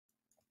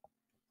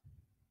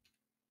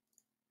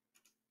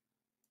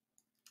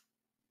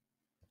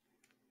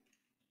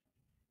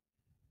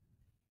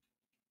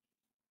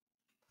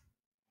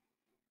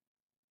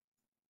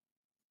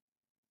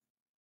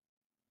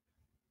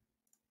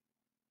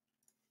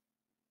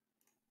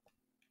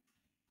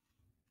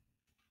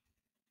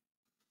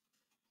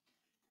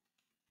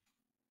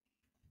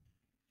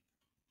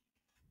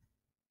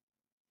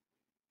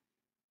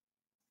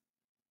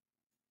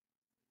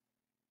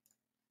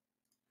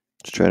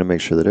Just trying to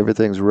make sure that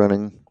everything's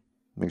running,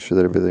 make sure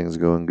that everything's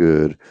going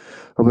good.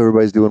 Hope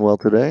everybody's doing well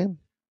today.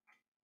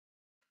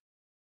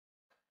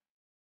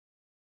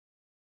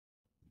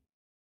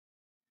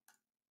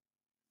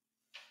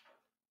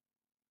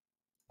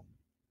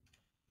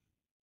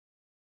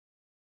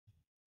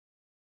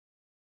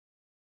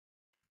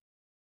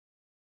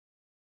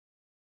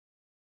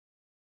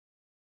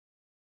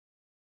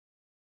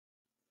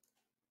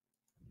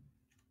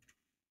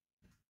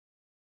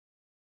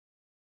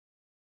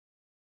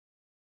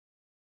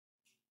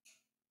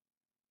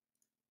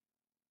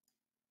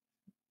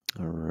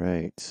 All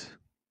right.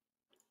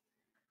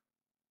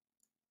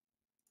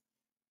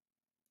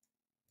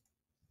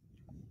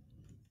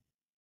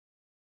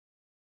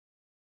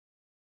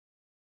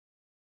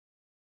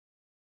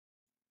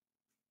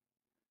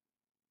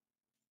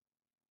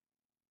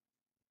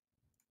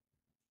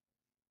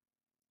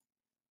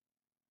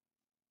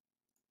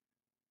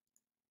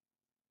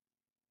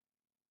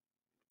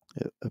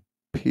 It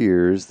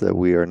appears that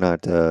we are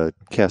not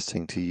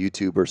casting to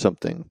YouTube or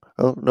something.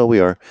 Oh, no, we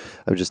are.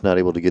 I'm just not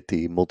able to get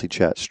the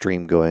multi-chat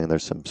stream going.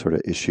 There's some sort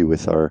of issue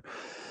with our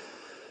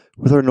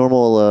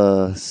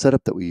normal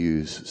setup that we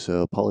use.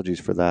 So apologies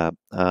for that.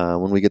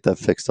 When we get that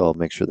fixed, I'll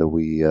make sure that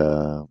we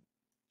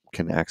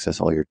can access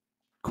all your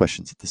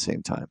questions at the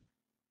same time.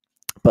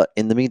 But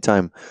in the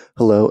meantime,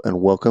 hello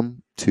and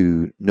welcome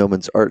to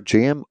Gnomon Art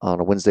Jam on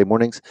a Wednesday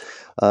mornings.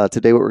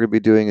 Today, what we're going to be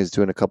doing is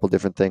doing a couple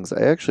different things.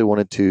 I actually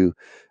wanted to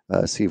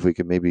see if we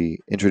could maybe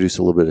introduce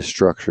a little bit of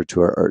structure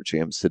to our art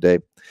jams today.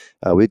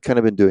 We've kind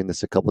of been doing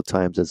this a couple of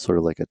times as sort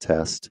of like a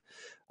test.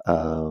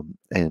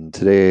 And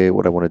today,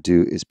 what I want to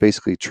do is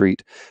basically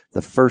treat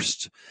the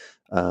first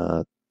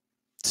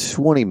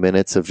 20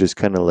 minutes of just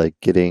kind of like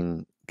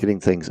getting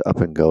things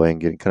up and going,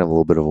 getting kind of a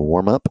little bit of a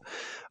warm up.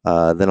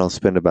 Then I'll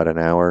spend about an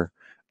hour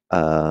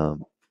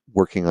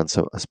working on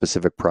a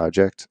specific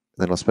project.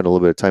 Then I'll spend a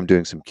little bit of time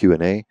doing some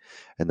Q&A,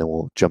 and then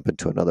we'll jump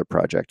into another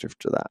project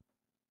after that.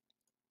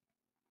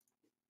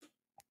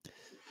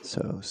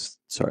 So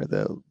sorry,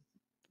 though,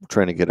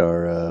 trying to get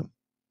our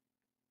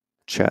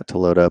chat to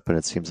load up, and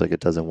it seems like it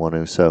doesn't want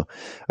to. So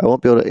I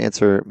won't be able to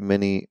answer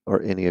many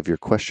or any of your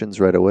questions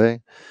right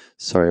away.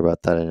 Sorry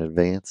about that in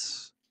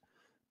advance,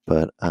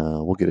 but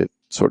we'll get it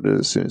sorted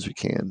as soon as we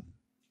can.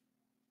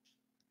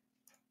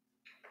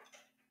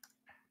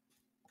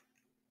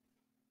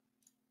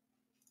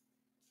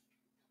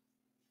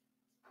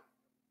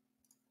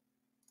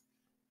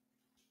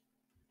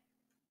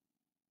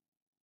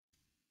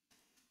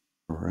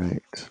 All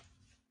right.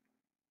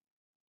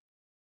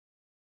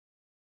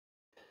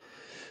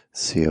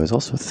 See, I was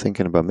also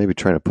thinking about maybe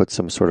trying to put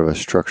some sort of a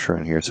structure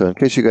in here. So in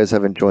case you guys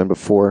haven't joined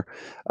before,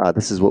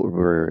 this is what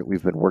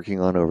we've been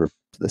working on over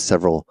the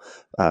several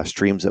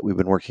streams that we've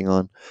been working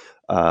on.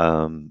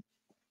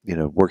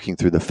 Working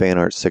through the Fan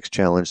Art 6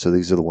 challenge. So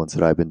these are the ones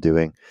that I've been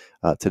doing.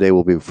 Today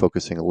we'll be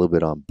focusing a little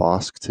bit on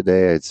Bosk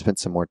today. I spent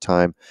some more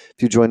time.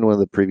 If you joined one of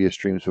the previous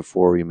streams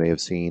before, you may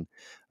have seen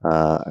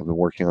I've been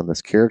working on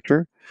this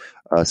character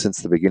since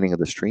the beginning of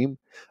the stream.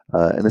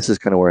 And this is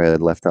kind of where I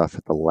had left off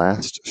at the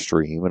last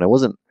stream, and I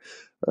wasn't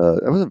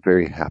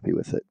very happy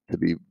with it, to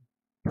be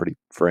pretty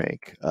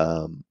frank.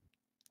 It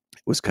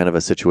was kind of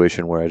a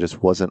situation where I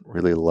just wasn't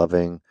really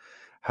loving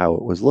how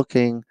it was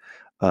looking,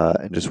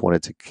 and just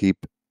wanted to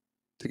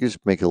just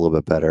make it a little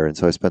bit better. And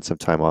so I spent some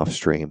time off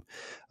stream,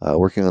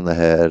 working on the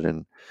head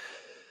and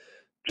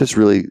just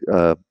really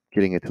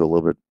getting it to a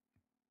little bit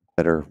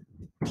better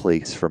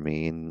place for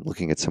me, and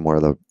looking at some more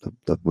of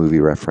the movie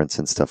reference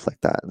and stuff like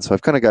that. And so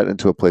I've kind of gotten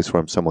into a place where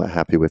I'm somewhat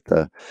happy with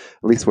at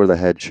least where the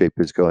head shape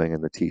is going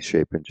and the T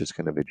shape and just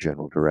kind of a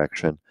general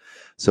direction.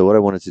 So what I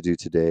wanted to do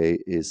today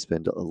is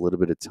spend a little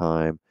bit of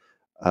time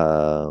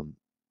um,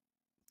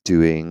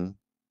 doing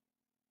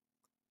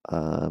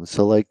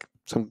like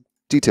some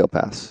detail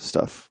pass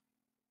stuff.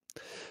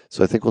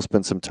 So I think we'll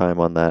spend some time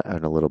on that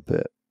in a little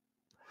bit.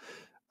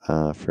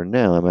 For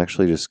now, I'm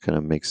actually just gonna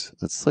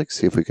let's like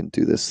see if we can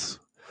do this.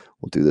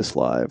 We'll do this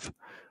live.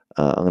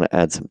 I'm going to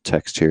add some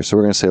text here. So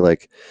we're going to say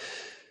like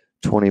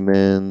 20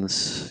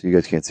 mins. You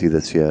guys can't see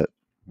this yet.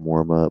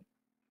 Warm up.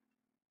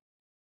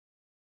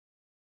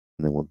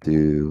 And then we'll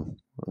do,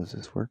 how does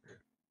this work?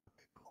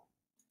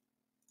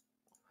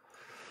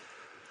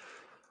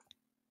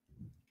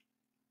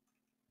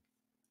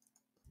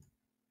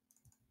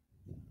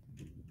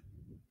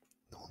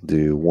 We'll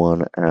do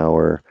 1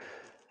 hour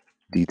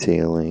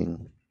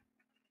detailing.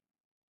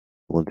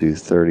 We'll do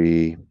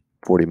 30,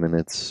 40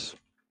 minutes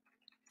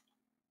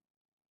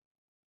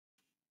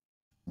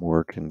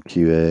work in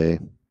QA.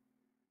 And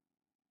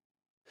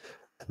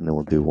then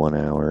we'll do 1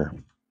 hour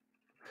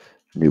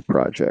new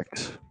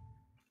project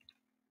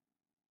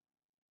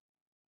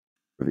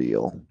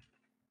reveal.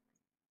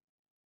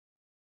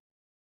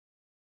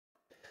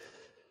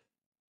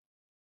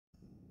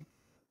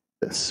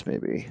 This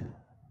maybe.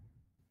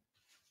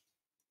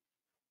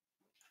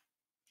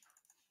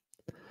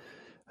 I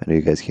know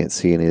you guys can't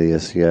see any of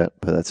this yet,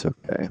 but that's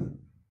okay.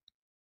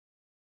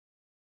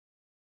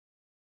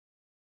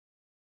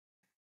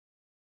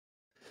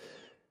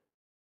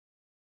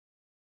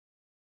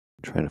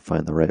 Trying to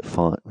find the right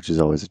font, which is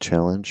always a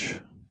challenge.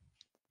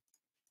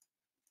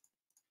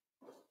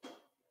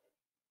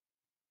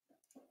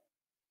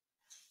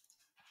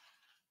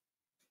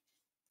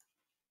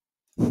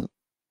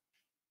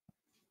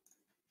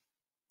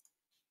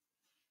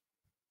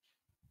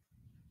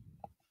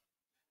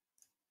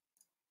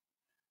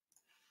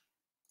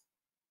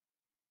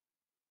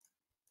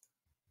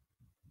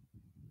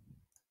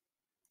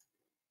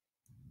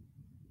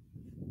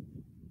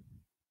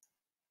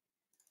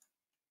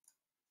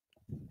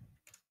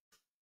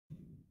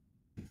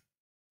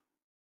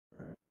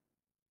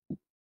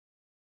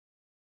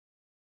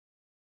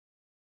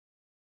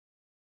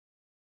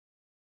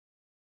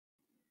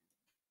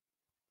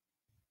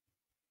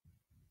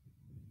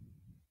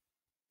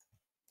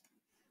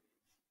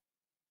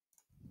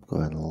 Go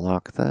ahead and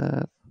lock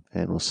that,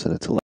 and we'll set it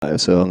to live.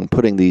 So I'm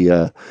putting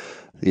the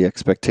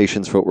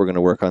expectations for what we're going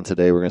to work on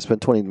today. We're going to spend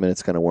 20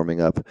 minutes kind of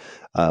warming up.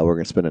 We're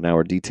going to spend an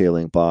hour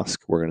detailing Bosk.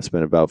 We're going to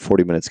spend about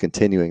 40 minutes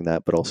continuing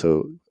that, but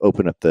also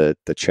open up the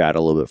chat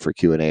a little bit for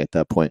Q&A at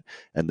that point.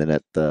 And then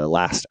at the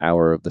last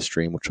hour of the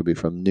stream, which will be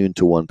from noon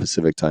to 1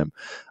 Pacific time,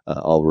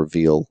 I'll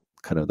reveal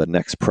kind of the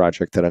next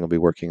project that I'm going to be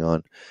working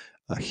on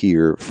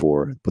here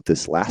for what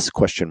this last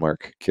question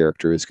mark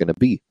character is going to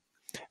be.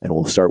 And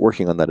we'll start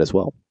working on that as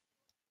well.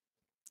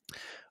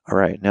 All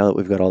right, now that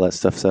we've got all that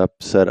stuff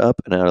set up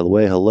and out of the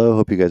way, hello,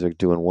 hope you guys are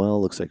doing well.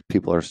 Looks like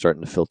people are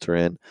starting to filter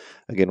in.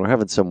 Again, we're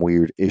having some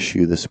weird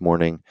issue this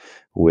morning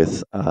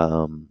with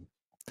our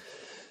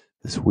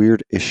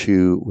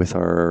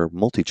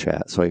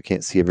multi-chat, so I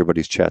can't see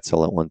everybody's chats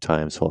all at one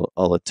time. So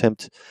I'll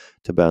attempt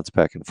to bounce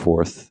back and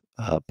forth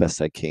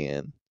best I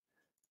can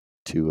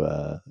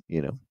to,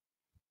 do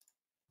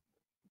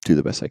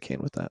the best I can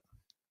with that.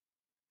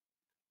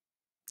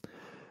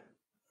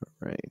 All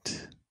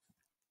right.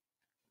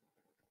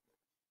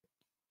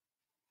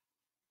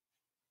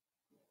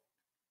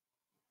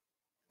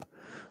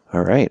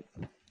 All right.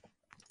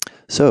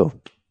 So,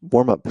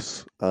 warm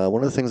ups.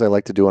 One of the things I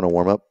like to do on a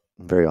warm up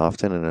very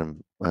often,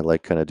 and I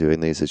like kind of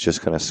doing these, is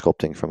just kind of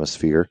sculpting from a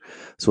sphere.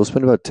 So, we'll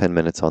spend about 10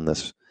 minutes on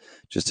this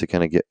just to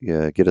kind of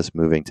get us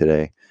moving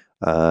today.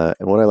 And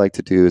what I like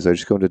to do is I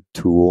just go into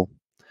Tool,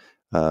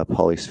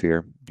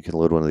 Polysphere. You can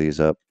load one of these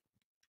up.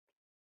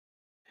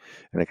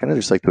 And I kind of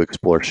just like to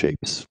explore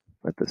shapes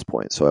at this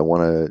point. So, I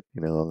want to,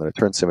 I'm going to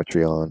turn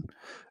symmetry on,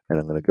 and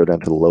I'm going to go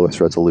down to the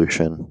lowest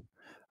resolution.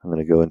 I'm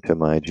going to go into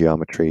my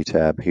geometry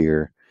tab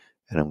here,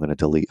 and I'm going to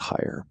delete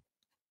higher.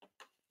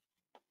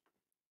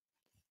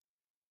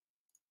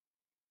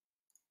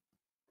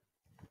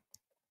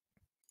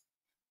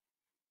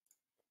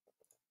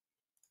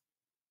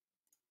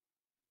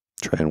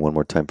 Trying one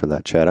more time for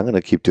that chat. I'm going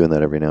to keep doing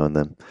that every now and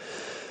then.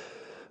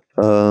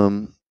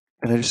 And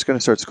I'm just going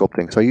to start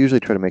sculpting. So I usually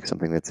try to make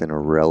something that's in a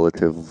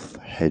relative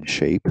head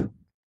shape.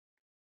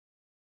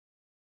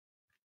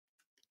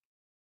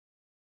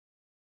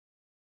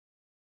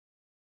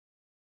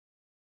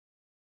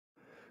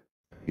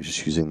 You're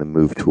just using the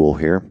move tool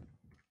here.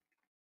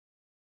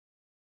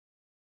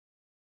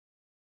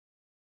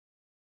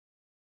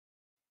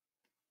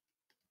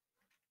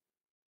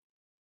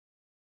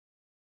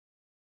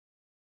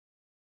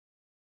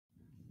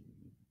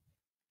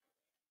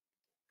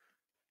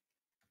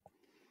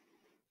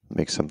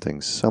 Make something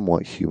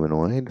somewhat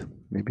humanoid,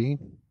 maybe.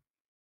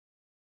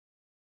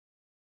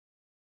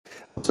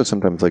 Also,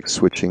 sometimes like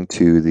switching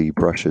to the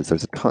brushes.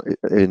 There's a ton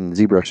in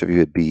ZBrush. If you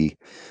hit B,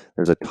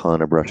 there's a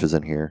ton of brushes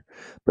in here.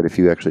 But if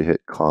you actually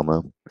hit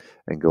comma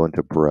and go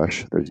into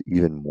brush, there's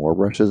even more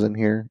brushes in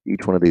here.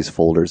 Each one of these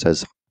folders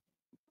has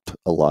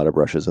a lot of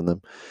brushes in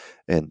them.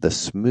 And the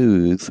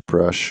smooth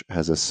brush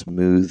has a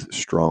smooth,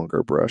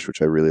 stronger brush,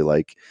 which I really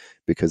like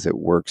because it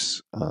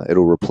works.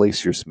 It'll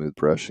replace your smooth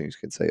brush, and you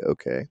can say,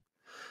 okay.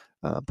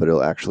 But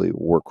it'll actually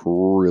work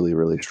really,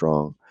 really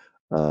strong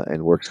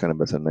and works kind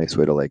of as a nice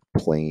way to like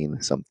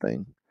plane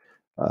something,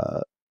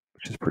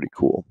 which is pretty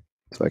cool.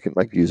 So I can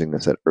like using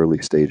this at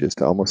early stages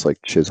to almost like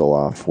chisel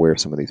off where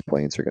some of these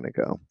planes are going to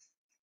go.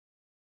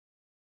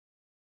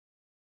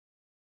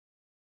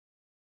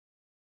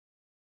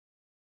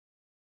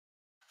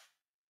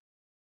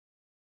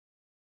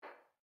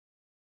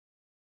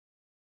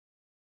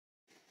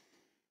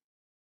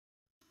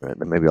 All right,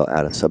 then maybe I'll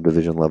add a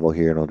subdivision level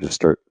here and I'll just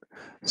start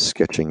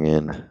sketching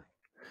in.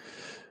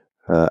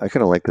 I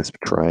kind of like this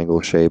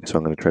triangle shape, so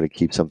I'm going to try to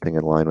keep something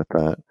in line with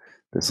that.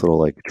 This little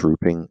like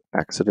drooping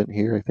accident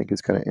here I think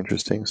is kind of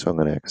interesting, so I'm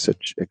going to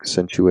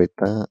accentuate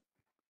that.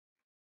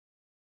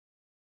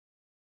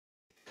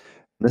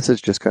 This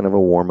is just kind of a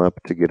warm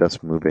up to get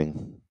us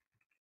moving.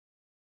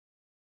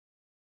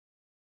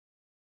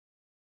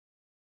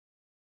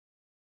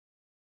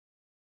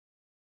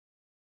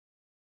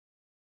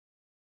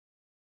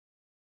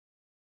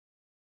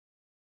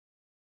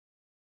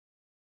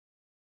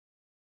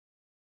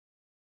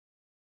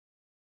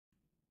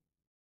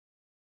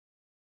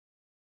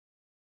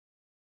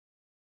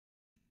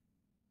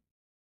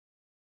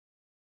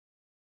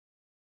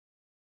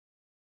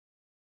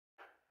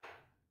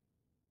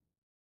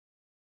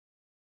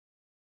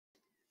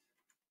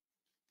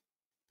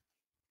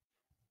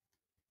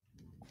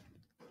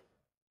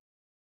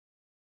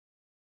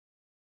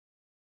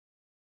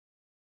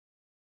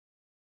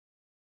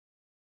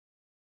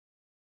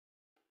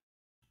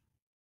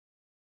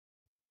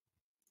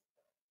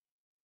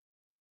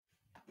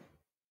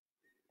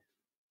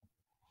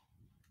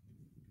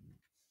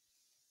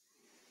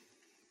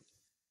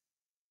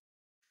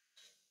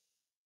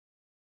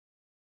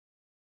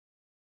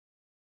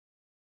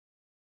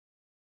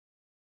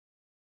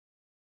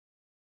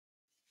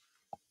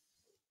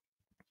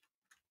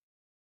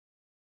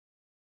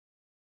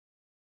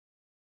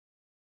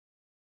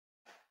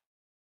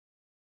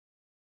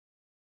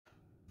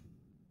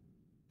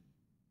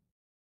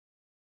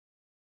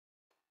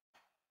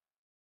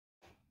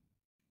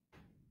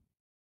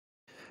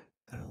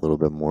 little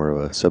bit more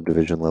of a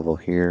subdivision level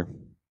here.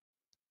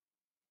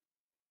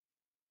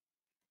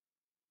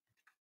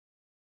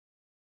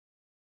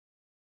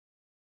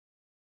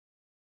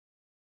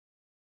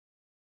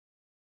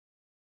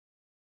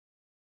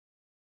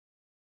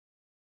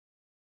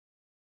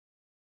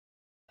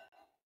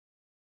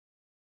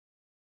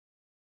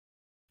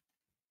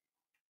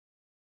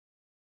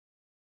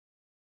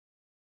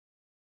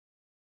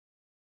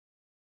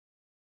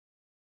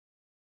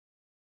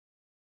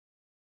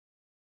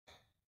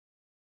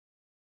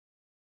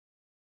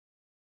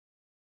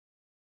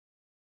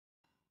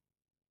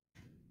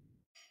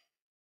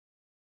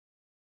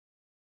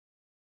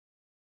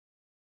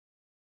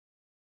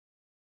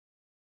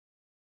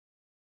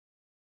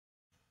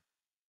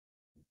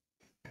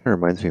 Kind of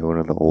reminds me of one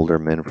of the older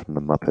men from the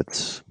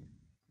Muppets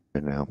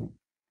right now.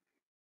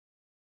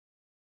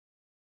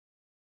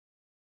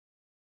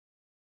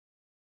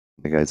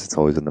 The guys that's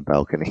always in the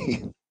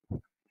balcony.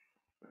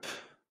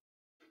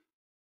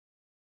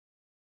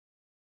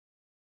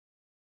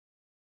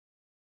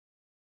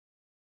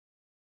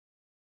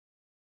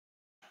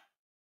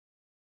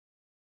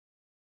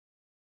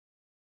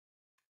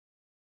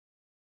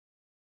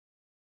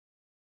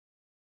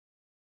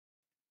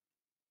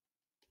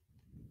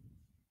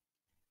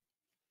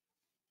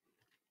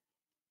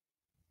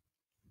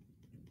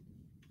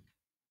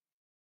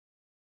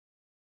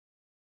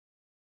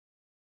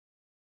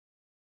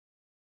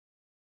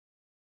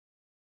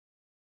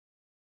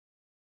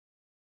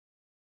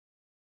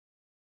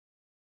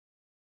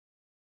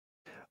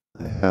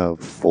 I have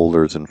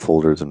folders and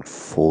folders and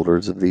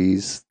folders of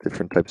these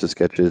different types of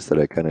sketches that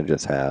I kind of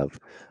just have.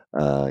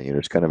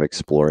 Just kind of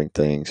exploring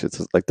things.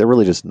 It's like they're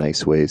really just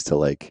nice ways to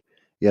like,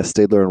 yeah,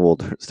 Stadler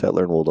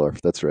and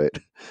Waldorf. That's right.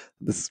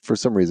 This for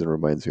some reason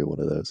reminds me of one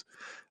of those.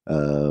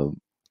 Um,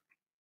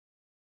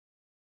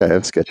 I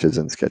have sketches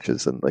and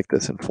like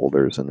this in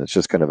folders, and it's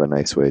just kind of a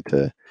nice way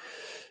to,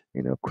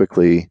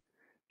 quickly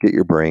get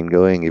your brain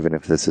going, even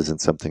if this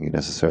isn't something you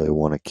necessarily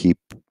want to keep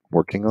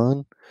working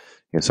on.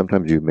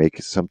 Sometimes you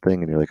make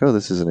something and you're like, oh,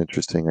 this is an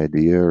interesting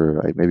idea,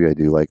 or maybe I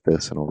do like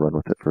this, and I'll run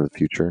with it for the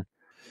future.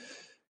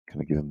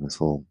 Kind of give him this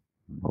little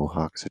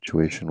mohawk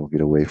situation. We'll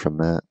get away from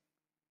that.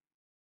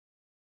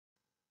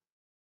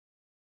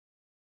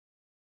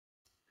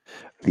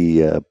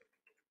 There's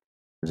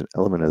an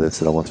element of this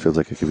that almost feels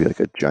like it could be like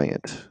a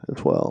giant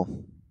as well.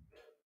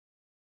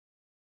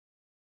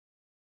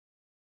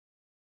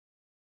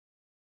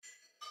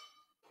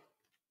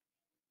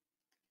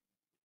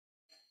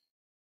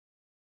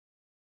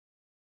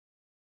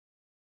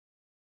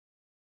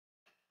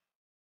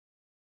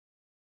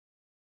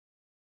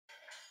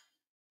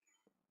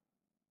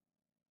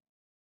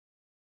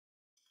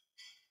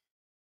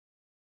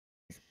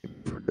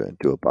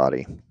 Do a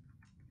body.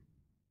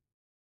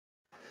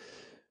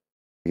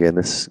 Again,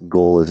 this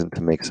goal isn't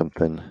to make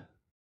something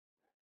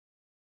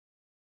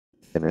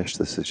finished.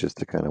 This is just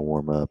to kind of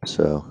warm up.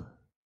 So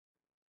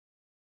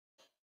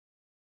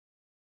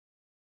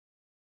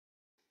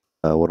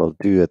what I'll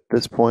do at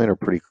this point, or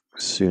pretty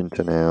soon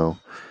to now,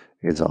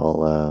 is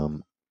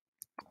I'll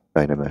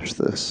Dynamesh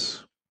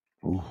this.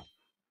 Ooh.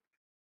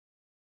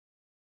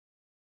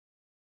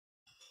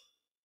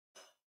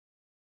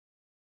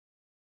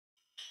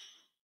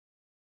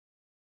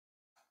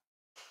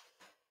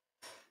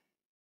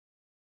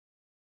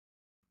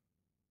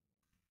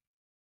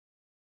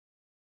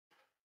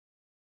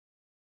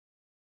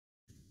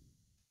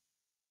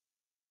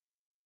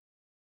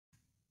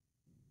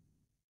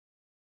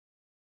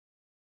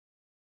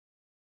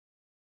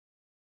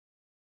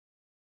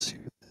 Let's see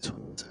what this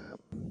one's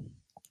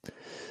at.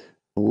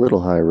 A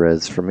little high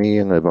res for me.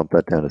 I'm going to bump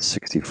that down to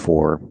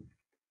 64.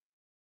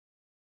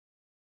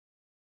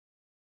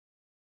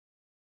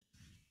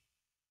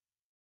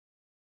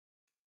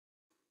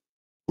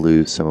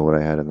 Lose some of what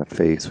I had in the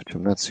face, which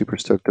I'm not super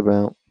stoked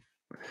about.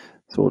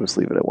 So we'll just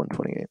leave it at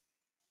 128.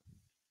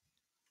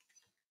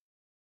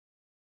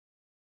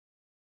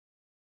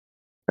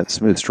 That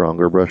smooth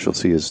stronger brush you'll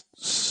see is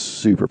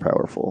super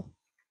powerful.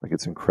 Like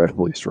it's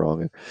incredibly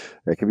strong.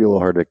 It can be a little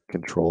hard to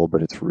control,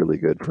 but it's really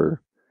good for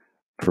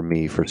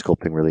me for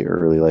sculpting really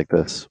early like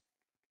this.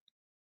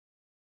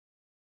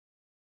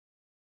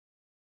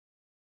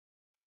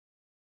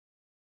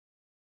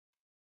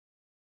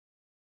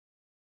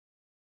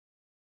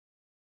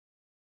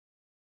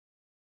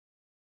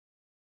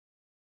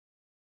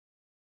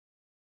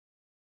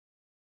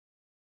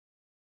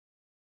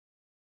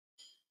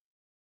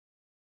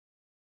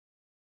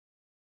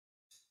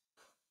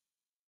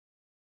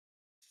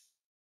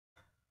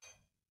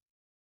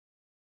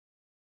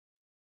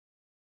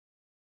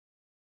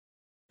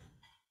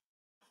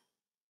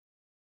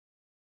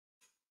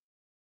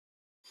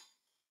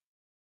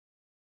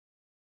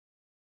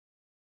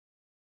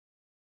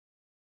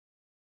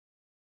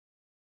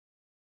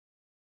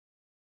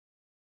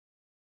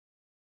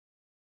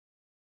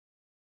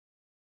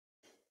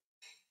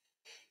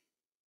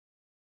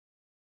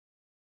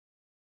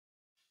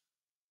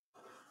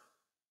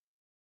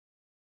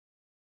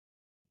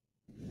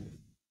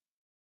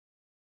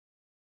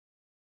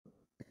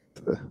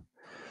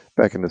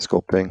 Back into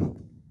sculpting.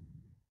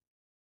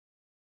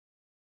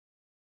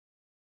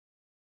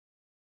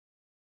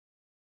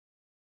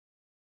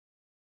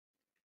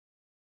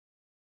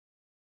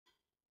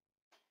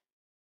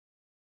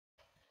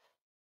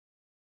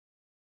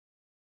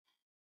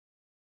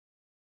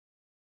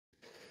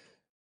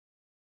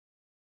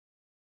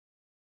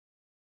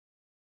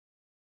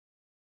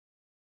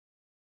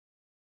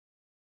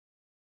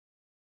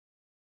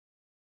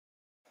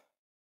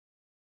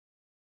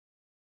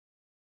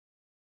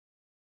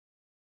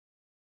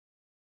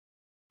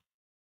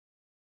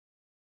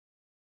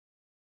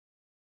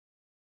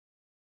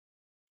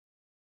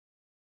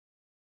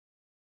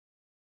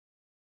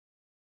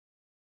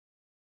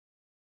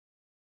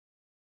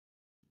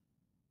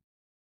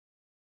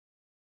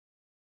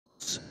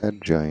 Red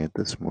giant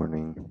this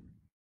morning.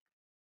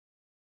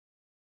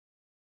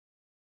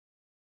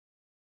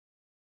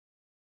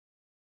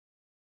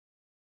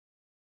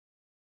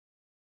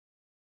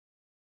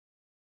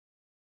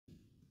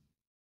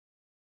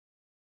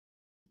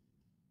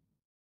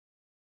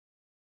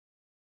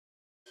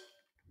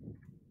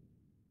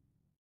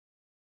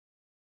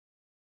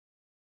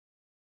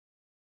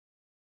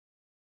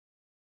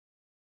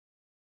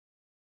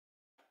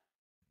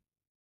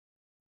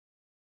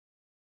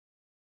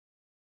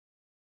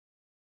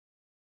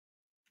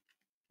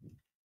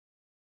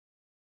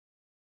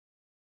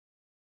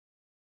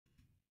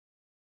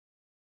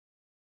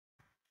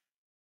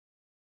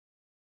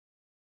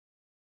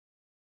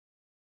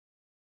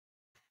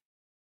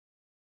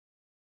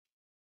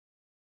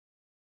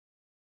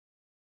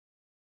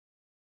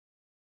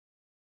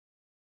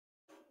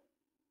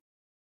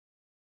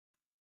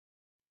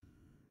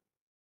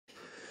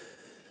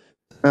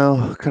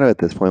 Now, kind of at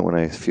this point when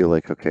I feel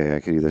like, okay,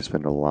 I could either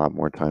spend a lot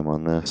more time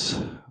on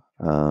this,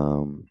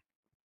 um,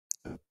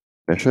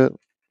 finish it.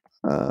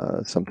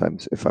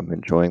 Sometimes if I'm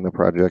enjoying the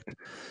project,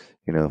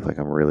 if like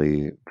I'm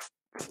really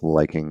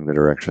liking the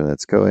direction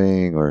that's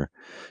going, or,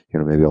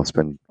 maybe I'll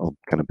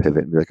kind of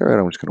pivot and be like, all right,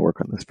 I'm just going to work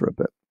on this for a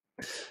bit.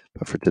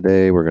 But for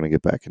today, we're going to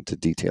get back into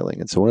detailing.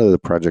 And so one of the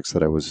projects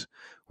that or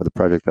the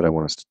project that I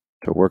want us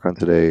to work on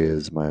today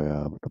is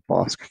the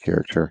Bosk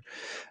character.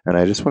 And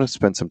I just want to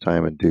spend some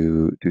time and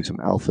do some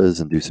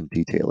alphas and do some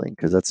detailing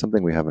because that's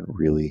something we haven't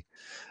really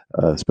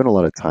spent a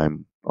lot of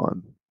time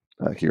on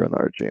here on the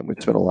Art Jam.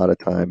 We've spent a lot of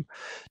time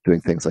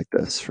doing things like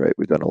this, right?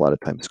 We've done a lot of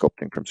time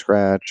sculpting from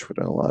scratch. We've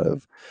done a lot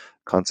of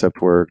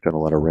concept work, done a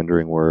lot of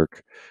rendering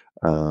work,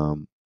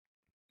 um,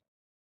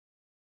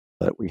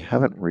 but we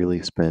haven't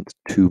really spent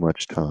too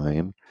much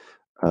time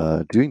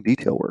doing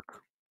detail work.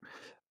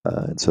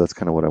 And so that's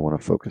kind of what I want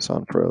to focus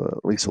on for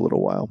at least a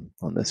little while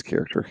on this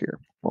character here.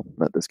 Well,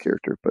 not this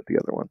character, but the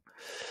other one.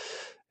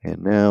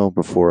 And now,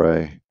 before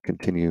I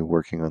continue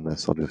working on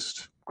this, I'll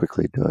just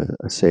quickly do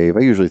a save. I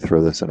usually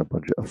throw this in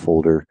a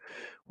folder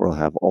where I'll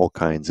have all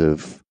kinds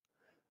of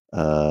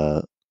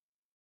uh,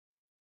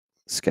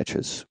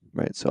 sketches,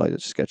 right? So I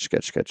just sketch,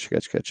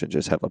 and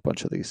just have a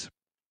bunch of these.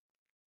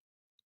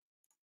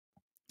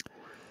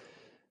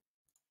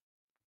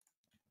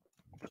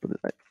 What is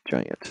that?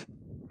 Giant.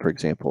 For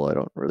example, I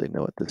don't really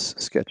know what this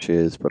sketch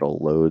is, but I'll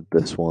load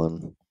this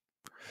one.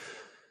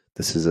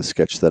 This is a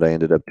sketch that I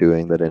ended up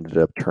doing that ended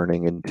up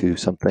turning into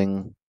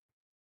something.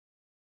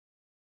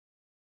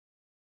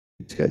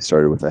 This guy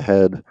started with a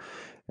head.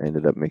 I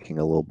ended up making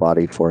a little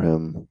body for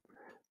him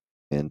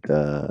and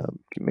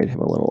made him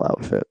a little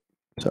outfit.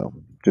 So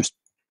just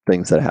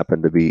things that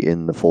happen to be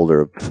in the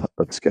folder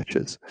of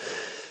sketches.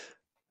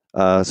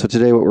 So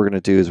today what we're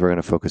going to do is we're going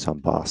to focus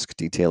on Bosk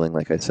detailing,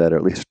 like I said, or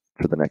at least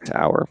for the next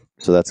hour.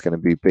 So that's going to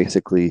be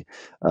basically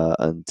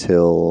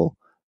until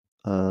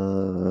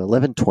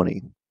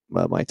 11:20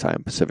 my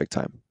time, Pacific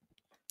time.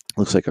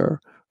 Looks like our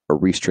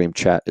restream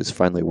chat is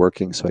finally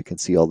working, so I can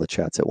see all the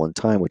chats at one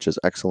time, which is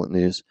excellent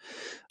news.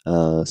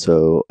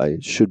 So I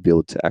should be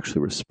able to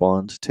actually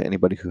respond to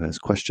anybody who has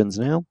questions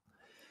now,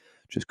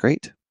 which is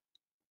great.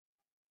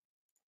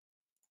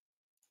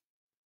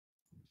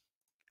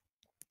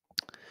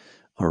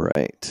 All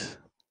right.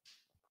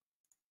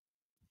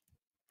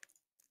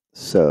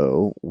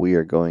 So we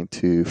are going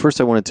to,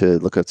 first I wanted to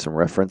look at some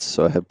reference.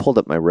 So I had pulled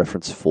up my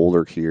reference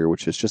folder here,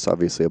 which is just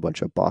obviously a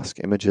bunch of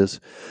Bosk images.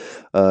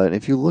 And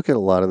if you look at a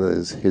lot of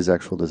his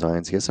actual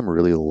designs, he has some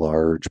really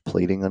large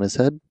plating on his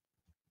head.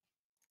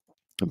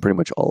 And pretty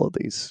much all of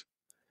these.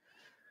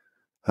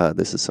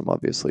 This is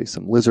obviously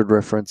some lizard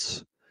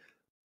reference,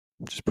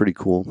 which is pretty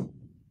cool.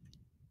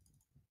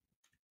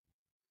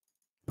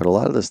 But a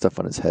lot of the stuff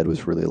on his head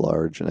was really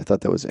large, and I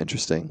thought that was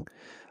interesting,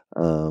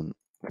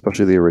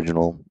 especially the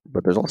original.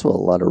 But there's also a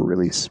lot of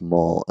really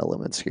small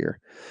elements here.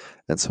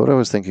 And so what I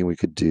was thinking we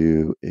could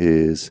do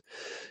is,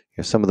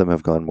 some of them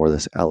have gone more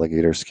this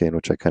alligator skin,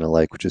 which I kind of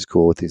like, which is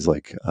cool with these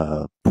like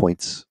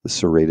points, the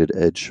serrated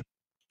edge.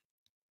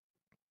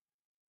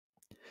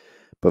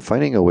 But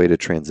finding a way to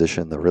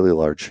transition the really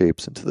large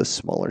shapes into the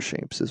smaller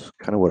shapes is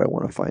kind of what I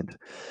want to find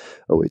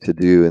a way to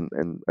do.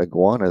 And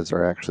iguanas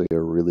are actually a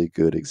really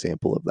good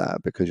example of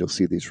that because you'll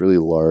see these really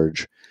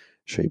large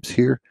shapes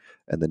here.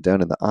 And then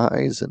down in the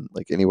eyes and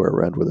like anywhere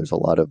around where there's a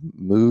lot of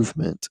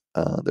movement,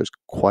 there's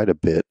quite a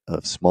bit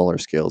of smaller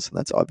scales. And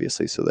that's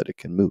obviously so that it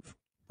can move,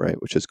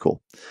 right? Which is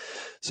cool.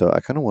 So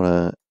I kind of want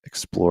to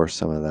explore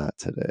some of that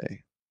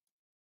today.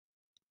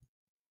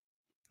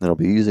 And I'll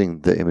be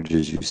using the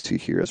images you see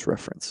here as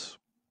reference.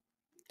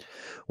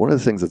 One of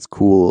the things that's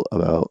cool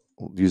about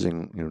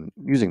using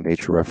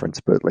nature reference,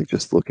 but like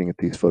just looking at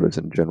these photos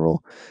in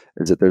general,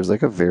 is that there's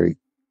like a very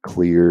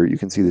clear, you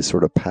can see these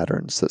sort of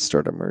patterns that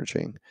start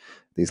emerging,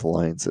 these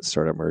lines that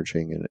start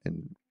emerging,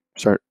 and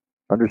start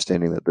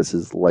understanding that this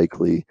is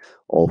likely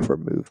all for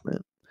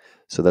movement.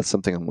 So that's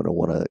something I'm going to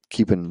want to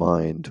keep in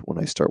mind when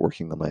I start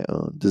working on my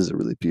own. This is a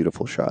really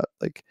beautiful shot.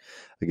 Like,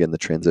 again, the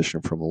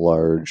transition from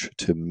large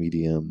to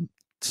medium,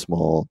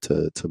 small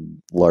to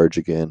large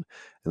again,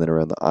 and then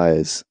around the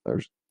eyes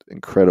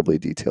incredibly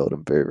detailed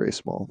and very, very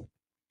small.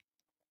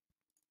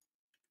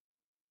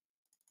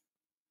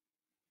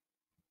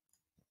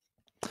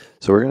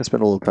 So we're going to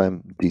spend a little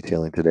time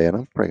detailing today, and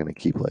I'm probably going to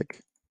keep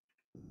like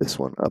this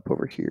one up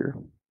over here.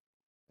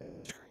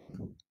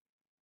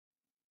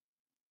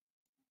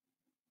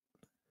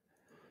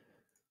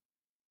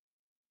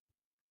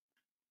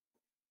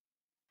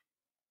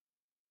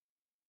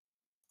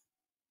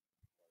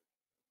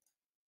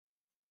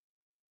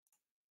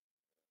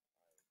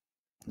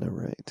 All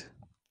right.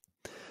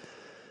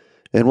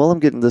 And while I'm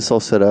getting this all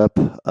set up,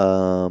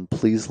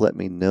 please let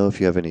me know if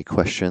you have any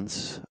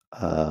questions.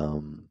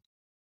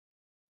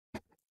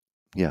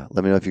 Yeah,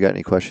 let me know if you got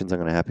any questions. I'm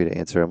going to happy to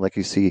answer them. Like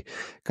you see,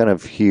 kind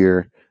of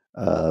here,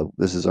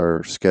 this is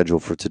our schedule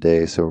for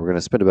today. So we're going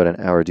to spend about an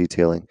hour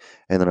detailing,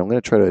 and then I'm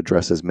going to try to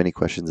address as many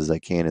questions as I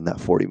can in that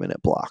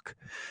 40-minute block.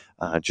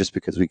 Just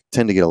because we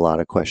tend to get a lot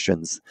of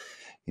questions,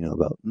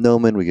 about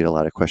Gnomon. We get a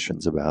lot of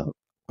questions about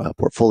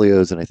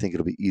portfolios, and I think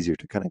it'll be easier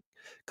to kind of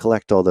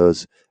collect all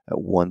those at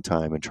one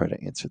time and try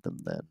to answer them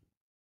then.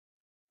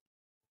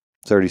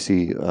 So I already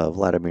see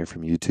Vladimir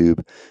from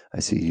YouTube. I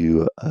see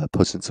you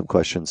posting some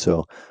questions,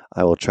 so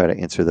I will try to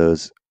answer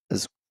those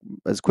as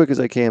as quick as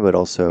I can, but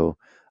also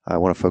I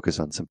want to focus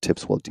on some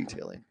tips while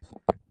detailing.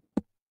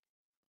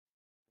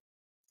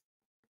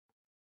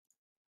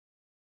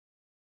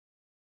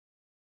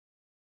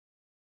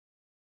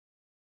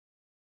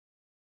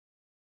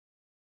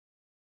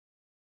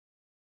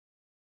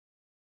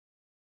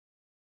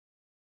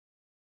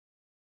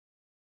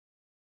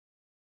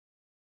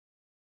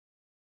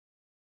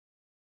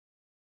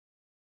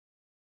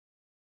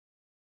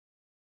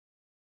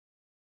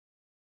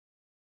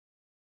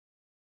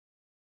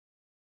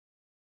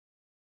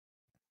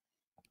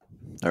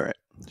 All right,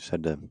 just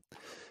had to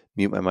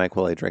mute my mic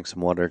while I drank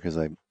some water because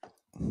I'm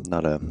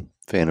not a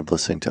fan of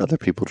listening to other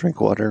people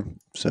drink water.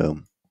 So,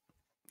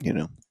 you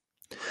know.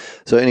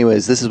 So,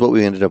 anyways, this is what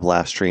we ended up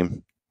last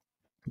stream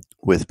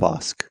with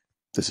Bosk.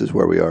 This is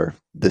where we are.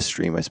 This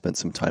stream, I spent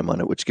some time on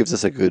it, which gives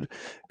us a good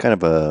kind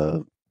of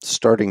a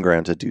starting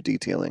ground to do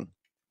detailing.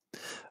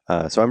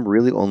 So I'm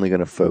really only going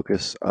to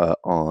focus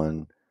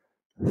on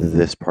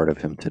this part of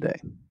him today.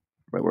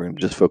 Right, we're going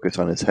to just focus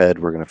on his head.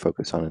 We're going to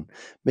focus on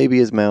maybe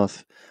his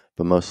mouth,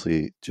 but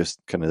mostly just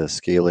kind of the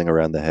scaling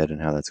around the head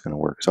and how that's going to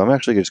work. So I'm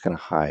actually just going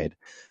to hide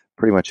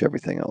pretty much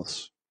everything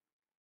else.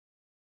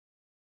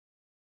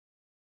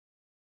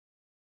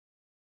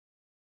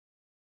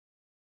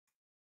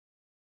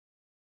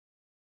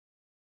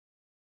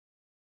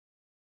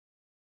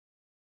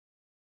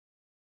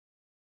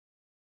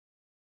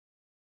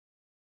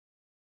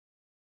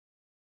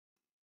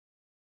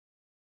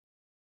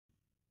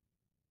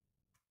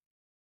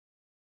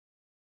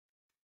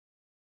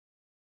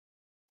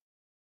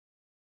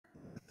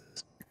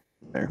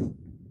 There.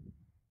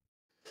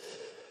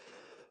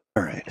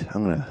 All right,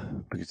 I'm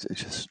gonna, because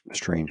it's just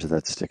strange that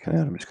that's sticking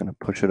out. I'm just gonna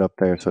push it up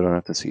there so I don't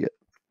have to see it.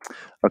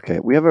 Okay,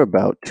 we have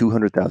about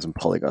 200,000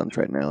 polygons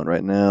right now, and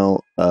right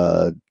now,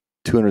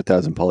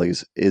 200,000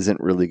 polys isn't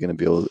really going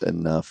to be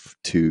enough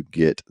to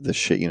get the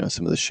shape,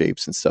 some of the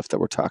shapes and stuff that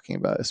we're talking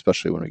about,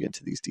 especially when we get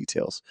into these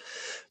details.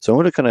 So I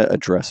want to kind of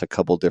address a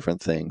couple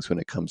different things when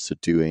it comes to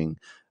doing,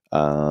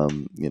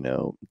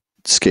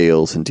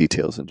 scales and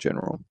details in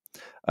general.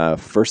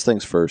 First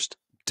things first,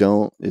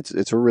 don't.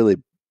 It's a really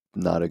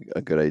not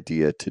a good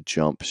idea to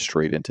jump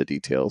straight into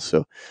details.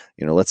 So,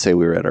 let's say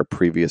we were at our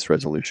previous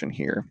resolution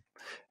here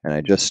and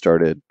I just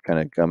started kind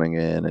of coming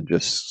in and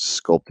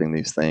just sculpting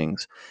these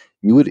things,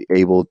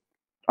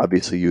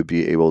 obviously you would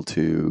be able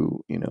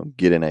to,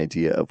 get an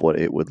idea of what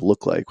it would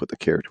look like, what the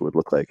character would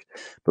look like.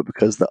 But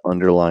because the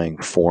underlying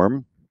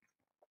form,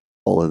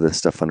 all of this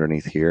stuff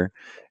underneath here,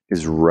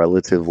 is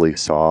relatively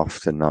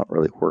soft and not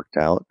really worked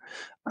out,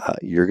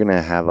 you're going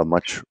to have a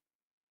much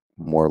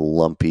more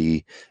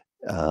lumpy,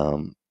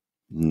 um,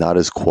 not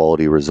as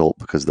quality result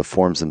because the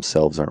forms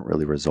themselves aren't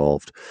really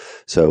resolved.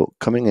 So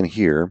coming in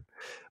here,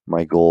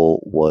 my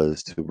goal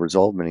was to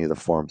resolve many of the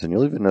forms, and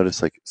you'll even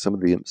notice like some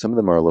of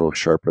them are a little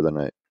sharper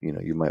than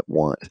you might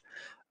want.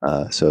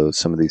 So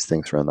some of these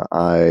things around the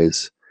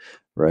eyes,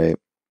 right?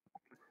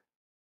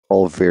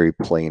 All very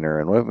planar.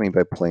 And what I mean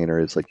by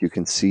planar is like you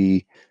can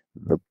see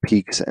the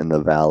peaks and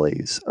the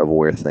valleys of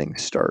where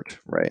things start,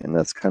 right? And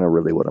that's kind of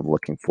really what I'm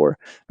looking for,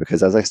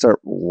 because as I start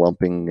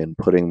lumping and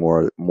putting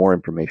more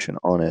information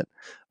on it,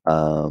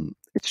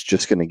 it's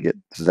just going to get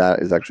that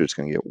is actually just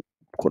going to get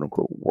quote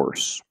unquote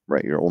worse,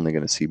 right? You're only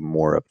going to see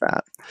more of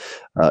that.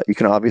 You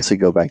can obviously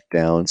go back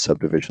down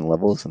subdivision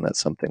levels, and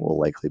that's something we'll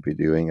likely be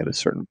doing at a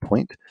certain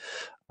point,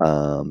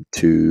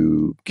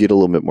 to get a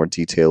little bit more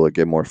detail or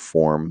get more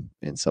form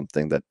in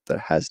something that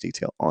has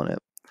detail on it.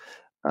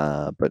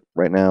 But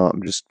right now,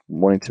 I'm just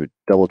wanting to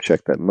double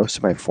check that most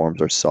of my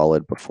forms are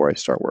solid before I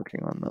start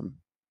working on them.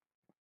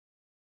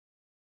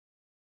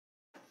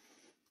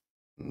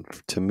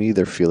 To me,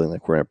 they're feeling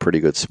like we're in a pretty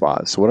good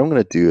spot. So what I'm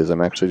going to do is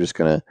I'm actually just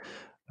going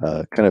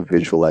to kind of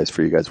visualize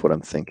for you guys what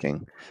I'm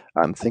thinking.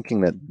 I'm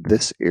thinking that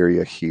this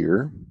area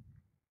here,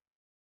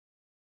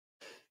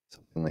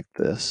 something like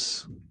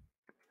this,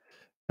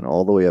 And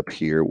all the way up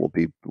here will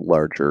be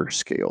larger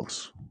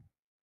scales.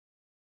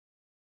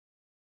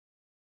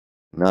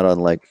 Not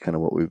unlike kind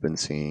of what we've been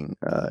seeing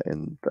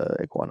in the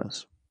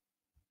iguanas.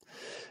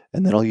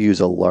 And then I'll use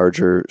a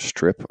larger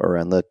strip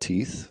around the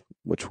teeth,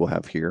 which we'll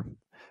have here.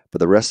 But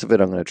the rest of it,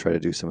 I'm going to try to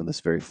do some of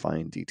this very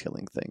fine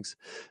detailing things.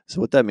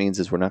 So what that means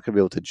is we're not going to be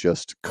able to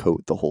just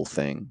coat the whole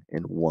thing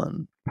in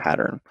one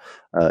pattern.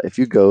 If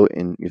you go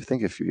and you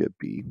think if you get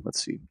B,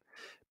 let's see,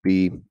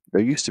 B,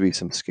 there used to be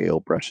some scale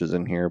brushes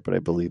in here, but I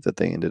believe that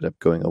they ended up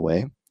going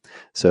away.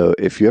 So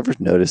if you ever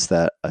notice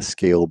that a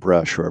scale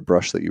brush or a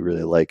brush that you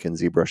really like in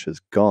ZBrush is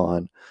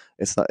gone,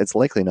 it's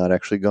likely not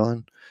actually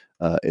gone.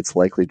 It's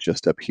likely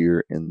just up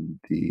here in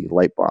the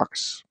light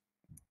box.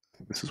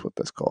 This is what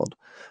that's called.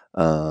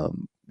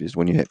 Is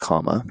when you hit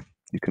comma,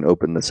 you can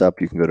open this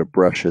up, you can go to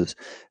brushes,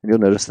 and you'll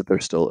notice that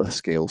there's still a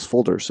scales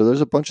folder. So there's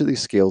a bunch of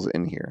these scales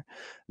in here.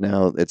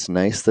 Now, it's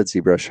nice that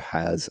ZBrush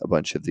has a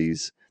bunch of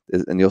these,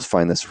 and you'll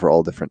find this for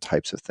all different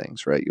types of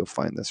things, right? You'll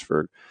find this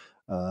for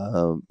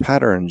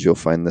patterns, you'll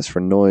find this for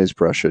noise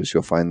brushes,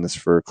 you'll find this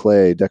for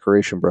clay,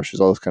 decoration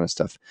brushes, all this kind of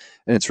stuff.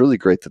 And it's really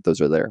great that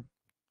those are there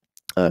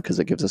because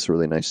it gives us a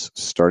really nice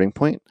starting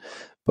point,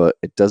 but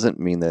it doesn't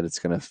mean that it's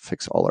going to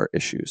fix all our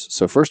issues.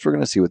 So first we're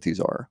going to see what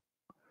these are.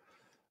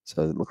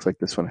 So it looks like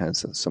this one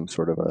has some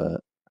sort of a,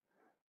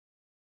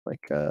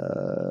 like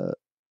a,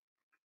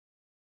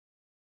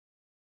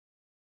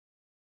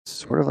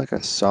 sort of like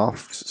a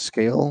soft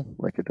scale,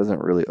 like it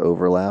doesn't really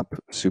overlap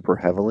super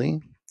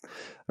heavily.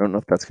 I don't know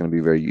if that's going to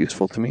be very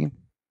useful to me.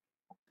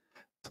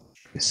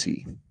 Let's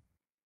see.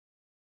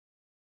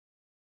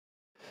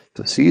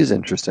 So C is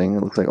interesting.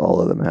 It looks like all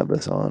of them have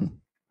this on.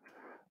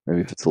 Maybe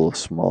if it's a little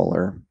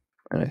smaller.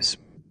 And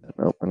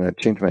I'm going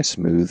to change my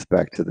smooth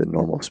back to the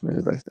normal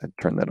smooth. I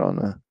turned that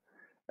on.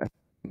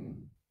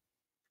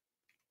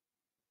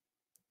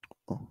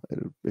 Well,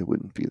 it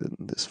wouldn't be in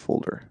this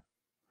folder.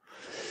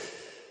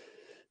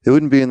 It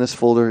wouldn't be in this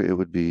folder. It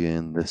would be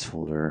in this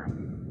folder.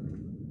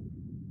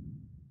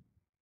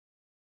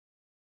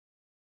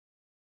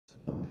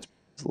 So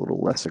it's a little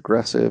less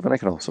aggressive, and I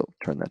can also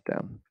turn that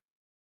down.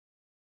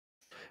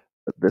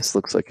 But this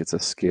looks like it's a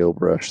scale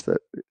brush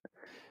that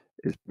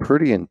is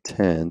pretty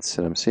intense,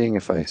 and I'm seeing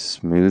if I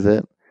smooth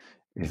it,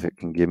 if it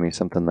can give me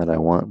something that I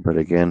want. But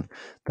again,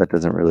 that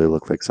doesn't really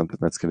look like something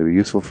that's going to be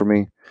useful for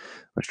me.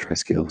 Let's try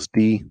scales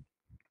D.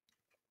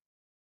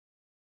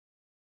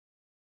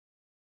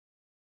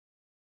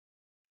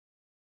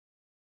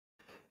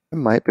 I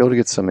might be able to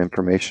get some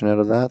information out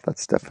of that.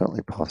 That's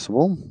definitely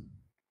possible.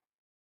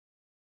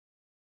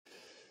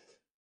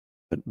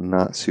 But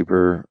not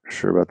super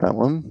sure about that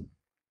one.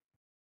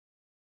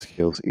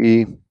 Scales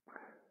E.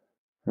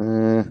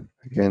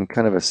 Again,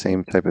 kind of a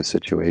same type of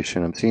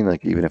situation. I'm seeing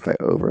like even if I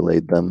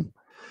overlaid them,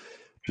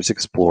 just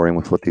exploring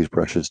with what these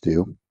brushes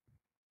do.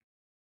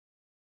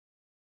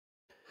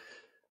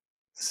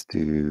 Let's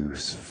do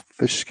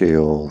fish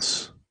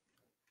scales.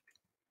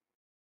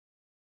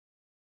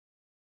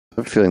 I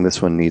have a feeling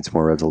this one needs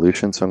more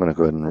resolution, so I'm going to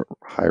go ahead and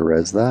high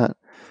res that.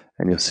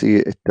 And you'll see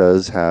it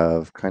does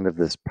have kind of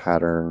this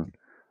pattern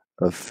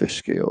of fish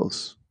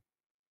scales.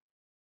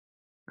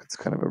 It's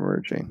kind of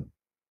emerging.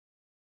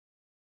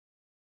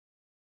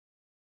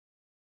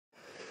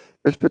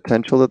 There's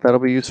potential that that'll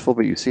be useful,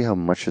 but you see how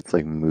much it's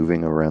like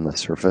moving around the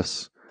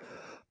surface.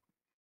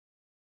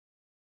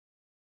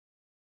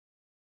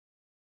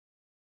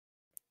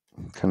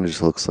 Kind of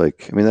just looks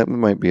like, I mean, that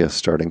might be a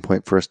starting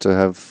point for us to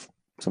have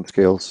some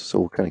scales, so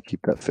we'll kind of keep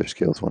that fish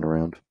scales one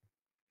around.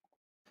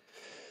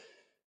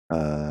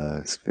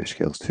 It's fish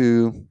scales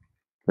 2.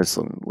 This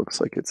one looks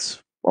like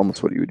it's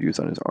almost what you would use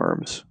on his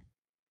arms.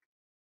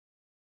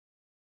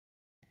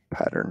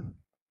 Pattern.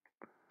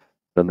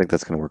 I don't think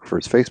that's going to work for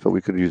his face, but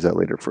we could use that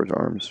later for his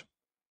arms.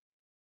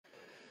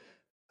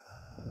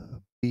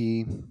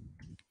 B.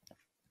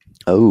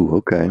 Oh,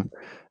 okay.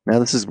 Now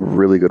this is a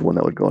really good one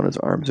that would go on his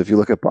arms. If you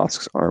look at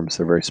Bosk's arms,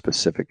 they're very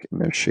specific in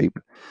their shape.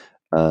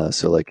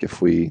 So like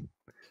if we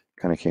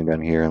kind of came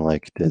down here and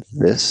like did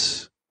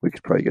this, we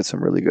could probably get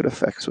some really good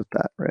effects with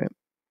that, right?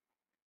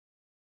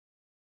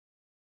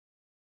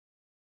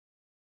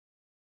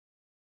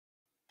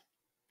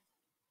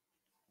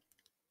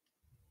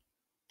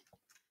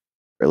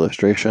 For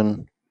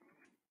illustration,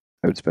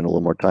 I would spend a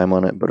little more time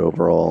on it, but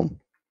overall,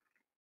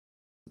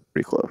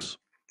 pretty close.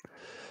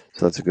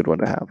 So that's a good one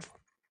to have.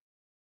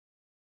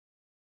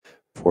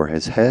 For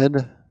his head,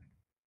 it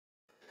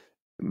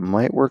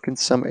might work in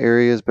some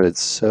areas, but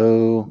it's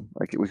so,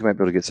 like we might be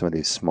able to get some of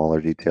these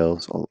smaller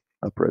details. I'll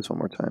upres one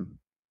more time.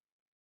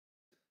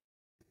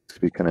 This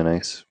could be kind of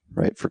nice,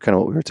 right? For kind of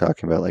what we were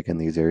talking about, like in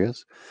these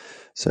areas.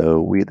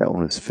 So that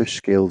one was fish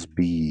scales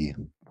B.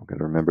 We're going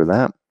to remember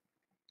that.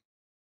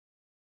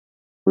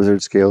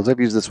 Lizard scales, I've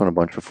used this one a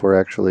bunch before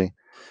actually.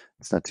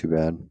 It's not too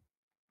bad.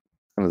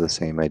 Kind of the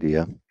same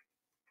idea.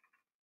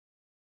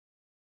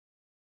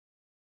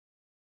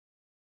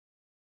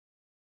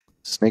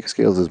 Snake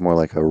scales is more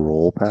like a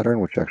roll pattern,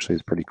 which actually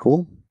is pretty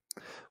cool.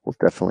 We'll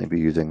definitely be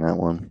using that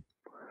one.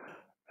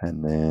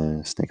 And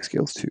then snake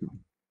scales 2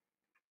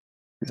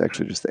 is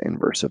actually just the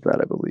inverse of that,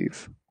 I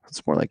believe.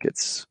 It's more like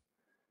it's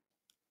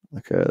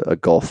like a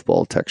golf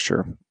ball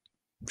texture,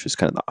 which is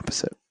kind of the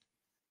opposite.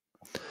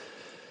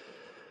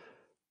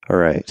 All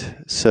right,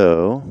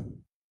 so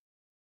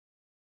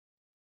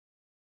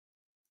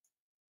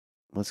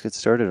let's get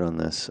started on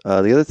this.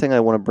 The other thing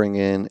I want to bring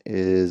in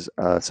is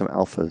some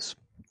alphas.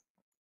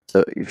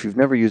 So if you've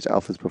never used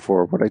alphas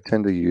before, what I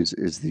tend to use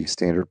is the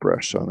standard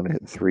brush. So I'm going to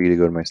hit 3 to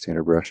go to my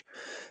standard brush.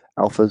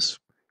 Alphas,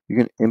 you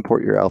can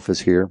import your alphas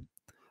here.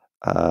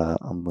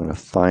 I'm going to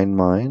find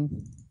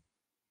mine,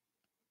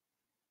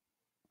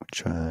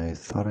 which I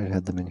thought I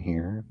had them in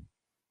here.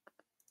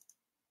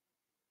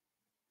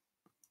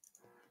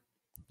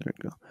 There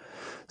we go.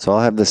 So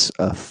I'll have this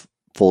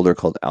folder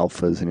called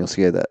alphas, and you'll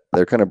see that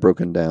they're kind of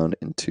broken down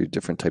into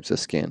different types of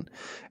skin.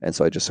 And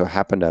so I just so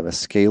happen to have a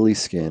scaly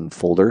skin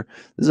folder.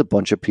 This is a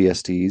bunch of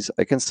PSTs.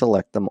 I can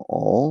select them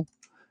all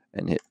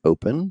and hit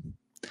open,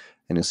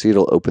 and you'll see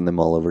it'll open them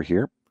all over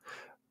here.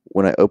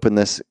 When I open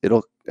this,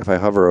 if I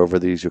hover over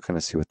these, you'll kind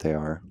of see what they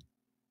are.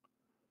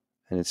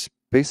 And it's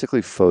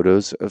basically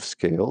photos of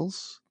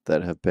scales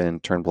that have been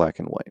turned black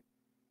and white.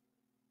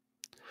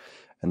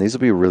 And these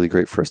will be really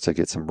great for us to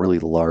get some really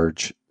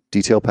large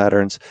detail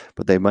patterns,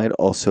 but they might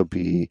also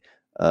be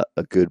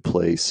a good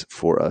place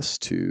for us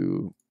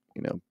to,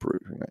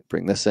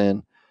 bring this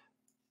in,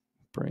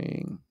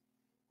 bring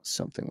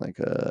something like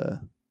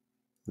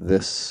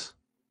this,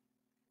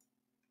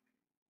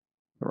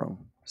 the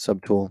wrong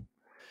subtool.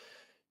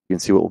 You can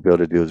see what we'll be able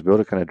to do is be able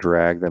to kind of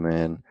drag them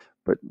in.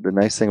 But the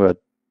nice thing about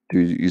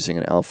using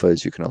an alpha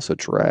is you can also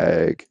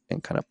drag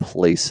and kind of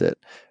place it,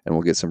 and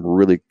we'll get some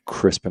really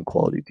crisp and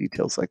quality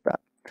details like that.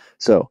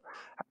 So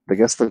I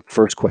guess the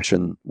first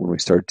question when we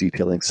start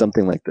detailing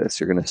something like this,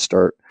 you're going to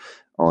start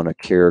on a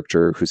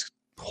character whose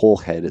whole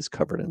head is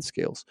covered in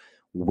scales.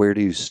 Where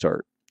do you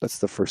start? That's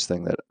the first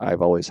thing that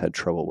I've always had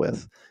trouble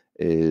with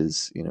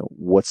is,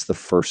 what's the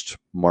first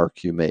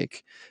mark you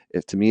make?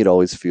 If to me it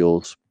always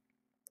feels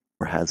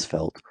or has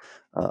felt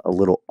a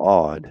little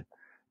odd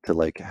to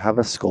like have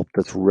a sculpt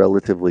that's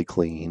relatively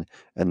clean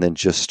and then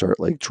just start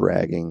like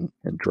dragging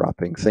and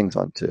dropping things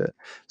onto it.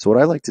 So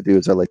what I like to do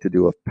is I like to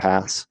do a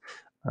pass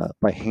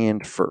by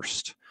hand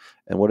first.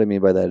 And what I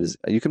mean by that is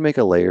you can make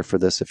a layer for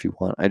this if you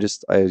want. I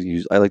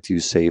like to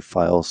use save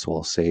files, so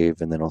I'll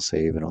save and then I'll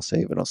save and I'll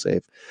save and I'll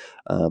save.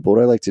 But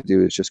what I like to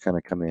do is just kind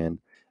of come in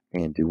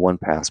and do one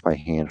pass by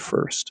hand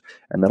first,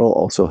 and that'll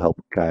also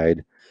help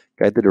guide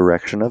the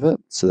direction of it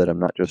so that I'm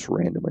not just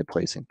randomly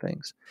placing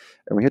things.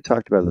 And we had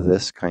talked about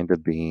this kind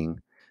of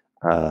being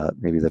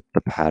maybe the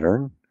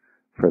pattern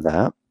for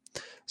that.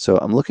 So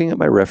I'm looking at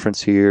my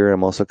reference here.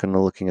 I'm also kind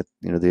of looking at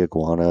the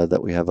iguana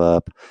that we have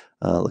up,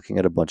 looking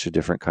at a bunch of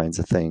different kinds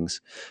of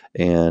things.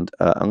 And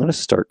I'm going to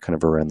start kind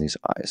of around these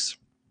eyes.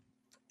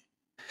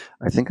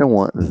 I think I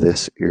want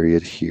this area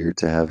here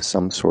to have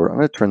some sort. I'm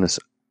going to turn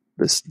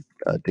this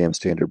damn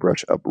standard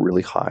brush up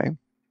really high.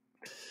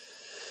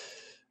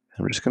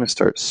 I'm just going to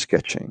start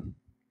sketching.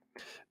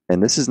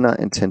 And this is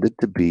not intended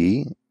to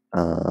be,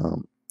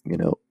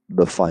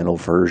 the final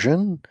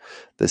version.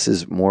 This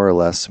is more or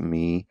less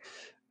me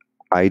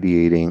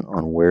ideating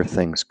on where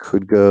things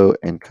could go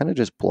and kind of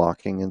just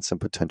blocking in some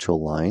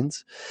potential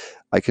lines.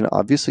 I can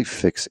obviously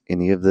fix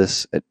any of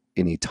this at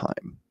any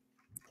time.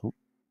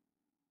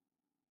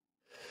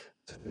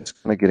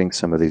 Just kind of getting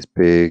some of these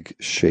big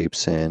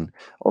shapes in,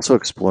 also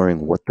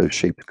exploring what those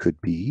shapes could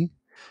be.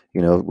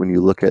 When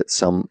you look at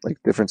some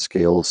like different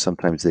scales,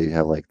 sometimes they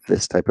have like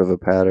this type of a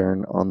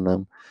pattern on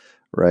them,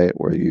 right?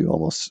 Where you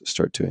almost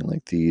start doing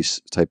like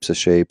these types of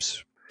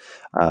shapes.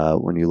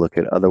 When you look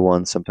at other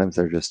ones, sometimes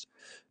they're just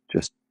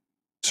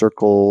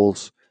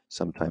circles.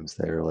 Sometimes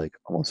they're like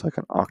almost like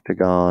an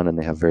octagon and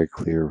they have very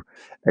clear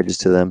edges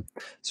to them.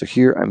 So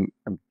here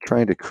I'm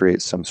trying to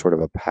create some sort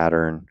of a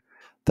pattern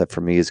that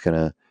for me is going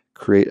to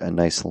create a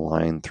nice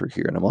line through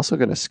here. And I'm also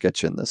going to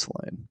sketch in this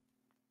line.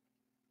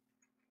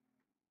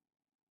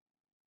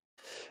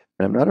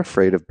 And I'm not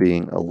afraid of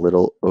being a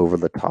little over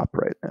the top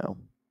right now.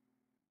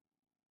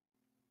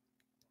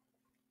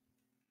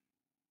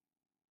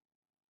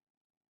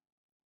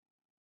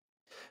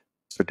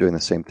 Start doing the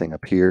same thing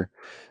up here.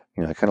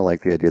 I kind of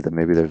like the idea that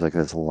maybe there's like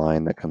this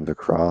line that comes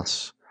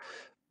across,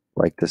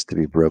 like this to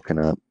be broken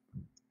up.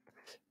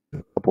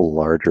 A couple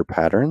larger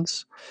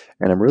patterns,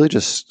 and I'm really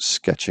just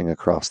sketching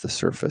across the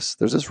surface.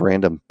 There's this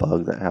random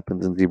bug that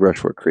happens in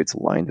ZBrush where it creates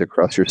lines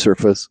across your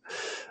surface.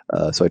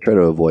 So I try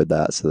to avoid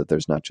that so that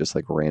there's not just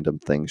like random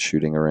things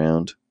shooting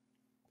around.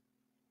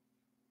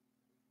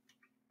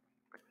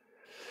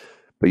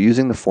 But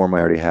using the form I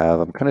already have,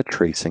 I'm kind of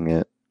tracing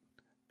it,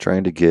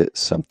 trying to get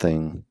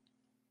something.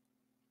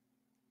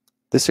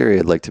 This area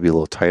I'd like to be a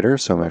little tighter,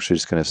 so I'm actually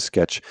just going to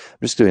sketch. I'm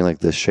just doing like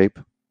this shape.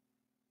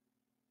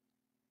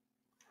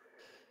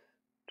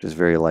 Just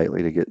very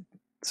lightly to get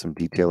some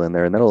detail in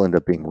there, and that'll end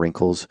up being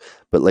wrinkles.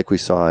 But like we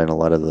saw in a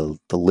lot of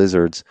the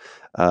lizards,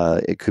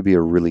 it could be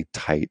a really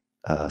tight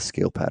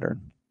scale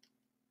pattern.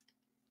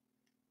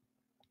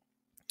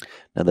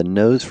 Now the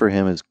nose for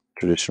him has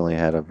traditionally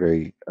had a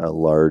very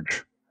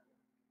large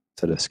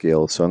set of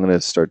scales, so I'm going to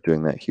start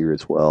doing that here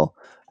as well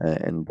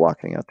and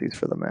blocking out these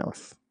for the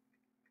mouth.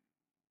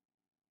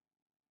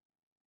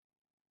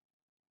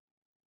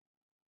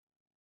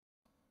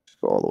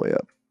 Go all the way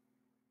up.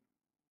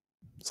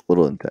 It's a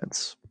little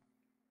intense.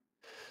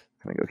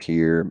 I'm gonna go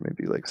here,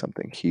 maybe like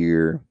something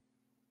here.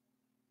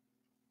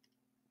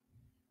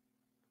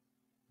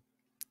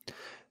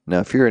 Now,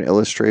 if you're an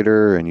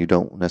illustrator and you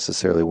don't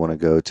necessarily want to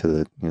go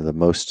to the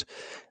most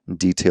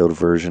detailed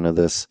version of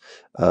this,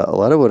 a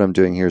lot of what I'm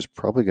doing here is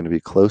probably going to be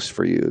close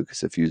for you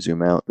because if you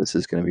zoom out, this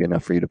is going to be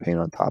enough for you to paint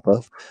on top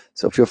of.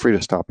 So feel free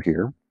to stop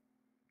here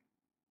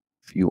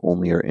if you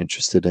only are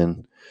interested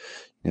in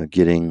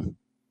getting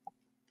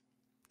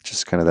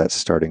just kind of that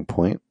starting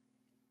point.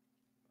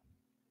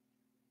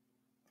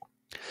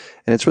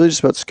 And it's really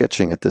just about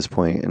sketching at this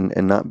point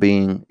and not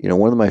being,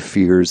 one of my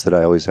fears that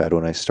I always had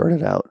when I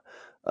started out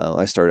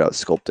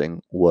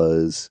sculpting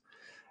was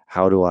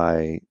how do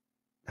I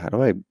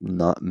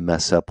not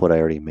mess up what I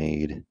already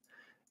made?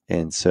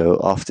 And so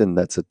often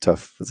that's a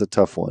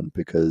tough one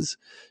because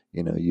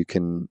you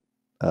can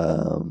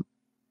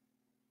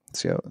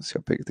see how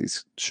big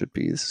these should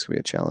be. This is gonna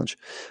be a challenge.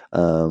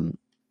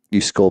 You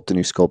sculpt and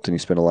you sculpt and you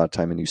spend a lot of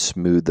time and you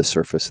smooth the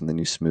surface and then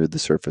you smooth the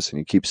surface and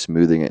you keep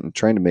smoothing it and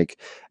trying to make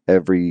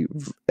every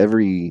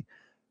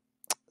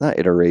not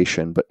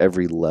iteration but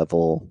every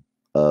level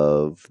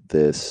of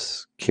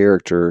this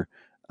character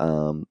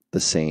the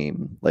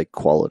same like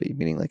quality,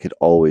 meaning like it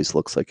always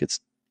looks like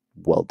it's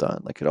well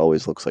done, like it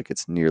always looks like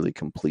it's nearly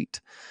complete.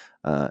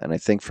 And I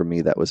think for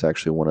me that was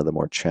actually one of the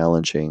more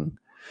challenging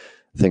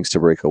things to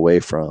break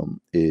away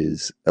from,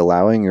 is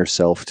allowing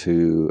yourself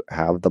to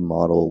have the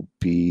model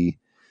be,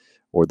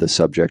 or the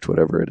subject,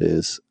 whatever it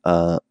is,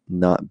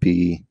 not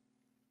be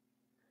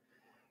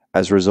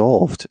as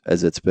resolved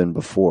as it's been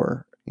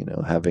before.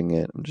 Having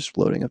it, I'm just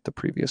loading up the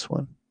previous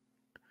one.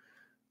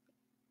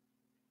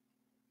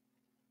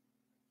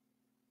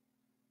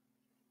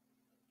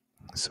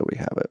 So we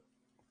have it.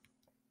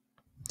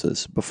 So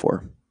this is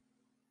before.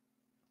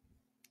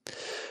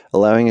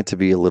 Allowing it to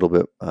be a little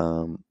bit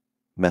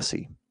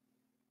messy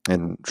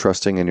and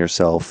trusting in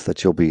yourself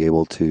that you'll be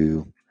able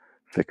to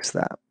fix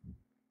that.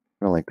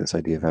 I don't like this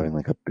idea of having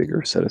like a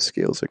bigger set of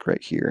scales like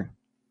right here.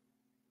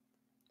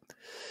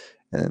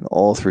 And then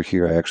all through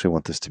here, I actually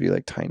want this to be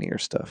like tinier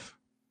stuff.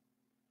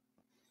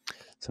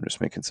 So I'm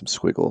just making some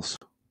squiggles.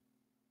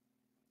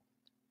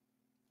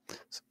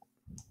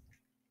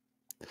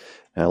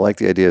 And I like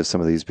the idea of some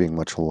of these being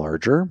much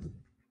larger.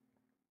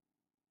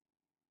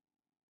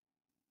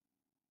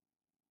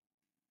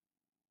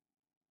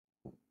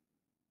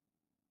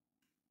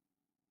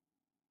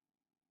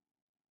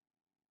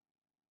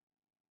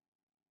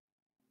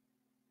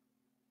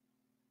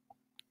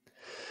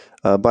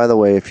 By the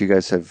way, if you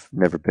guys have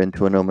never been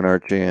to a Gnomon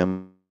Art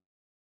Jam,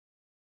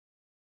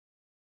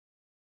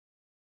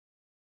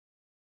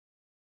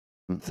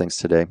 thanks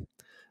today.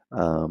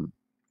 And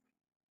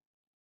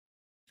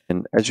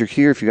as you're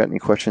here, if you got any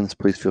questions,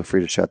 please feel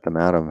free to shout them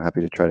out. I'm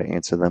happy to try to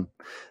answer them.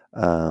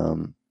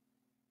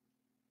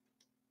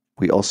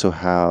 We also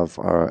have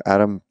our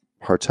Adam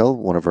Hartel,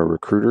 one of our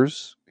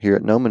recruiters here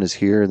at Gnomon, is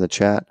here in the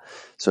chat.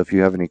 So if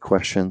you have any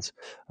questions,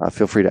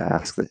 feel free to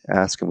ask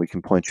and we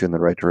can point you in the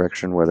right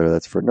direction, whether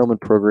that's for Gnomon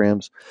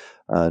programs,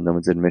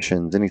 Gnomon's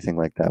admissions, anything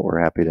like that.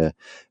 We're happy to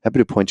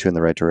point you in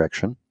the right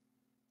direction.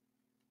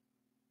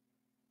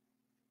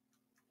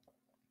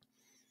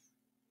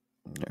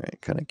 All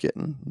right, kind of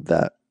getting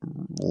that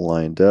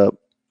lined up.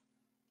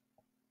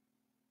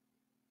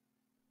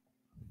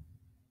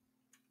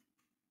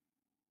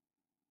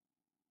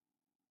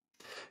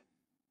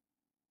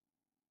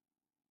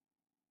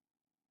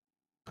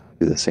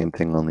 Do the same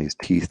thing on these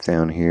teeth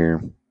down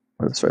here,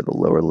 or sorry, the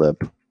lower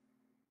lip.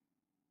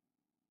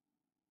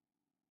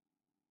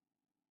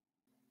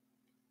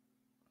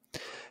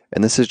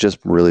 And this is just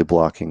really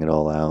blocking it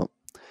all out,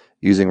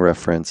 using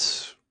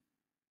reference.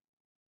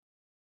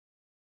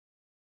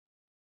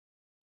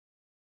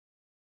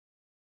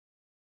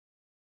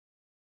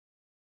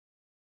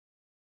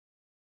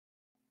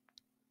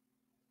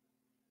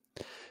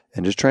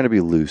 And just trying to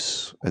be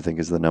loose, I think,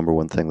 is the number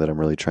one thing that I'm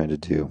really trying to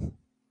do.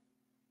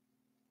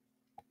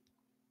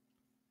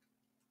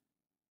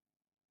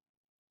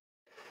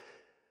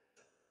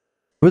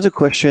 There was a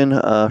question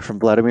from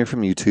Vladimir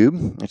from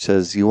YouTube. It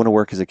says, you want to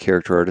work as a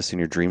character artist in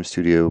your dream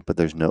studio, but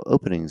there's no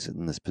openings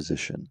in this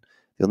position.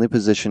 The only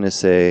position is,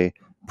 say,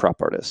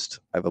 prop artist.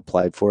 I've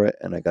applied for it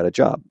and I got a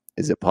job.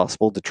 Is it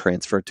possible to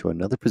transfer to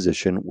another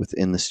position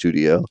within the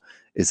studio?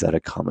 Is that a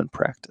common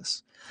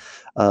practice?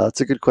 That's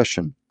a good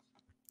question.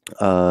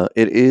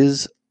 It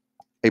is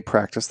a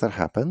practice that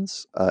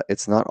happens.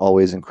 It's not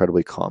always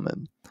incredibly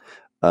common.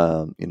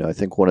 I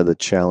think one of the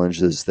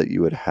challenges that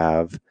you would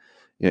have,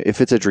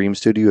 if it's a dream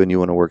studio and you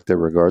want to work there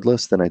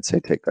regardless, then I'd say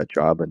take that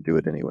job and do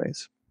it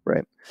anyways,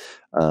 right?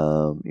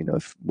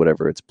 If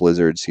whatever, it's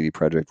Blizzard, CD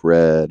Projekt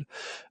Red,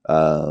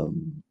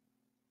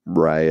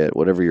 Riot,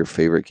 whatever your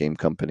favorite game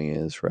company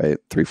is, right?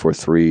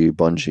 343,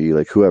 Bungie,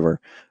 like whoever.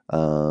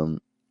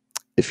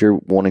 If you're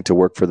wanting to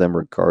work for them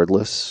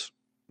regardless,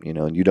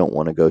 and you don't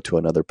want to go to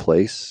another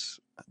place,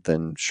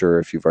 then sure,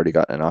 if you've already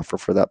gotten an offer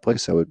for that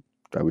place, I would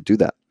do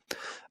that.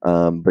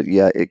 But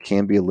yeah, it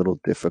can be a little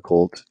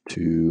difficult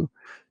to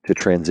to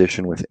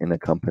transition within a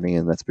company,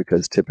 and that's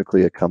because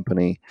typically a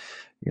company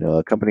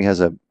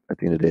has at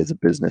the end of the day, is a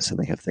business and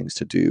they have things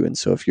to do. And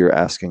so if you're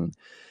asking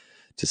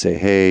to say,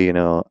 hey,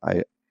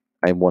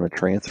 I want to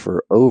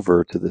transfer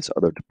over to this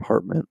other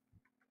department,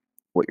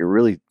 what you're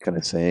really kind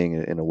of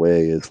saying in a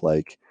way is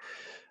like,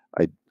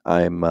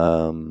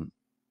 I'm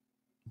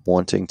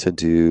wanting to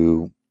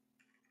do,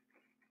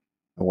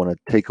 I want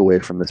to take away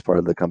from this part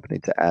of the company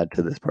to add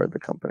to this part of the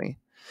company.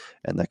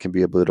 And that can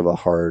be a bit of a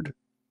hard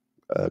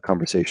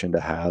conversation to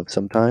have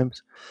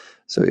sometimes.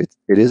 So it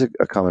is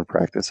a common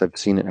practice. I've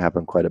seen it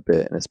happen quite a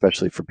bit, and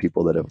especially for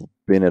people that have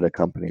been at a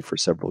company for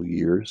several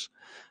years.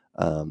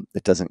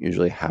 It doesn't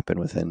usually happen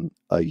within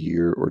a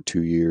year or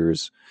 2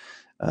 years.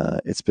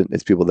 It's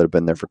people that have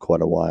been there for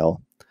quite a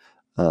while.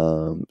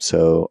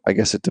 So I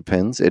guess it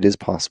depends. It is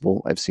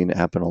possible. I've seen it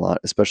happen a lot,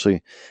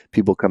 especially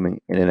people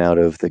coming in and out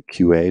of the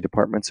QA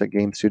departments at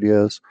game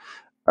studios.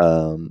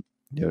 Um,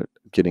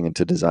 Getting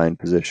into design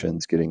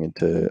positions, getting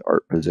into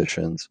art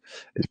positions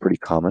is pretty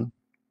common.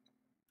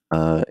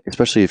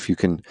 Especially if you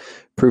can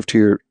prove to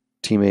your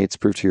teammates,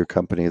 prove to your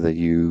company that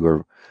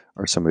you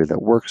are somebody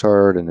that works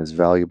hard and is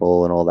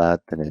valuable and all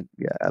that, then it,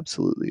 yeah,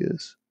 absolutely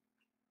is.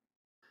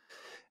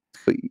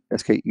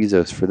 SK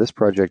Ezos, for this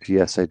project,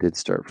 yes, I did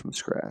start from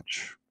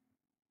scratch.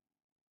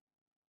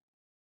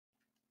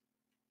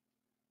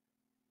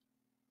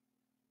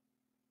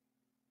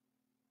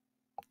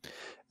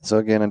 So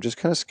again, I'm just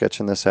kind of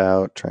sketching this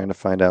out, trying to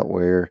find out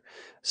where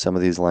some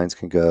of these lines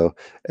can go.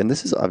 And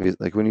this is obvious,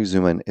 like when you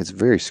zoom in, it's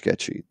very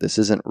sketchy. This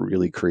isn't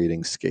really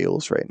creating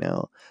scales right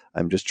now.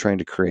 I'm just trying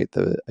to create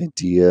the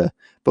idea,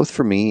 both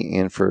for me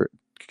and for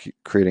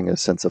creating a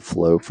sense of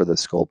flow for the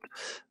sculpt.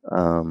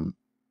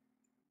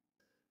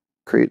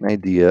 Create an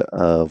idea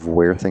of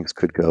where things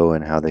could go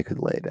and how they could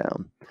lay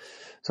down.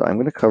 So I'm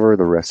going to cover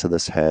the rest of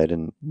this head,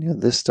 and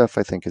this stuff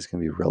I think is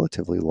going to be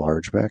relatively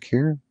large back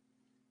here.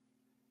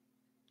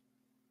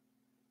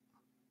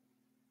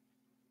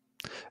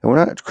 And we're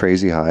not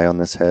crazy high on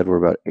this head. We're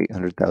about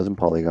 800,000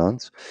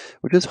 polygons,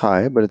 which is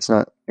high, but it's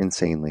not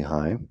insanely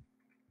high.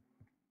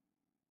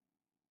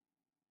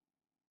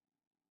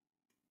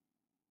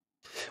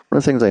 One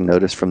of the things I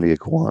noticed from the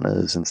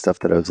iguanas and stuff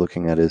that I was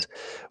looking at is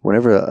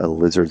whenever a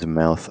lizard's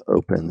mouth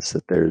opens,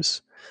 that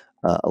there's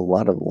a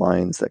lot of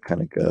lines that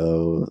kind of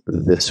go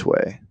this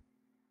way,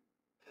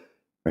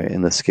 right?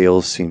 And the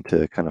scales seem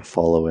to kind of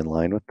follow in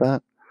line with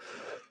that.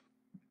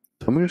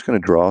 So I'm just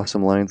going to draw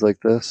some lines like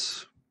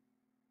this.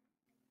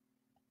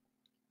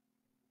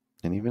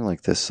 And even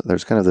like this,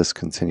 there's kind of this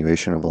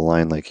continuation of a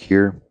line like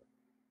here,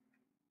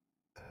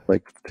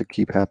 like to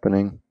keep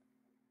happening.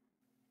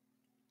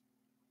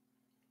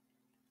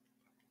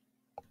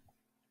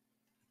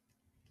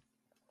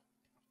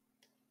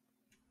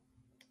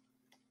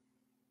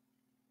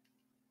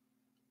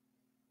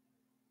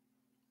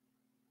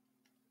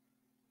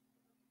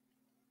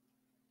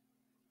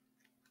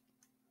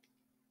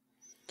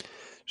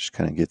 Just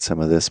kind of get some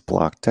of this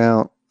blocked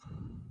out.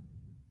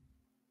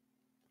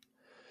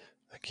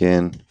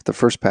 Again, the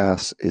first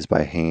pass is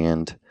by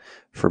hand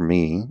for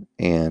me,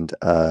 and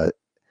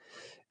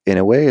in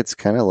a way, it's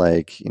kind of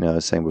like I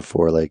was saying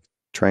before, like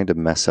trying to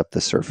mess up the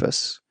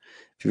surface.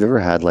 If you've ever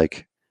had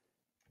like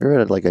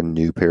a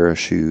new pair of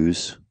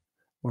shoes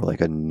or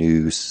like a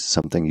new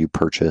something you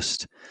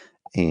purchased,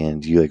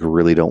 and you like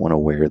really don't want to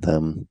wear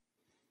them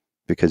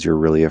because you're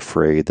really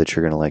afraid that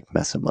you're gonna like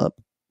mess them up,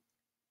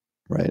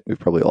 right? We've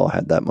probably all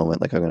had that moment,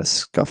 like I'm gonna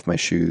scuff my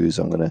shoes,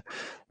 I'm gonna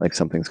like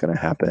something's gonna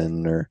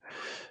happen, or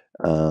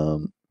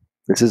um,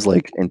 this is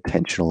like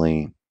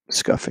intentionally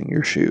scuffing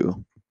your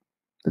shoe.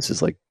 This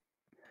is like,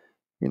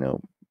 you know,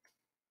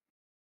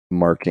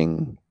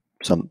 marking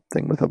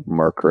something with a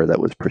marker that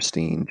was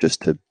pristine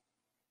just to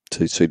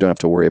so you don't have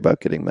to worry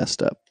about getting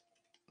messed up,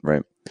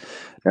 right?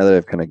 Now that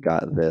I've kind of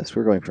got this,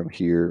 we're going from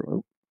here,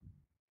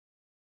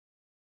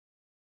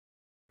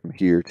 from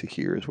here to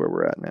here is where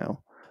we're at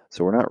now.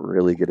 So we're not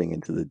really getting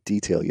into the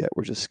detail yet.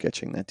 We're just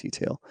sketching that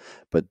detail,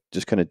 but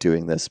just kind of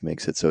doing this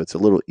makes it so it's a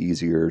little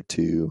easier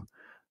to,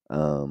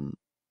 um,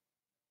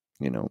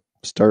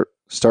 start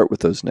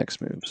with those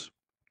next moves.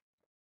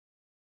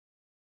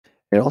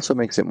 It also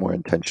makes it more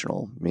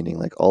intentional, meaning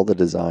like all the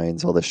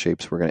designs, all the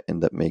shapes we're going to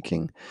end up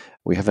making,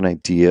 we have an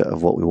idea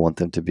of what we want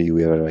them to be.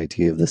 We have an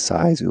idea of the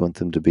size we want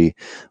them to be.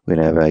 We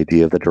have an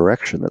idea of the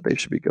direction that they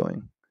should be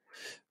going.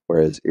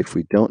 Whereas if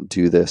we don't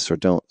do this or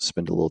don't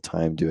spend a little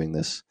time doing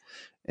this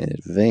in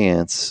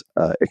advance,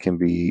 it can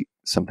be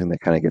something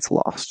that kind of gets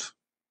lost.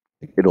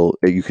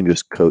 You can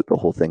just coat the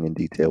whole thing in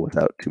detail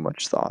without too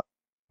much thought.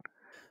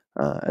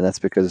 And that's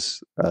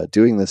because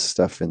doing this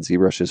stuff in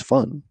ZBrush is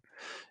fun.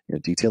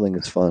 Detailing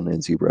is fun in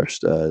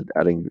ZBrush.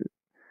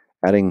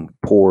 Adding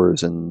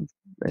pores and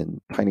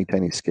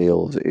tiny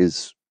scales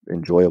is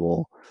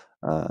enjoyable,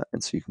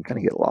 and so you can kind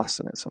of get lost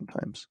in it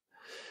sometimes.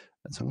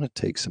 And so I'm going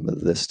to take some of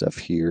this stuff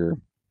here.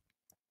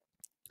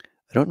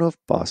 I don't know if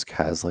Bosk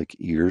has like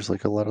ears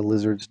like a lot of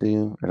lizards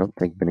do. I don't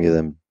think many of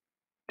them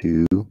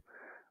do.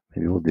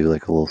 Maybe we'll do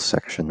like a little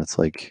section that's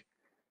like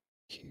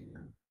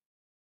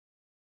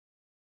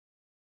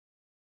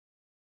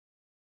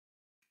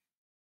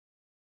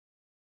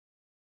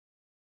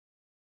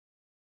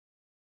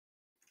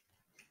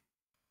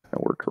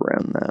work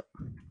around that.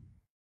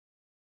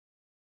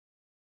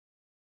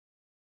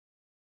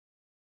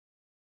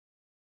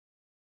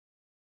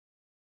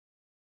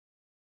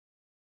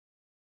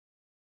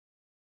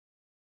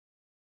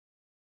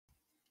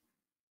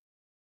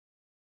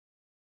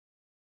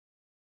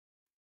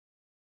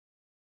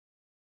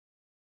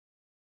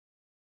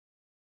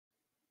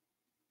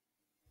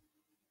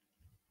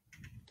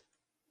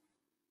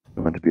 I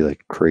want it to be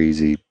like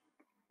crazy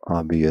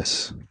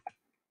obvious.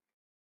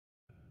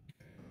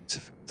 Let's see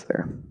if it's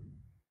there.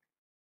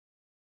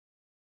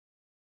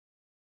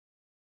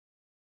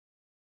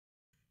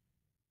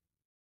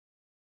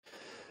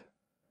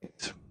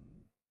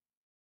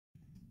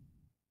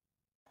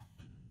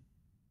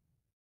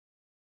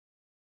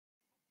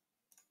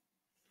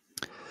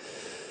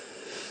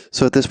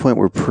 So at this point,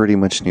 we're pretty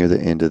much near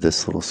the end of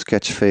this little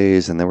sketch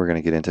phase, and then we're going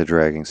to get into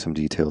dragging some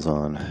details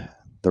on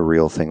the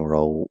real thing we're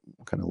all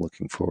kind of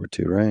looking forward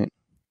to, right?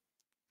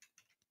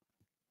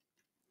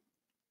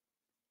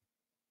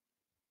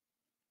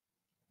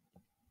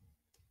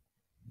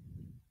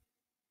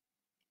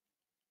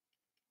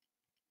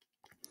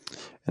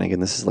 And again,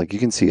 this is like, you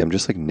can see I'm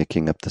just like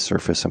nicking up the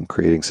surface. I'm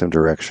creating some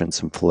direction,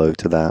 some flow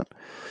to that.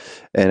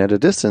 And at a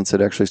distance,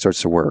 it actually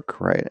starts to work,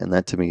 right? And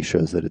that to me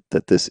shows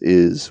that this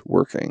is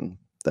working,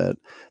 that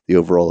the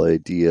overall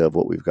idea of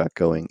what we've got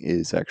going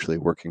is actually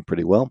working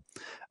pretty well,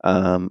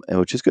 and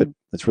which is good.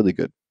 That's really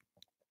good.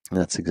 And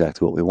that's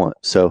exactly what we want.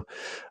 So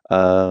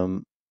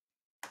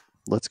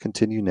let's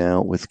continue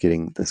now with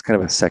getting this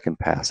kind of a second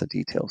pass of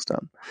details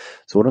done.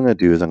 So what I'm going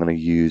to do is I'm going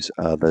to use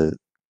the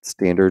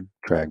standard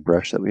drag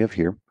brush that we have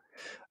here,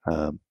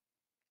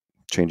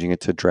 changing it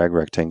to drag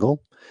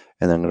rectangle,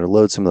 and then I'm going to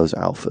load some of those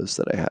alphas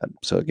that I had.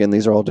 So again,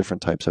 these are all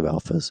different types of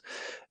alphas,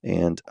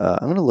 and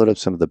I'm going to load up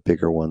some of the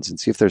bigger ones and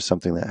see if there's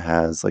something that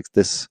has like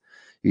this.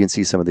 You can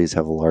see some of these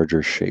have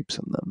larger shapes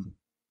in them.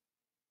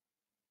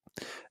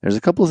 There's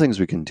a couple of things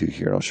we can do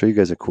here. I'll show you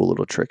guys a cool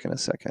little trick in a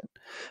second.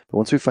 But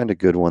once we find a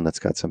good one that's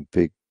got some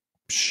big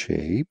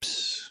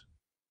shapes,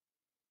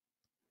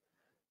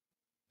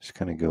 just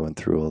kind of going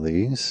through all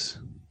these.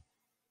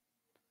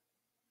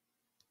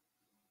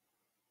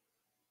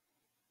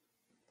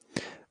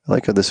 I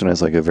like how this one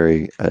has like a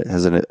very,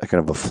 has a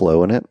kind of a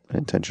flow in it, an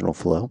intentional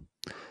flow.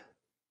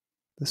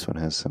 This one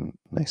has some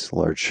nice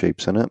large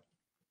shapes in it.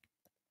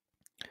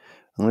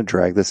 I'm going to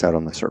drag this out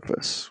on the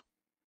surface.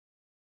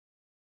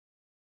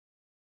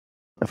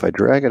 If I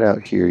drag it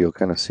out here, you'll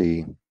kind of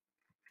see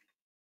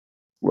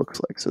looks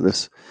like. So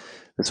this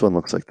one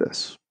looks like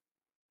this.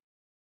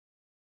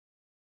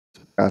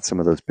 Got some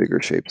of those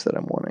bigger shapes that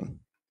I'm wanting.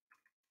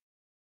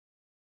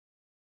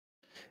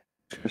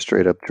 Just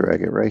straight up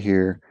drag it right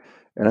here.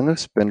 And I'm going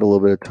to spend a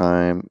little bit of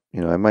time. You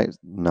know, I might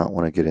not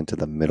want to get into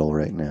the middle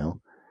right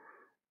now,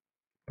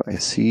 but I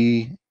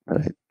see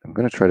that I'm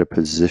going to try to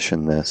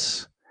position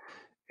this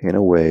in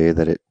a way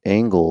that it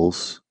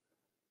angles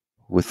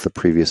with the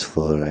previous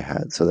flow that I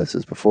had. So this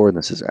is before and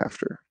this is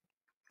after.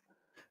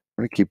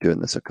 I'm going to keep doing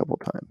this a couple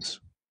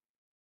times.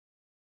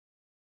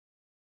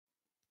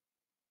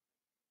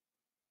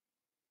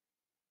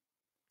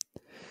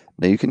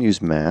 Now you can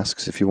use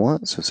masks if you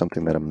want. So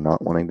something that I'm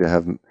not wanting to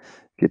have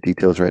get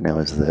details right now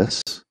is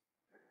this.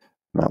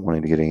 Not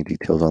wanting to get any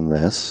details on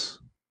this.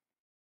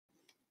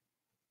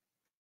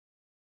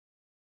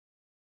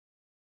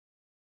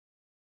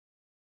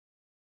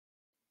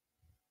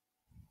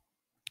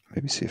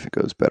 Maybe see if it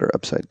goes better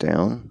upside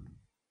down.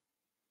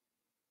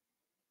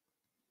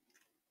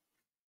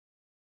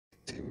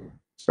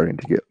 Starting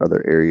to get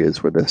other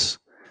areas where this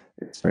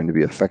is starting to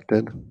be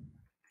affected.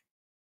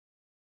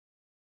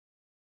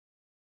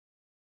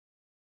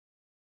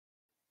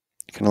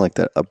 Kind of like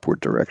that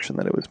upward direction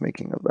that it was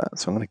making of that.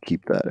 So I'm going to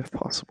keep that if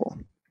possible.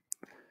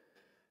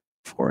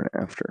 Before and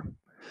after.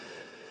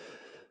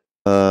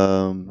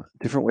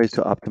 Different ways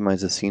to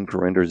optimize a scene for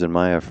renders in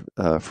Maya.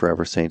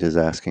 Forever Saint is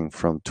asking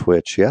from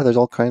Twitch. Yeah, there's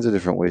all kinds of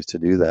different ways to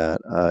do that.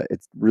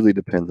 It really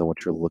depends on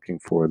what you're looking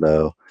for,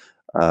 though.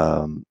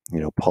 You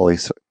know,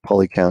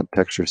 poly count,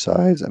 texture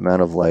size,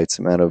 amount of lights,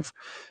 amount of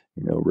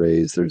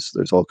rays.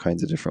 There's all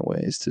kinds of different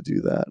ways to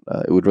do that.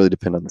 It would really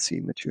depend on the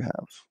scene that you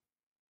have.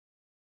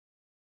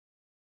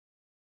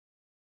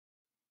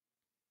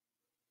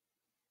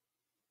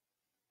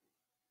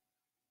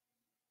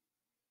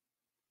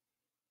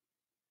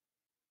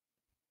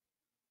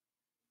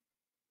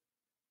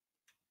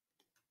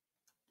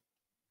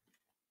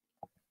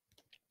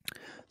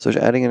 So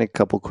just adding in a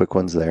couple quick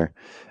ones there.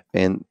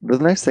 And the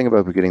nice thing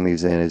about getting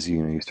these in is,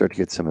 you start to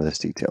get some of this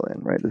detail in,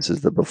 right? This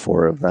is the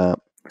before of that,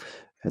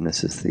 and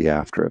this is the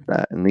after of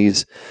that. And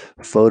these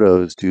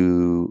photos,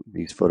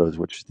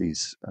 which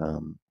these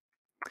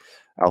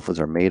alphas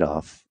are made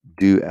off,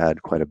 do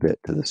add quite a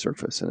bit to the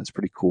surface, and it's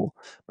pretty cool.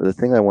 But the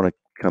thing I want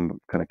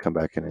to come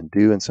back in and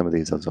do in some of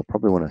these is I'll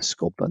probably want to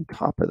sculpt on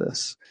top of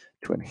this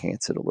to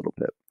enhance it a little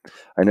bit.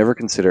 I never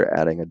consider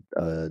adding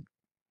a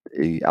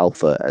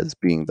alpha as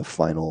being the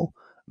final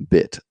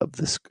bit of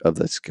the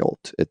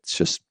sculpt. It's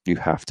just you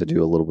have to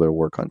do a little bit of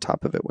work on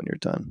top of it when you're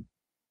done.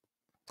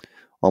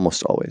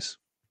 Almost always.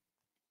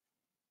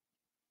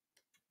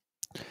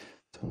 So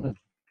I'm going to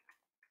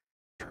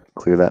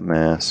Clear that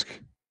mask.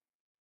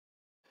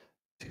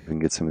 See if we can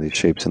get some of these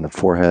shapes in the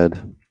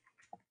forehead.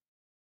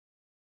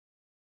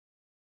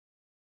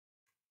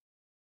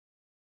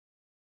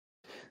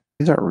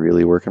 These aren't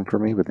really working for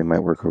me, but they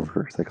might work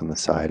over like on the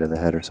side of the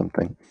head or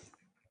something.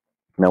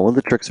 Now, one of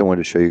the tricks I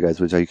wanted to show you guys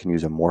was how you can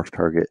use a morph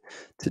target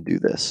to do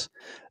this.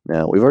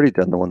 Now, we've already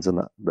done the ones in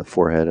the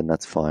forehead, and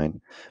that's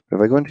fine. But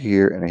if I go into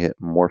here and I hit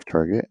morph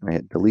target, and I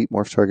hit delete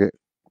morph target,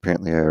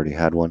 apparently I already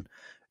had one,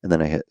 and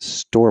then I hit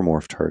store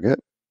morph target,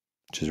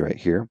 which is right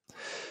here.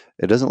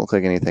 It doesn't look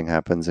like anything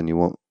happens, and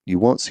you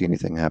won't see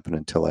anything happen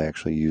until I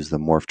actually use the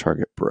morph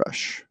target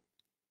brush.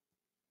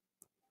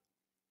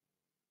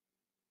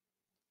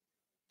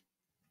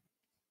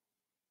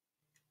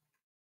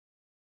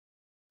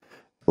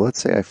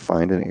 Let's say I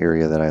find an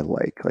area that I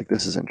like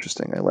this is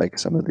interesting. I like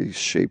some of these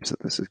shapes that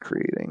this is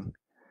creating.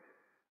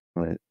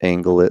 I'm going to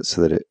angle it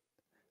so that it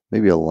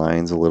maybe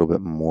aligns a little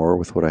bit more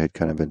with what I had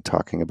kind of been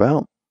talking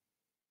about.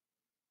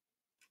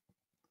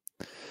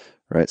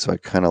 Right, so I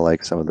kind of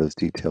like some of those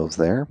details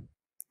there.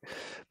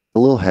 A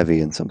little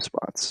heavy in some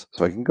spots.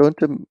 So I can go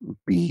into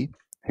B,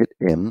 hit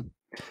M,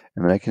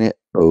 and then I can hit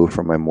O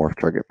from my morph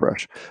target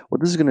brush.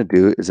 What this is going to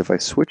do is if I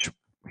switch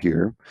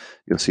here,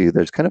 you'll see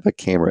there's kind of a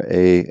camera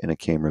A and a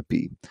camera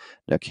B.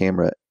 Now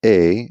camera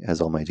A has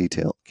all my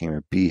detail,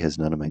 camera B has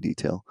none of my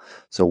detail.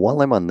 So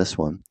while I'm on this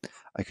one,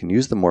 I can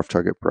use the morph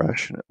target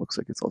brush, and it looks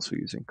like it's also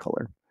using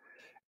color.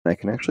 And I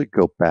can actually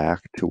go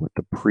back to what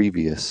the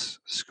previous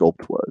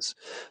sculpt was.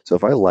 So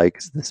if I like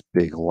this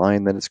big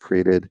line that it's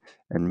created,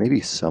 and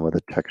maybe some of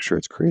the texture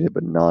it's created,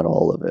 but not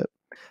all of it,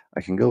 I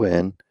can go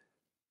in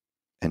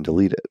and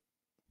delete it.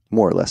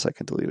 More or less, I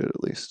can delete it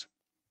at least.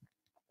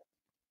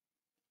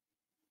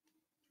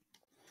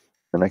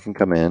 Then I can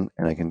come in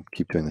and I can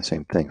keep doing the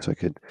same thing. So I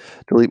could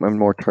delete my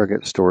morph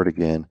target, store it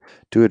again,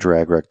 do a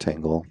drag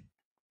rectangle,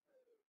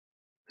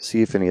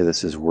 see if any of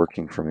this is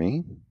working for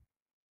me.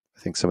 I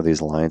think some of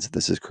these lines that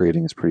this is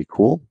creating is pretty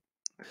cool.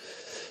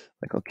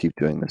 Like I'll keep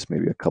doing this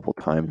maybe a couple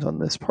times on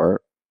this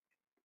part.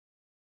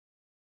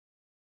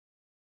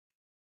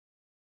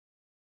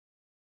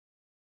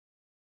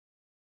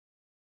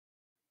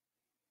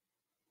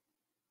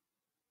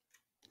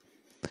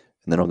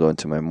 And then I'll go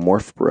into my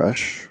morph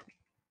brush.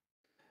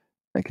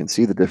 I can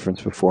see the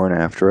difference before and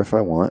after if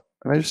I want.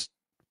 And I just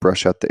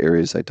brush out the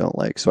areas I don't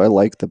like. So I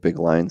like the big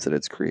lines that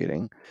it's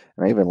creating.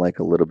 And I even like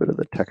a little bit of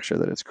the texture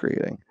that it's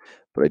creating.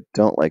 But I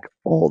don't like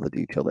all the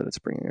detail that it's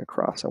bringing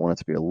across. I want it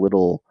to be a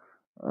little,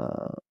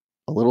 a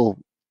little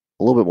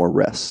bit more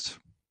rest.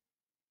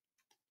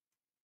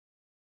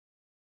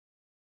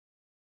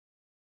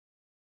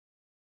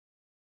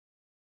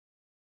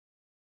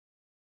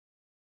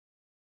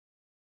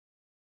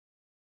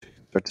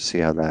 Start to see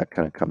how that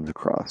kind of comes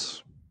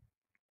across.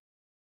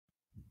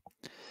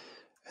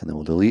 And then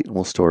we'll delete and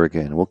we'll store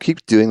again. We'll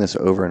keep doing this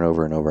over and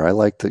over and over. I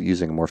like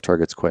using morph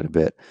targets quite a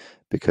bit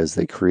because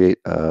they create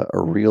a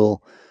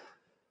real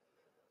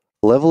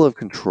level of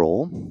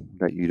control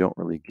that you don't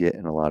really get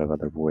in a lot of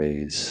other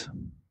ways.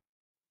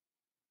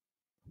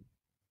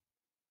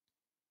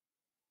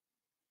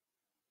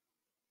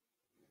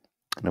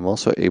 And I'm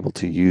also able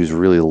to use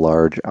really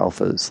large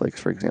alphas. Like,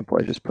 for example,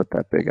 I just put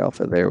that big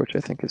alpha there, which I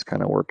think is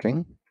kind of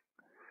working.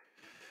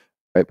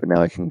 Right, but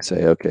now I can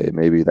say, okay,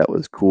 maybe that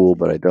was cool,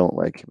 but I don't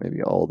like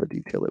maybe all the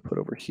detail I put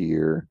over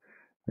here.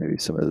 Maybe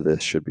some of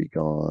this should be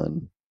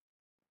gone.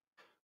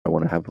 I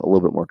want to have a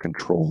little bit more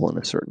control in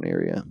a certain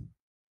area.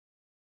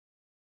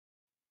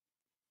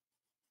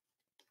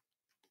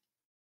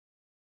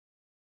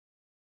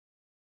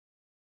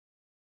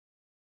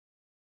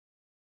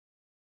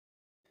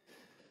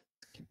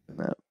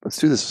 Let's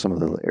do this with some of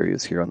the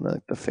areas here on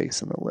the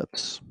face and the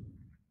lips,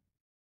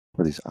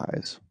 or these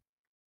eyes.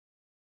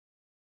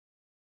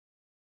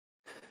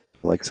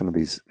 I like some of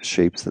these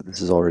shapes that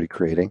this is already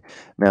creating.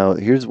 Now,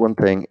 here's one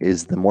thing,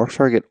 is the morph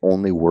target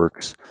only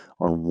works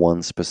on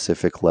one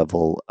specific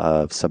level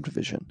of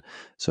subdivision.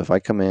 So if I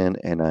come in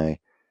and I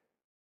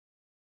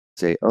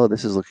say, oh,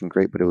 this is looking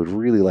great, but I would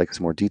really like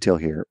some more detail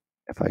here.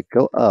 If I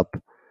go up,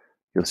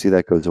 you'll see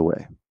that goes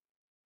away.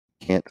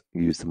 Can't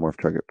use the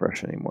morph target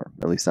brush anymore,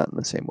 at least not in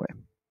the same way,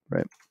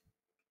 right?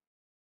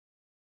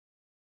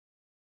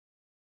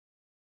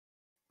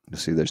 You'll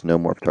see there's no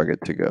morph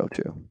target to go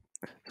to.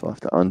 So I'll have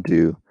to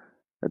undo.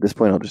 At this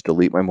point, I'll just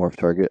delete my morph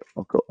target.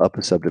 I'll go up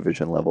a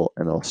subdivision level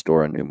and I'll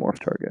store a new morph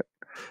target.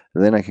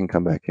 And then I can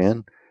come back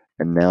in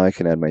and now I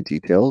can add my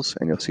details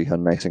and you'll see how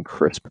nice and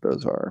crisp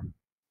those are.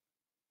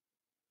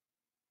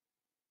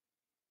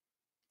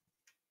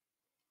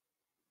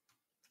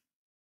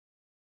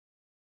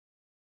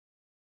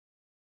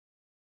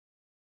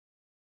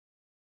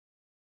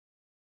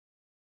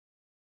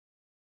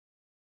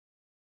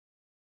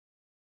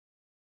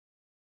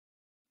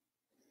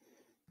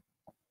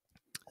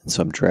 And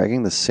so I'm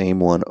dragging the same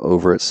one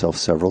over itself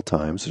several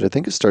times, which I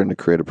think is starting to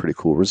create a pretty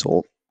cool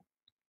result.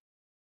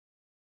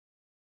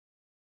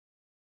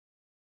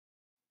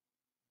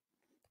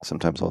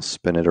 Sometimes I'll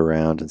spin it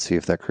around and see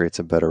if that creates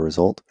a better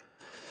result.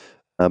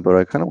 But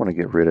I kind of want to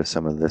get rid of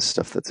some of this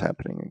stuff that's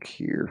happening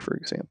here, for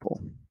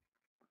example.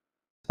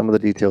 Some of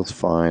the details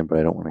fine, but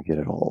I don't want to get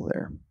it all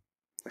there.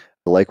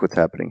 I like what's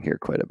happening here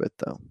quite a bit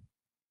though.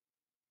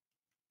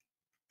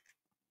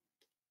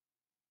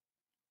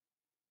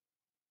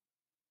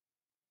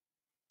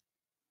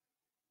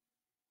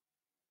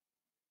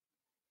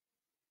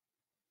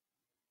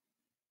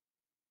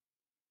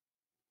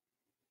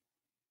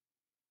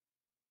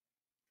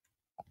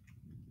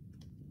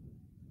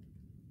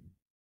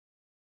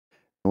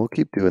 And we'll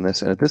keep doing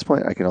this. And at this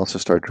point, I can also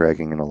start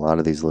dragging in a lot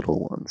of these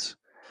little ones.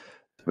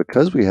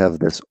 Because we have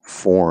this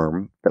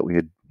form that we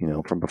had,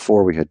 from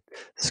before we had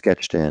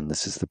sketched in,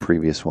 this is the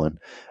previous one,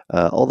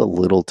 all the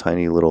little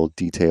tiny little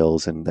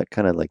details and that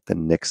kind of like the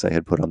nicks I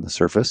had put on the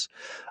surface.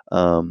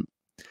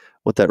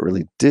 What that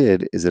really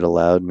did is it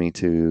allowed me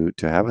to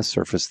have a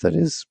surface that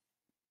is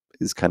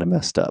kind of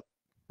messed up,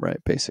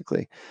 right?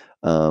 Basically,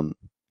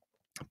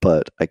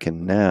 but I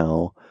can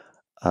now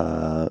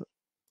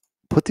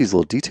put these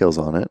little details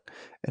on it,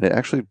 and it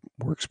actually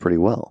works pretty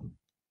well.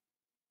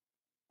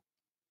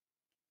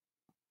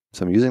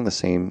 So I'm using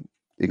the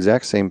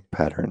exact same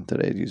pattern that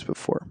I had used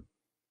before.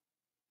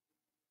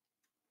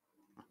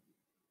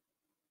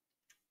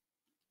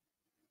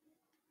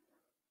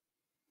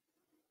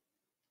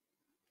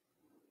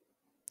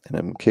 And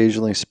I'm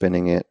occasionally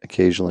spinning it,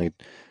 occasionally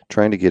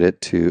trying to get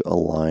it to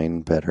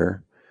align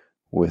better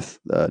with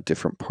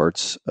different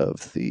parts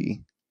of the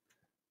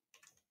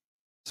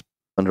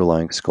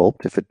underlying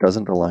sculpt. If it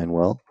doesn't align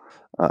well,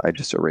 I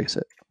just erase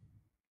it.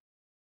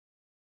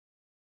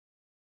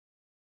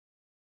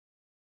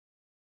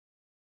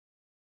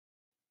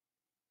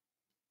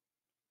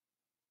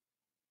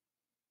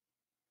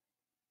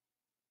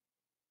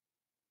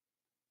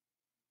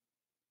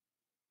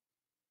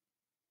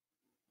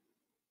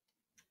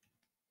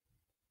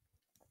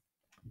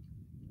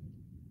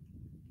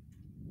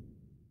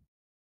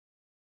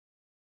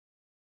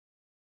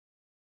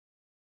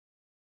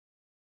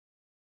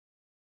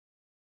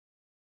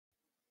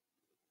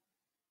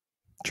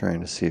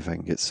 Trying to see if I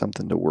can get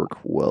something to work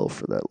well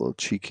for that little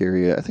cheek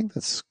area. I think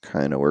that's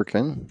kind of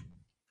working.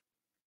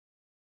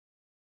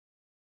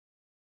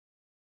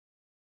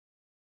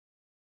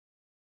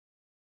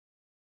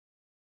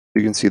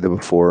 You can see the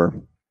before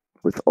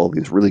with all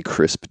these really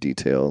crisp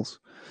details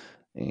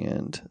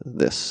and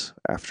this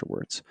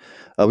afterwards.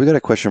 We got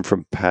a question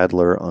from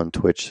Paddler on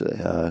Twitch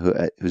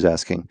who's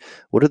asking,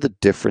 what are the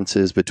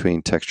differences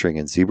between texturing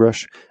in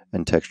ZBrush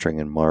and texturing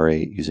in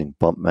Mari using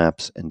bump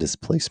maps and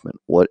displacement?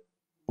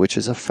 Which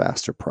is a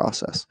faster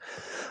process?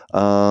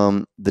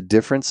 The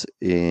difference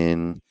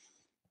in,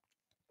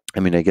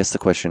 I guess the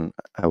question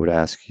I would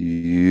ask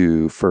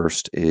you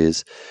first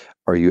is,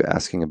 are you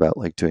asking about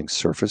like doing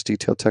surface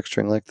detail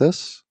texturing like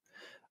this?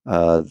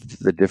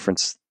 The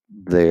difference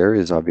there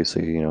is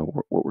obviously,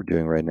 what we're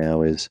doing right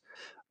now is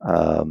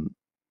um,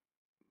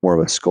 more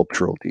of a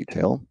sculptural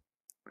detail.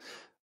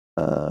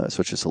 So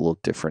it's just a little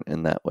different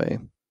in that way.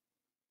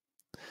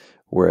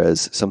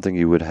 Whereas something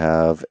you would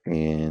have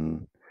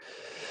in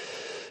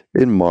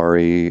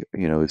Mari,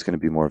 is going to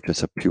be more of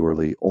just a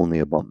purely only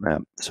a bump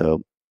map.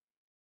 So,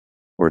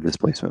 or a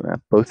displacement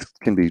map. Both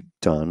can be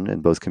done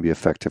and both can be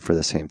effective for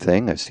the same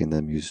thing. I've seen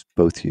them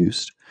both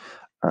used.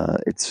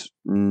 It's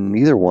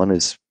neither one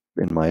is,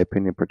 in my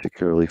opinion,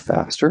 particularly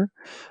faster.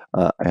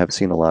 I have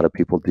seen a lot of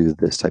people do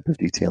this type of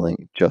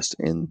detailing just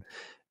in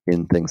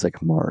things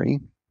like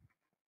Mari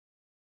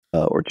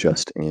or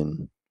just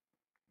in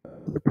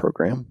the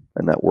program,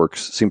 and that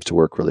seems to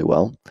work really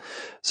well.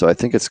 So I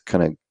think it's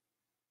going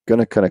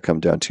to come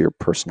down to your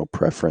personal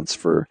preference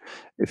for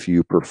if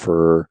you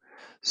prefer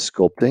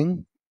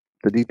sculpting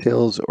the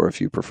details or if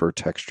you prefer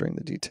texturing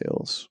the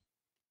details.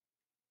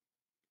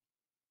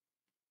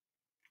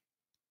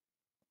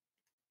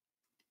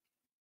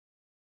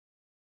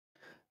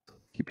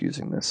 Keep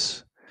using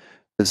this.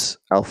 This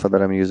alpha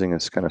that I'm using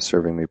is kind of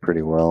serving me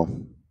pretty well.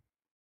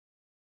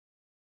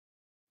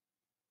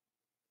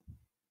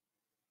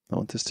 I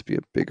want this to be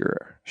a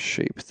bigger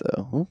shape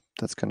though. Oh,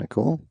 that's kind of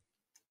cool.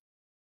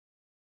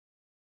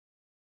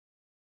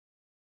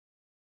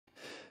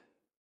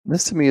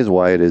 This to me is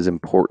why it is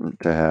important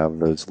to have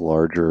those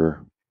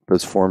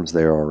forms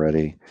there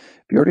already.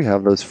 If you already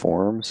have those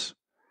forms,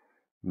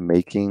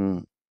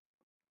 making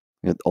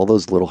all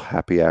those little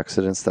happy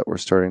accidents that we're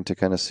starting to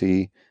kind of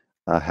see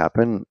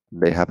happen,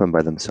 they happen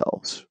by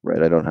themselves,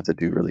 right? I don't have to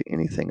do really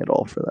anything at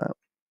all for that.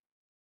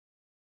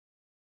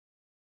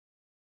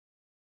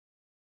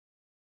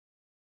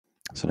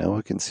 So now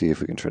we can see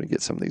if we can try to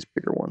get some of these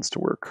bigger ones to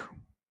work.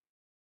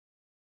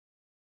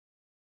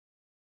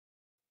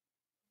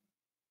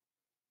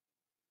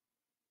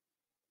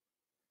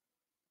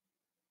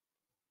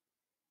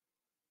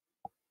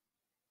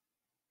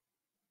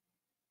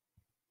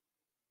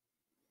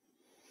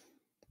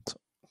 It's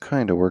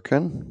kind of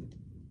working.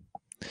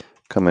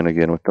 Come in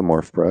again with the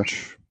morph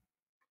brush.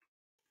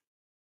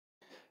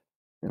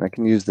 And I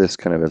can use this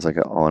kind of as like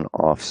an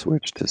on-off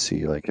switch to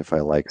see like if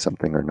I like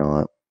something or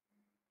not.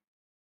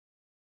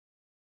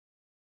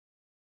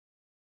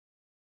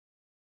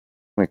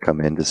 going to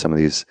come into some of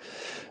these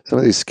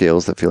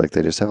scales that feel like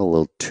they just have a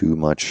little too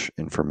much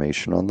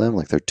information on them,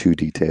 like they're too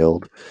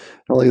detailed.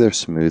 I'll either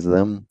smooth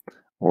them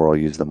or I'll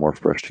use the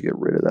morph brush to get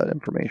rid of that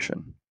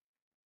information.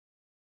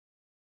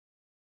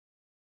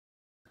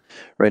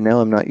 Right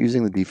now I'm not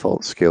using the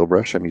default scale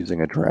brush, I'm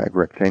using a drag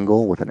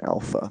rectangle with an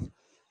alpha.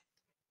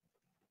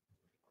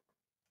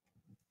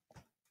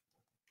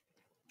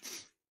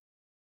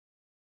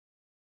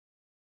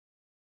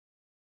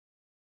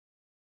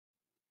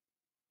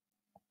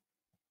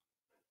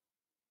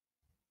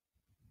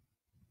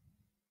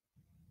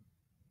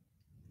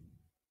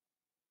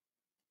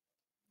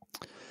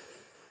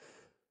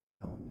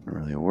 Doesn't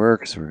really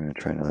work, so we're going to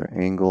try another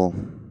angle.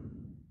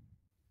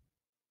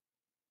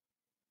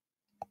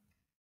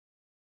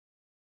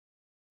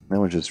 That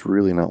one's just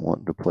really not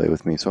wanting to play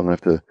with me, so I'm going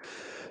to have to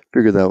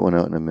figure that one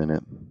out in a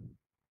minute.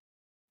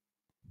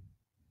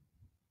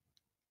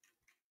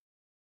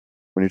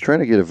 When you're trying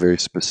to get a very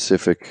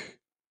specific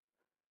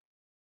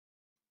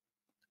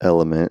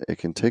element, it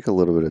can take a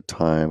little bit of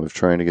time of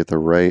trying to get the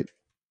right,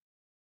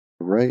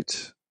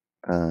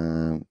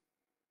 oh,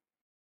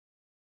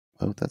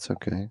 that's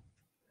okay.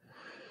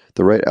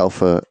 The right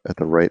alpha at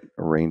the right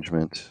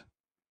arrangement,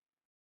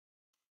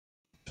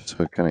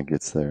 so it kind of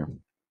gets there.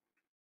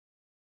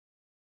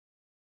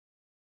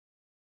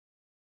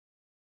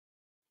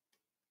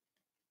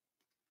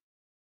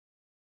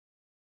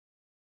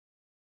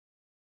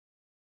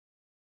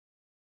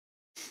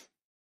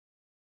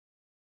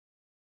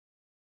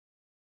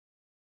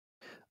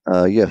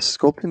 Yes,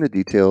 sculpting the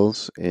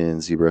details in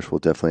ZBrush will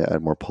definitely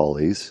add more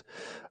polys.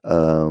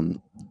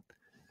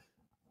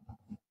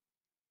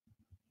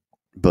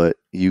 But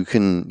you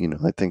can,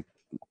 I think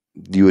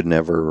you would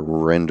never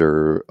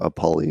render a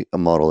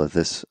model of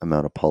this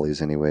amount of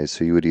polys anyway.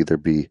 So you would either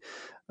be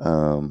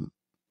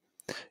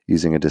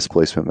using a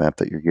displacement map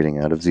that you're getting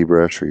out of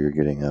ZBrush or you're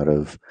getting out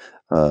of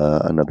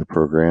another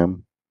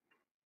program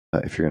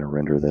if you're going to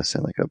render this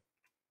in like a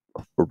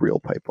real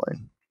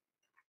pipeline.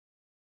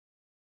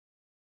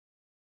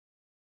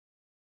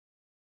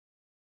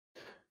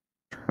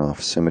 Turn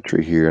off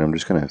symmetry here, and I'm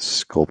just going to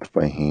sculpt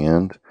by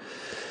hand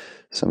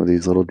some of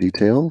these little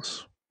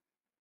details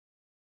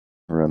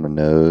around the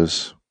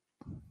nose.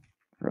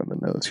 Around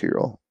the nose here,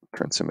 I'll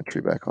turn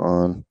symmetry back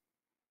on.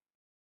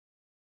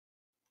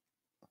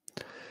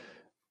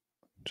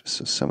 Just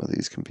so some of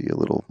these can be a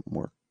little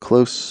more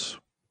close.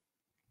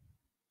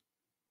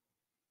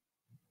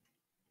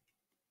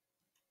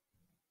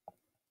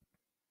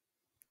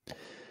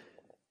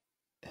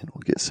 And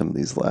we'll get some of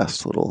these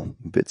last little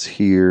bits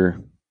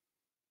here.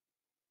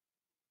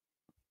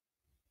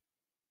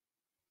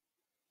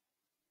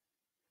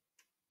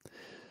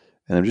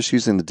 And I'm just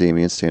using the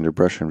Damien standard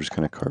brush. I'm just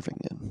kind of carving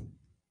in.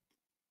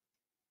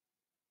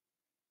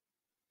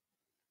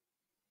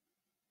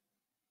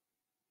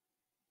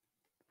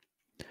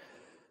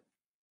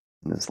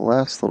 And this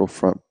last little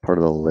front part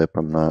of the lip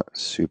I'm not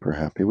super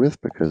happy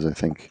with because I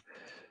think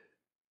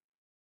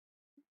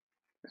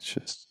it's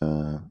just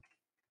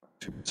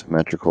too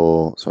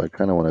symmetrical. So I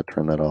kind of want to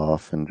turn that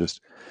off and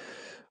just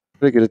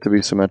try to get it to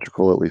be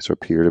symmetrical, at least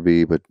appear to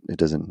be, but it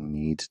doesn't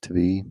need to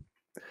be.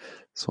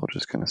 So I'll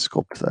just kind of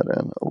sculpt that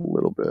in a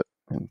little bit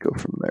and go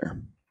from there.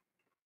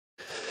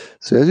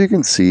 So as you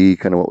can see,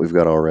 kind of what we've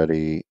got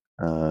already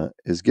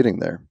is getting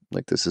there.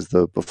 Like this is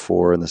the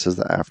before and this is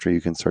the after. You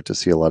can start to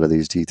see a lot of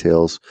these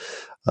details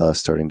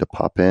starting to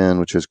pop in,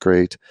 which is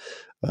great.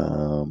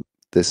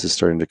 This is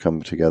starting to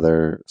come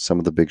together. Some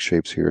of the big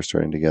shapes here are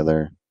starting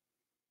together.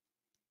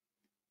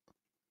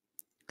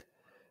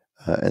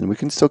 And we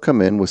can still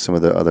come in with some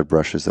of the other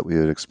brushes that we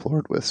had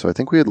explored with. So I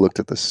think we had looked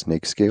at the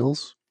snake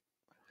scales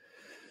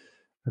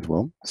as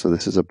well. So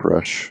this is a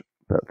brush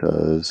that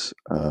does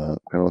kind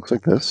of looks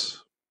like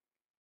this.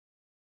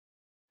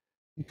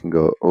 You can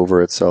go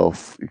over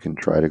itself. You can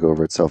try to go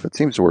over itself. It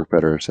seems to work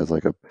better. It has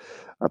like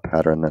a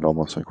pattern that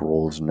almost like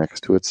rolls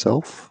next to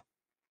itself.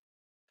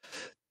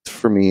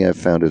 For me, I've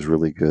found is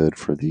really good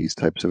for these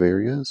types of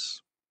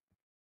areas.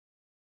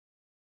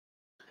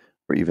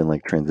 Or even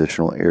like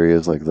transitional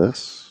areas like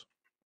this.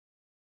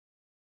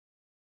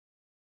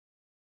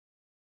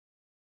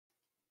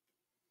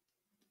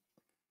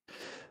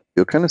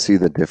 You'll kind of see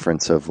the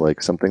difference of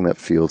like something that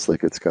feels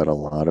like it's got a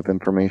lot of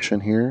information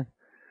here.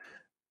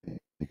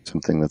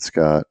 Something that's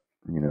got,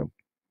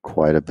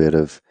 quite a bit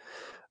of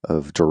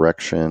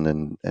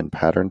direction and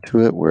pattern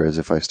to it. Whereas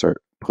if I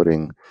start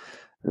putting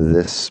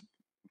this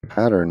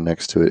pattern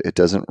next to it, it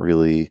doesn't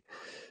really,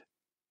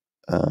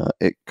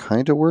 it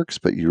kind of works,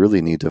 but you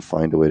really need to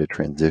find a way to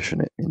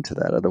transition it into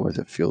that. Otherwise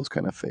it feels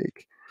kind of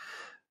fake.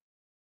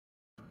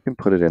 You can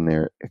put it in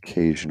there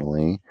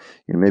occasionally,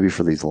 maybe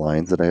for these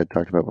lines that I had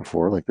talked about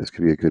before, like this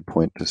could be a good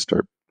point to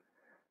start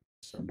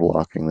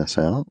blocking this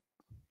out.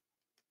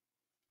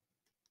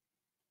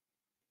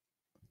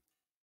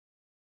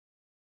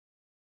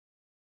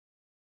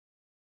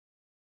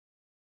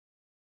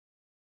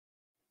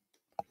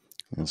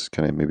 Let's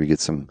kind of maybe get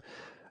some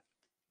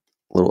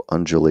little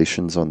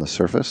undulations on the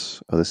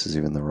surface. Oh, this is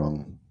even the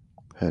wrong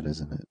head,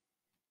 isn't it?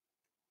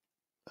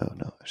 Oh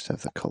no, I just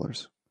have the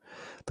colors.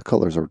 the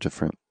colors are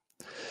different.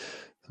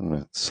 I'm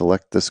going to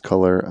select this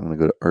color. I'm going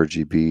to go to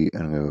RGB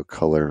and I'm going to go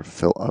color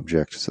fill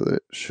object so that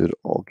it should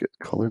all get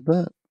colored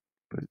that,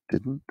 but it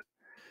didn't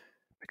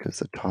because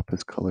the top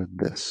is colored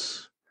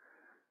this.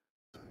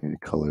 So I need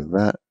to color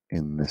that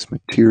in this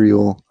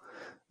material.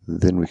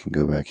 Then we can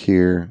go back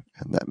here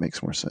and that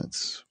makes more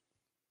sense.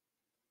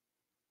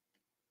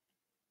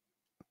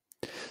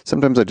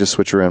 Sometimes I just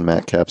switch around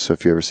matte caps, so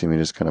if you ever see me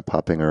just kind of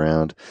popping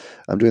around,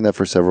 I'm doing that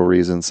for several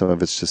reasons. Some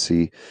of it's to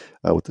see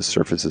what the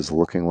surface is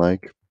looking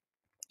like.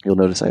 You'll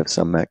notice I have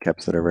some matte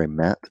caps that are very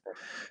matte,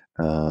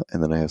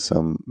 and then I have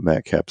some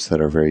matte caps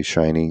that are very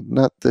shiny.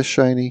 Not this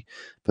shiny,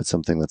 but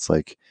something that's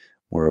like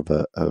more of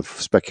a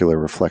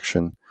specular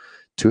reflection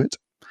to it.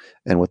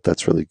 And what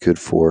that's really good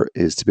for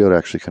is to be able to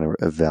actually kind of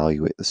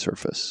evaluate the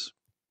surface.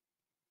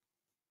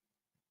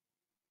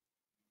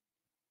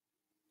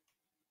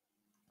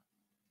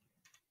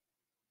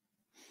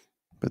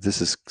 But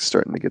this is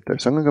starting to get there.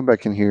 So I'm going to go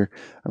back in here.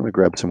 I'm going to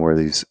grab some more of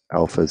these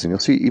alphas. And you'll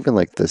see even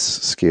like this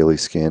scaly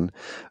skin,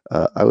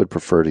 I would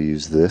prefer to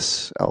use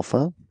this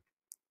alpha,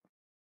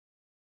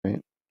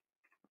 right,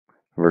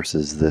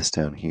 versus this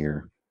down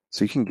here.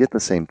 So you can get the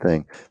same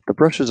thing. The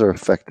brushes are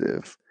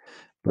effective,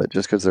 but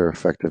just because they're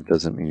effective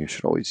doesn't mean you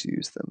should always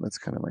use them. That's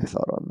kind of my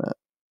thought on that.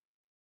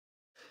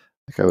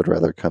 Like I would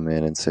rather come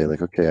in and say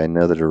like, okay, I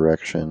know the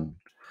direction.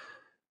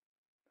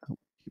 Oh,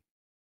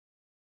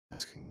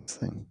 asking this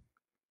thing.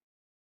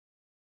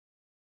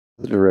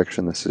 The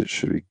direction this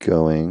should be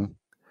going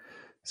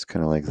is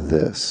kind of like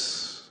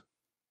this.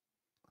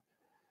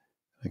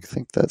 I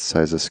think that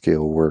size of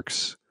scale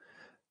works.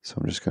 So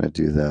I'm just going to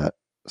do that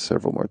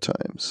several more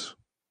times.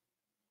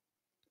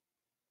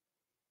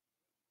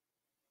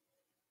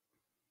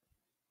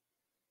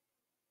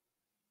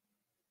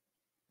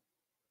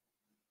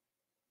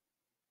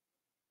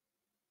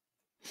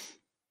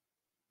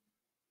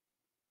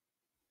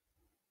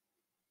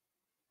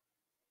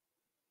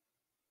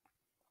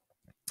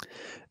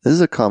 This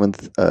is a common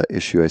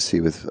issue I see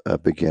with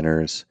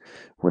beginners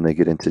when they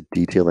get into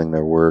detailing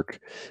their work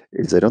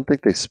is I don't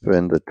think they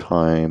spend the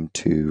time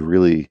to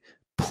really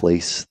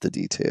place the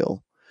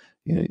detail.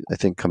 You know, I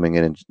think coming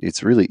in, and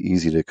it's really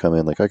easy to come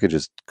in, like I could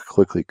just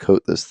quickly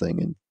coat this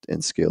thing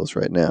in scales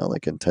right now,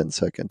 like in 10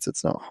 seconds.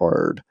 It's not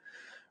hard,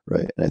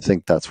 right? And I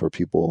think that's where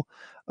people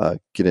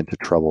get into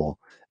trouble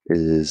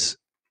is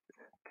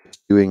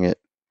doing it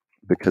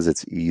because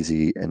it's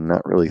easy and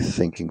not really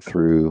thinking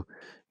through,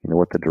 you know,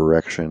 what the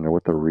direction or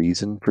what the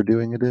reason for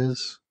doing it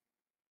is.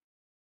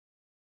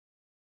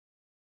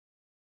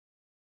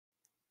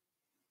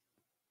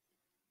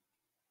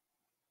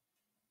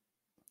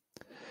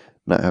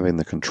 Not having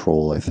the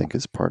control, I think,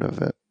 is part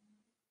of it.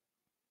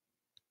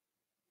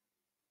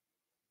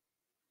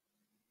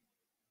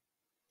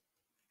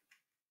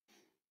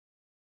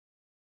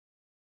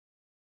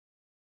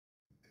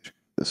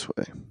 This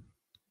way.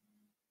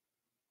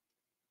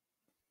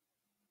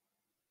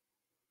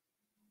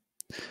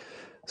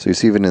 So you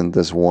see, even in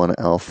this one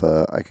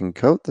alpha, I can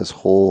coat this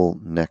whole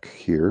neck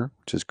here,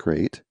 which is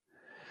great.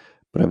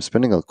 But I'm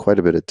spending quite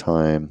a bit of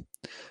time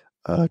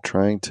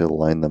trying to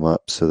line them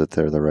up so that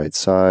they're the right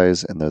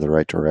size and they're the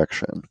right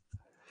direction.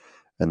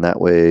 And that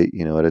way,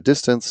 you know, at a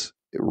distance,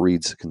 it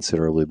reads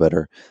considerably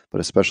better,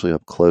 but especially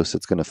up close,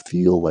 it's going to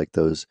feel like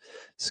those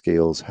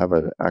scales have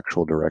an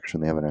actual direction,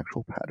 they have an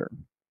actual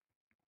pattern.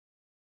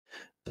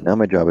 Now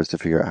my job is to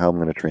figure out how I'm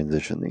going to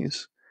transition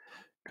these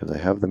because I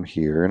have them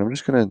here, and I'm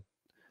just going to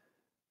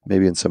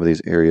maybe in some of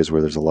these areas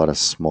where there's a lot of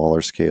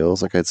smaller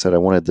scales, like I said, I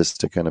wanted this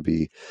to kind of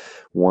be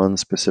one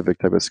specific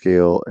type of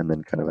scale and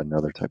then kind of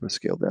another type of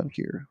scale down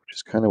here, which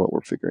is kind of what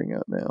we're figuring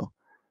out now.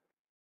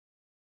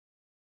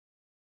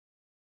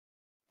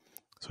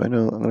 So I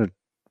know I'm going to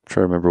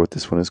try to remember what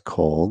this one is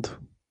called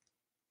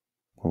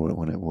or what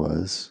one it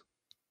was.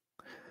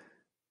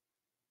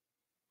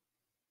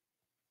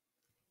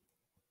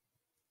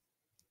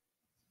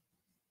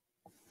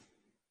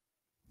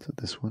 So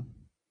this one.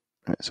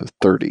 All right, so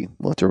 30.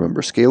 We'll have to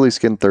remember scaly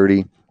skin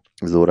 30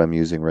 is what I'm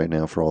using right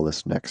now for all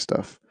this neck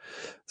stuff.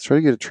 Let's try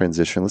to get a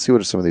transition. Let's see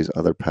what some of these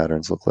other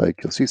patterns look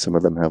like. You'll see some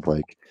of them have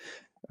like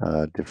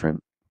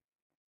different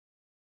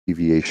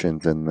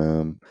deviations in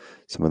them.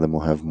 Some of them will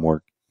have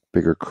more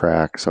bigger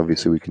cracks.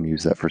 Obviously, we can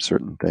use that for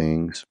certain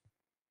things.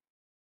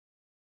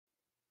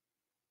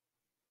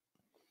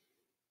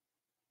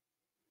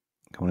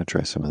 I want to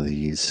try some of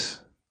these.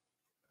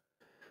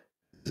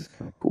 This is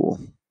kind of cool.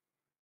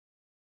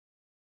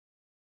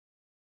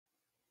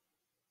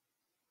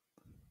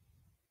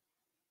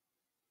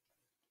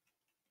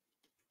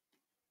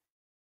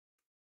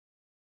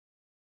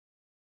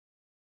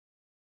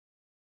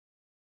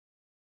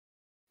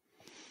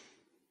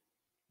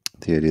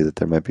 The idea that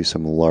there might be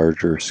some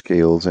larger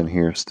scales in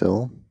here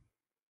still.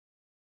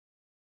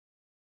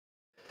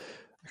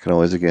 I can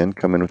always, again,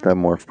 come in with that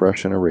morph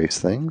brush and erase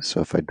things.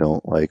 So if I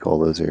don't like all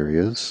those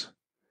areas,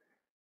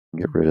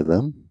 get rid of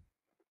them.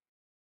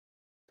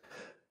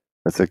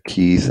 That's a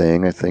key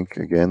thing, I think,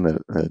 again,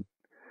 that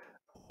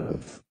a lot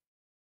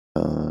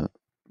of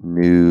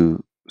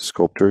new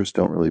sculptors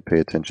don't really pay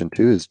attention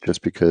to is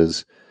just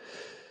because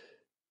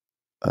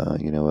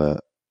a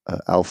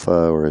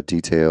alpha or a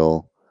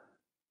detail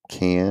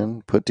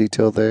can put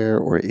detail there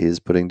or is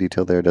putting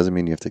detail there. It doesn't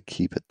mean you have to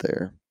keep it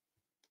there.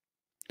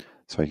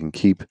 So I can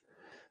keep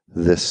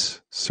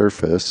this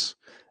surface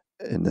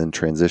and then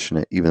transition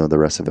it even though the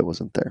rest of it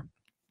wasn't there.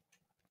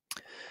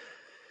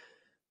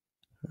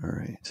 All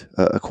right.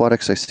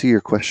 Aquatics, I see your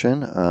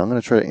question. I'm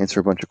going to try to answer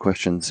a bunch of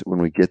questions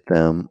when we get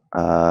them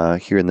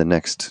here in the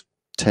next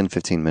 10,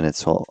 15 minutes.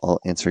 So I'll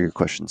answer your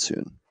question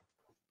soon.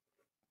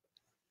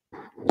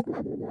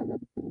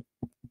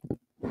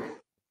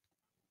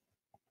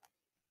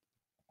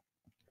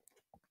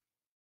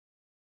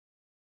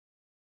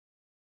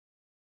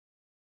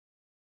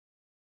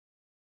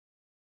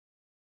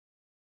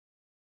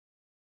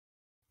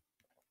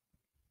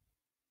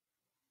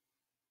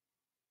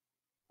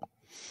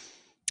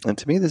 And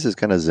to me, this is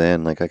kind of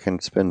zen. Like I can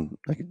spend,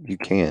 like you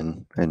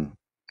can and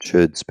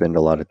should spend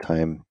a lot of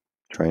time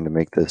trying to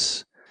make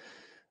this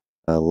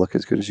look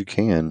as good as you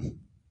can.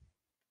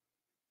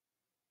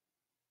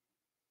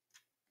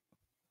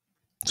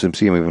 So I'm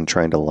seeing I'm even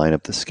trying to line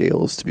up the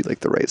scales to be like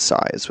the right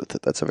size with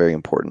it. That's a very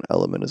important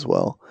element as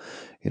well.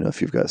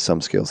 If you've got some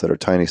scales that are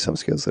tiny, some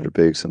scales that are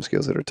big, some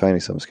scales that are tiny,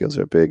 some scales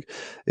that are big,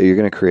 you're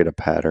going to create a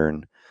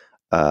pattern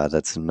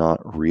that's not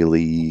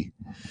really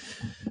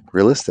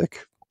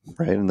realistic,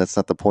 right? And that's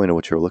not the point of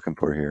what you're looking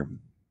for here.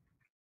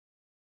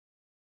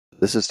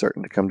 This is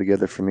starting to come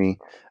together for me.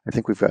 I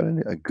think we've got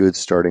a good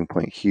starting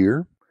point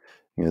here.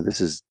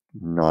 This is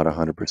not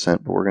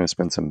 100%, but we're going to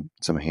spend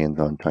some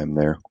hands-on time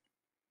there.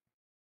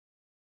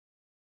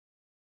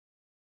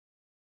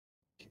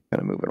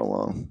 Kind of moving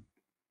along.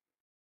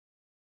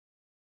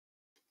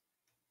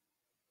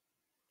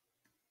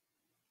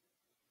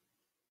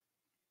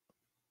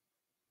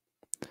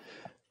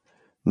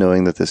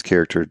 Knowing that this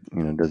character,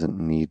 doesn't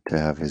need to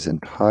have his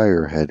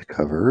entire head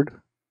covered.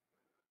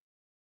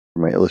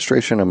 For my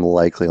illustration, I'm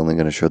likely only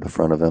going to show the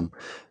front of him,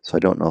 so I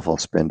don't know if I'll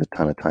spend a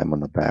ton of time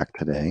on the back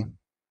today.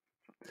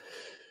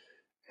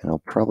 And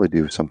I'll probably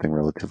do something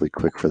relatively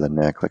quick for the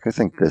neck. Like I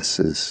think this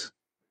is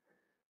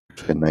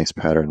a nice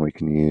pattern we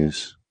can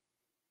use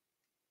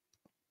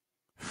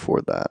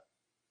for that.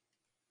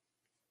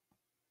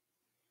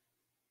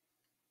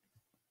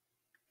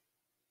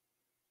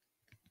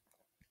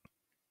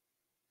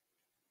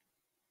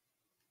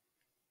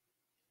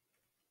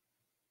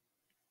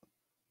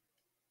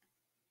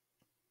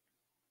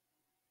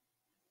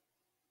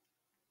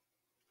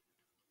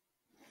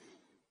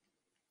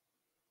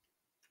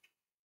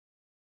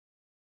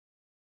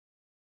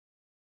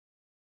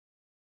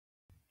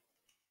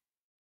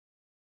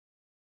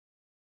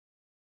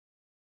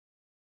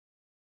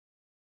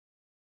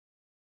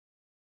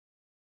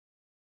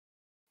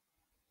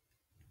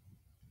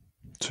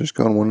 So just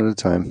going one at a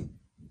time.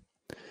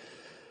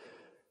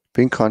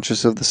 Being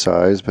conscious of the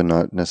size, but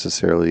not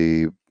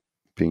necessarily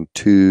being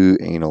too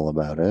anal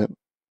about it.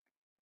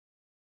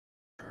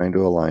 Trying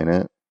to align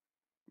it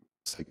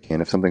as I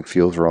can. If something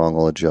feels wrong,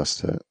 I'll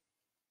adjust it.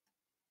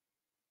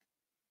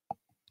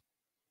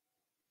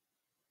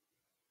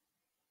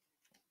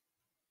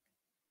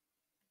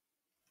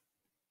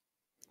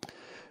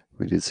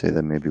 We did say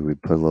that maybe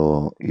we'd put a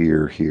little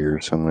ear here,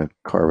 so I'm going to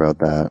carve out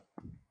that.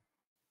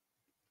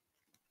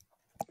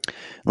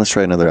 Let's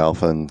try another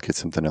alpha and get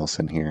something else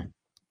in here.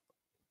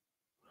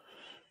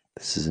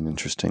 This is an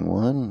interesting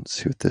one. Let's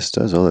see what this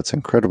does. Oh, that's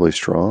incredibly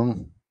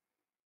strong.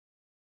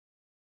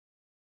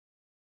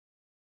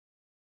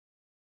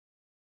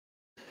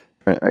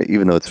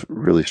 Even though it's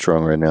really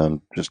strong right now,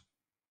 I'm just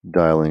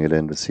dialing it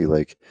in to see,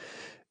 like,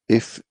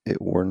 if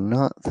it were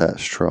not that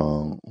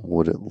strong,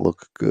 would it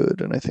look good?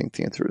 And I think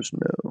the answer is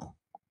no.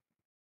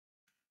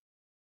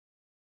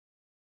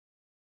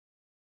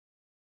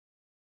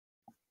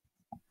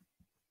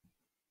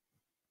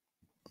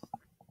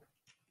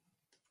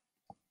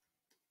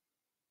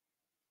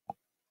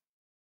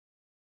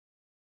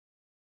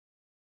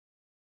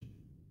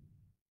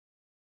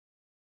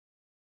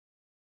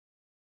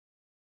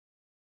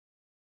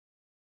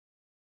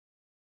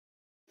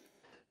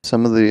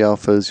 Some of the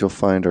alphas you'll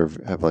find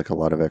have like a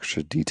lot of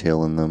extra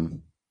detail in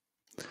them,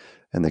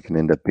 and they can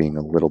end up being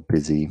a little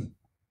busy.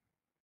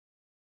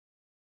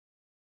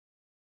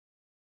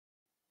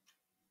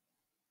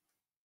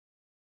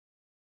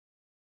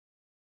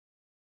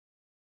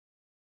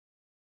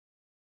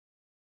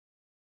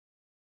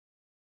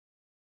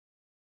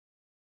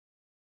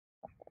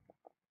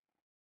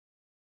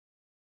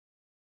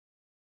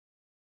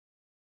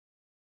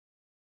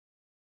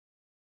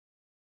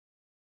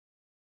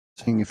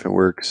 Seeing if it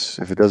works.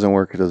 If it doesn't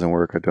work, it doesn't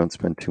work. I don't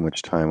spend too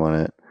much time on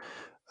it.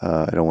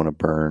 I don't want to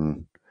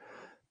burn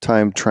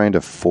time trying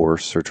to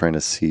force or trying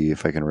to see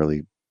if I can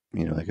really,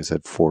 like I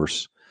said,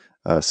 force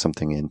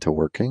something into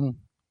working.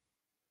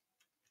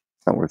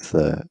 It's not worth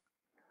the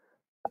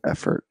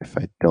effort if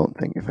I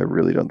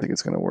really don't think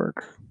it's going to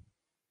work.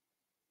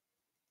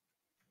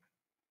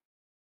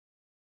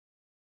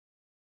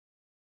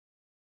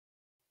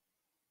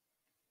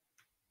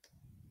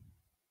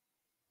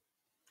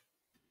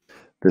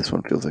 This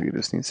one feels like it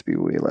just needs to be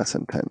way less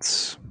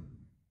intense.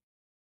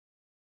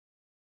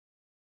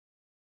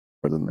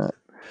 More than that.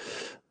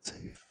 Let's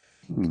see.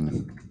 Hmm.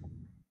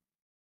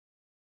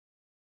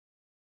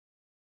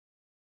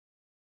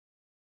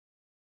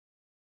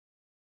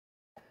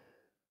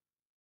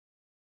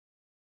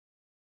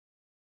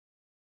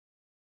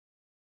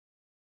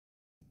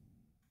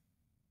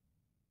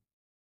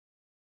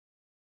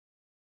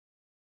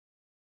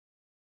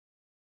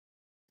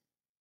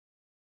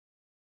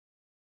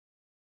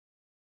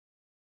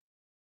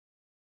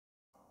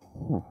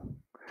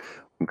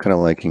 I'm kind of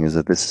liking is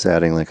that this is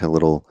adding like a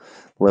little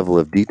level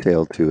of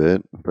detail to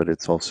it, but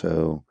it's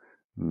also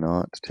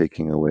not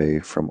taking away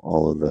from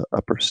all of the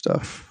upper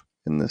stuff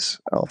in this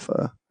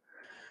alpha.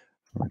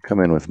 I come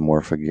in with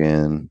morph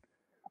again,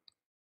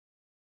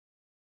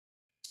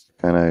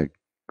 kind of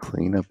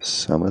clean up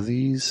some of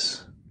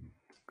these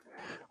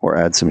or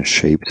add some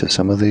shape to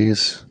some of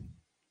these.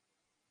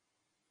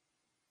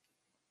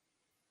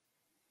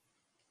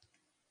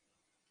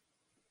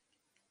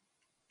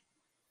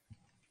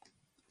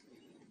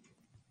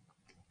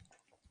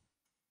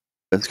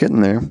 It's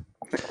getting there.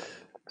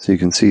 So you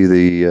can see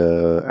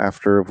the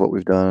after of what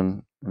we've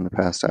done in the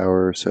past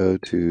hour or so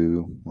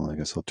to, well, I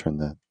guess I'll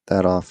turn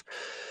that off.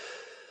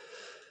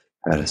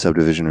 Add a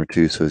subdivision or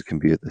two so it can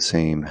be at the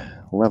same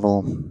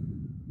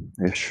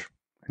level-ish.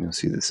 And you'll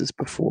see this is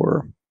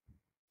before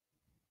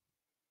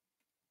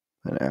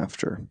and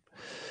after.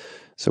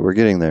 So we're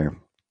getting there.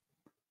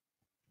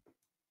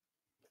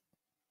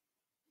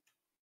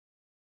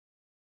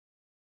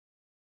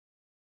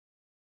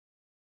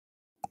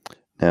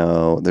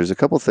 Now, there's a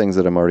couple things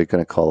that I'm already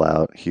going to call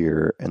out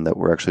here and that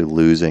we're actually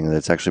losing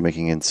that's actually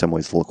making it in some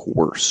ways look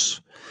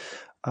worse.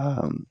 So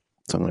I'm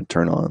going to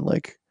turn on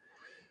like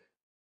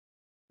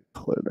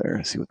color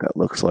there, see what that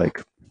looks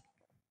like.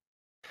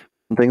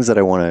 Some things that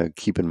I want to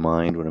keep in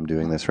mind when I'm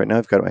doing this. Right now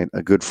I've got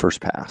a good first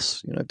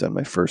pass. I've done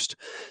my first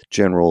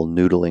general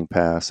noodling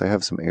pass. I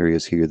have some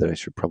areas here that I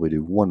should probably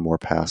do one more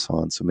pass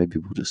on. So maybe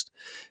we'll just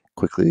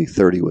quickly,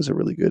 30 was a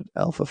really good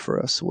alpha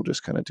for us. So we'll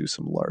just kind of do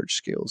some large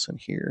scales in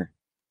here.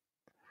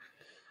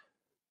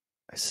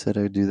 I said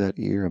I'd do that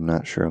ear. I'm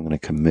not sure I'm going to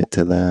commit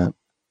to that.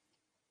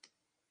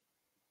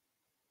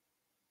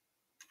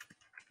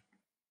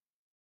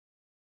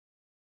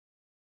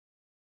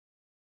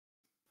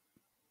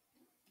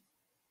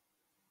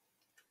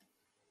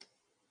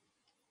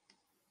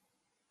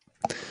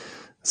 Let's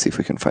see if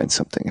we can find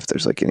something, if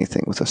there's like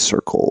anything with a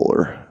circle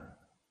or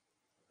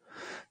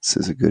this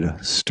is a good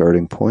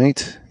starting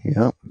point.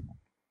 Yep.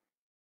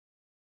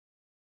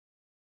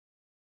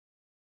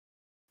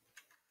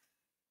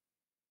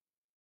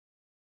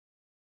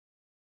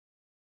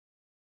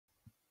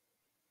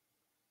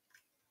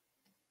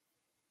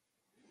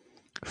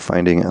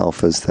 Finding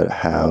alphas that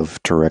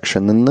have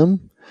direction in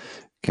them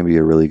can be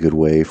a really good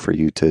way for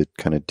you to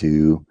kind of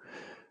do,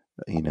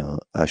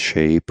 a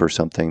shape or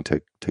something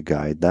to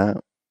guide that.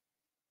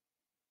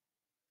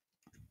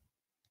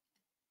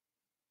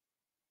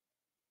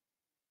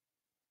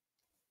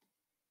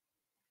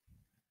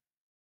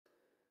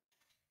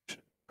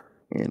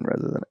 In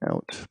rather than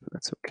out, but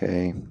that's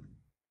okay.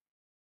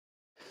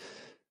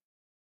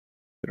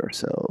 Get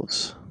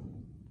ourselves.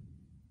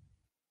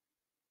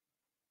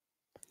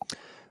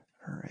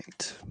 All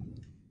right.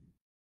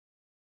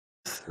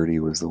 30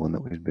 was the one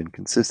that we've been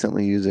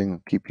consistently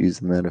using. Keep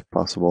using that if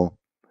possible.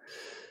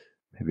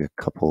 Maybe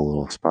a couple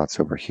little spots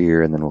over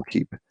here, and then we'll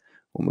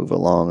move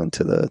along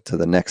into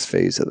the next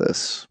phase of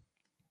this.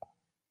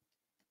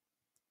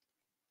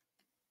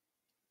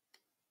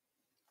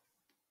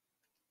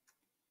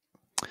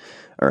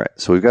 All right,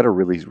 so we've got a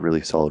really,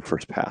 really solid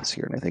first pass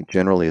here, and I think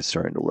generally it's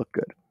starting to look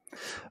good.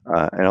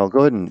 And I'll go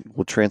ahead and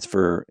we'll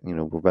transfer,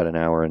 we're about an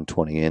hour and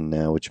 20 in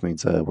now, which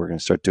means we're going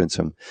to start doing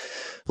a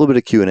little bit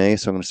of Q&A.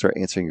 So I'm going to start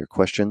answering your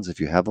questions if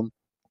you have them.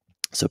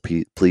 So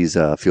please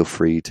feel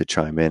free to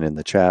chime in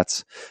the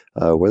chats,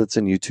 whether it's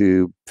in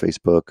YouTube,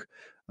 Facebook,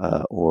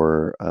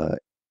 or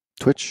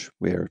Twitch.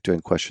 We are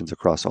doing questions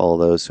across all of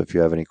those. So if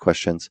you have any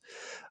questions,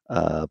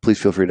 please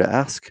feel free to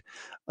ask.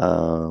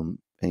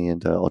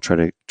 And I'll try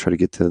to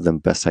get to them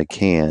best I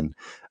can.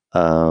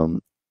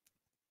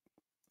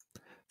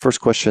 First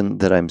question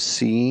that I'm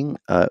seeing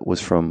was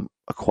from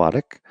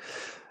Aquatic,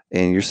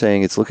 and you're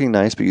saying it's looking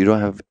nice, but you don't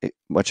have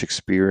much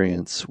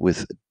experience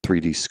with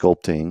 3D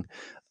sculpting.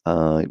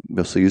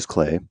 Mostly use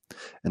clay,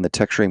 and the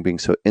texturing being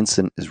so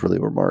instant is really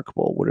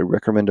remarkable. Would I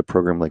recommend a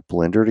program like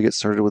Blender to get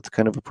started with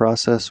kind of a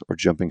process, or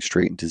jumping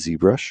straight into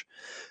ZBrush?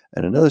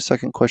 And another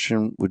second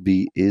question would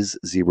be, is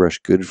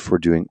ZBrush good for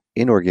doing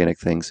inorganic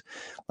things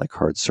like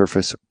hard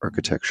surface,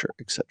 architecture,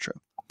 etc.?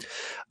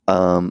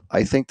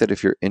 I think that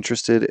if you're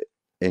interested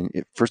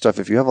first off,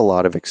 if you have a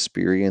lot of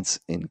experience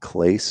in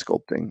clay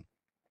sculpting,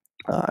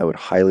 I would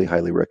highly,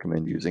 highly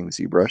recommend using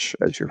ZBrush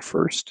as your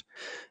first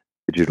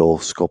digital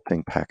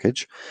sculpting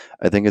package.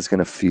 I think it's going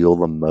to feel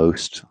the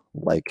most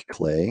like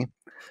clay.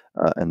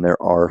 And there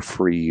is a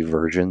free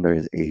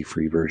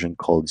version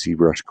called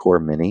ZBrush Core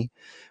Mini,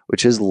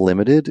 which is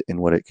limited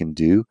in what it can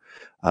do,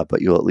 but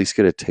you'll at least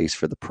get a taste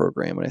for the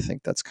program. And I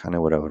think that's kind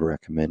of what I would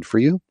recommend for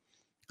you.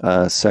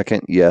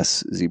 Second,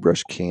 yes,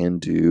 ZBrush can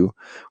do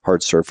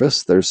hard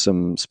surface. There's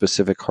some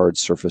specific hard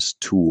surface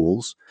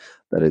tools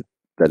that it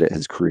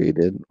has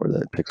created, or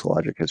that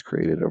Pixelogic has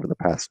created over the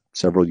past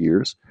several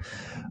years,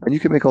 and you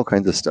can make all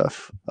kinds of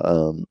stuff.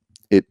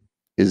 It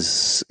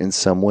is, in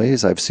some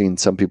ways, I've seen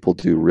some people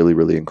do really,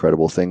 really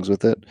incredible things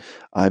with it.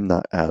 I'm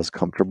not as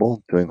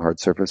comfortable doing hard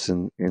surface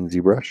in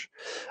ZBrush,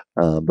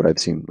 but I've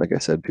seen, like I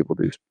said, people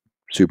do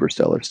super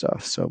stellar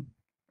stuff. So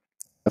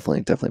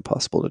definitely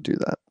possible to do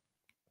that.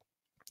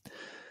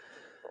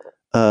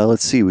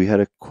 Let's see. We had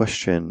a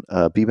question.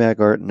 BMag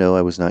art. No,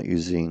 I was not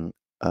using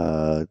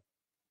uh,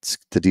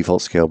 the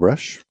default scale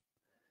brush.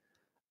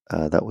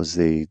 That was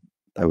the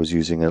I was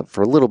using it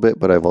for a little bit,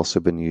 but I've also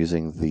been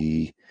using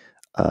the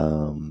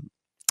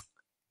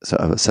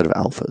a set of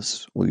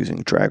alphas. We're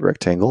using drag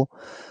rectangle.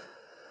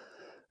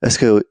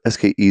 SK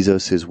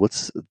Ezo says,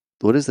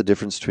 what is the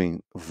difference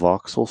between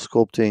voxel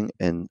sculpting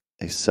and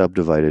a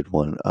subdivided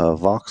one?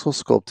 Voxel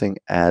sculpting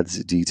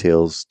adds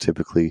details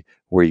typically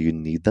where you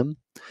need them.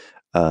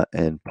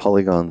 And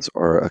polygons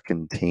are a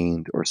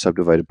contained, or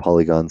subdivided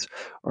polygons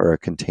are a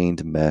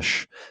contained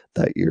mesh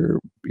that you're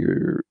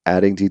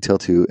adding detail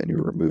to and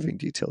you're removing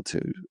detail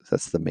to.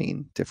 That's the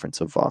main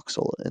difference of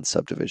voxel and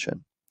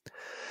subdivision.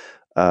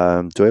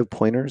 Do I have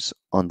pointers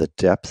on the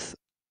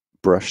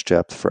brush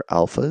depth for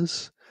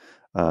alphas?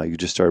 You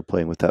just started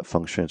playing with that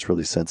function. It's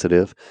really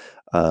sensitive.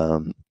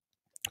 I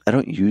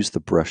don't use the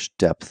brush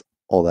depth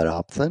all that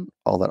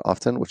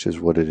often, which is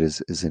what it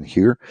is in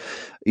here.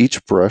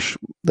 Each brush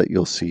that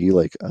you'll see,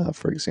 like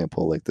for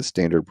example, like the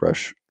standard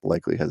brush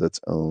likely has its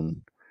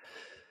own,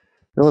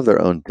 they'll have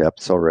their own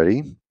depths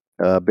already.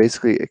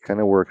 Basically, it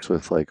kind of works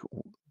with like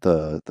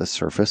the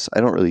surface.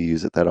 I don't really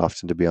use it that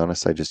often, to be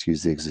honest. I just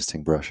use the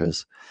existing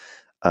brushes.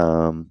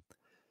 Um,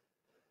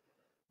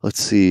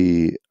 let's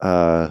see.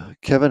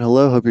 Kevin,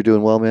 hello. Hope you're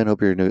doing well, man.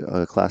 Hope your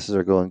new classes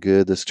are going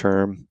good this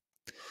term.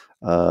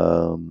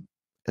 Um,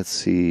 let's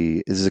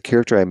see. Is this a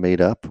character I made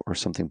up or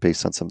something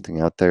based on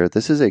something out there?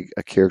 This is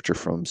a character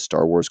from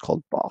Star Wars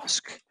called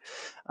Bosk.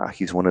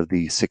 He's one of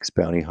the 6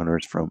 bounty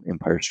hunters from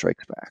Empire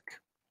Strikes Back.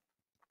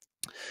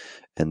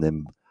 And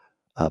then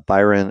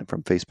Byron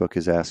from Facebook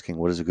is asking,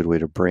 what is a good way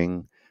to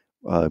bring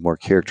more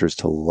characters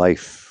to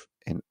life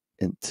and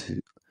to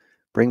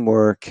bring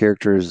more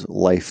characters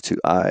life to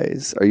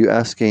eyes? Are you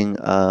asking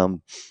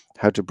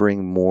how to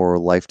bring more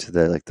life to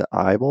the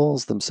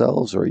eyeballs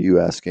themselves, or are you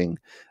asking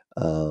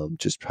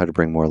just how to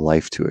bring more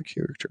life to a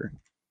character?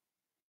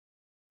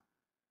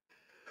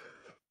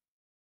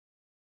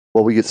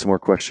 Well, we get some more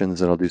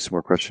questions, and I'll do some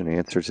more question and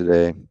answer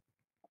today.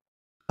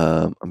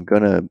 I'm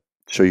gonna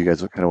show you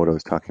guys what I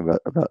was talking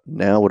about. About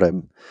now,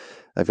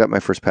 I've got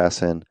my first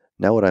pass in.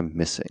 Now, what I'm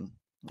missing,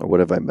 or what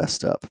have I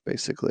messed up,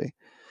 basically.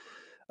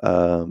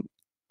 Um,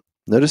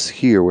 Notice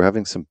here we're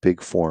having some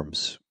big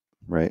forms,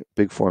 right?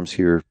 Big forms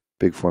here,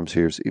 big forms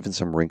here. Even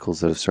some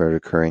wrinkles that have started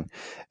occurring.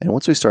 And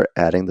once we start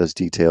adding those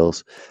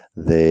details,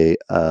 they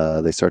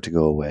start to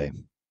go away.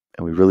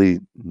 And we really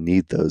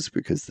need those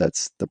because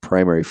that's the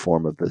primary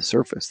form of the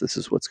surface. This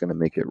is what's going to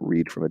make it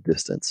read from a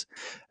distance.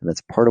 And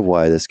that's part of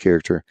why this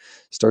character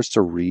starts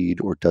to read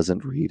or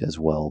doesn't read as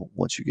well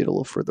once you get a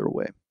little further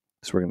away.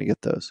 So we're going to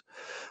get those.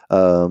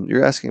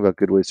 You're asking about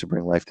good ways to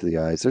bring life to the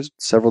eyes. There's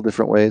several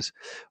different ways.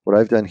 What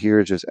I've done here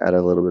is just add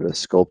a little bit of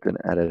sculpt and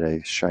added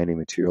a shiny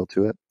material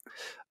to it.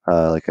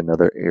 Like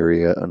another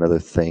area, another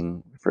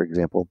thing, for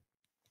example,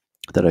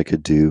 that I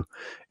could do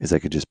is I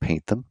could just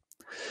paint them.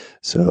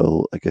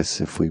 So I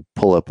guess if we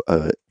pull up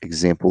an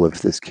example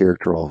of this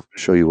character, I'll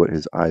show you what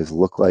his eyes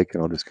look like,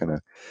 and I'll just kind of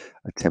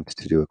attempt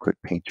to do a quick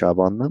paint job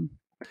on them.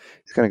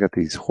 He's kind of got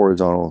these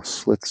horizontal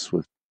slits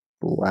with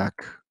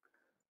black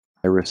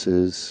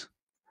irises.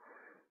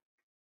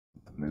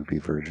 The movie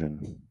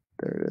version,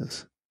 there it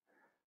is.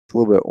 It's a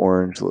little bit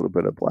orange, a little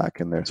bit of black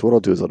in there. So what I'll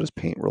do is I'll just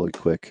paint really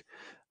quick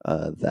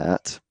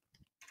that.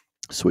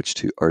 Switch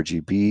to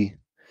RGB.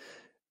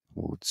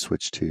 We'll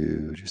switch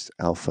to just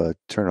alpha,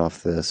 turn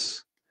off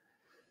this,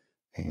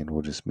 and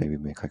we'll just maybe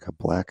make like a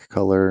black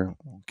color.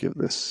 We'll give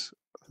this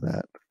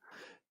that.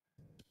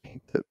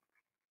 Paint it.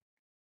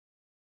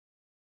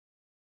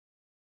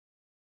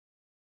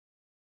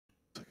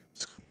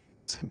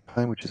 Same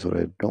time, which is what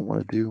I don't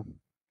want to do.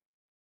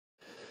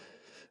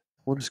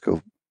 We'll just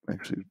go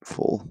actually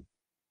full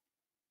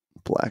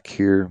black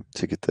here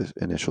to get the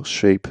initial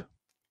shape.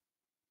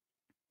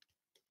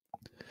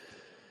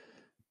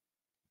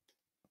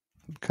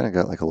 Kind of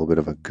got like a little bit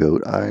of a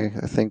goat eye,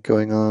 I think,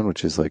 going on,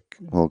 which is like,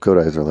 well, goat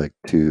eyes are like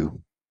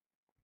two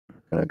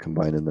kind of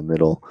combined in the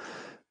middle.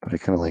 But I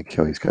kind of like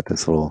how he's got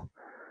this little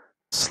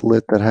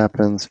slit that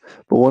happens.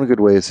 But one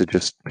good way is to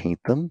just paint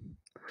them.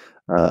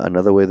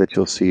 Another way that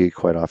you'll see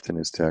quite often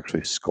is to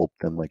actually sculpt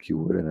them like you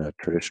would in a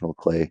traditional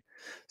clay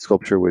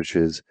sculpture, which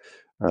is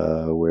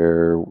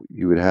where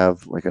you would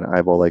have like an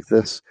eyeball like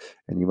this,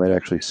 and you might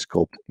actually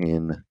sculpt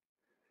in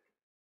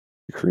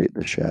to create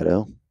the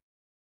shadow.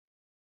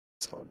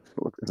 So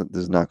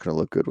this is not going to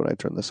look good when I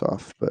turn this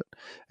off,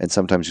 and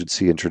sometimes you'd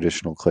see in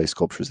traditional clay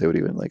sculptures they would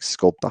even like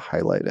sculpt the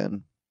highlight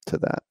in to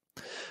that.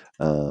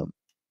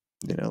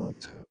 You know,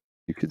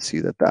 you could see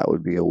that that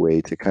would be a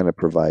way to kind of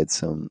provide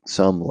some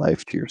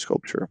life to your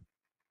sculpture.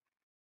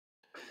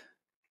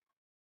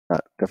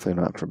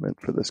 Definitely not for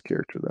meant for this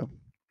character though.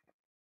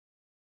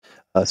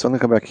 So I'm gonna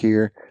come back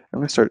here. I'm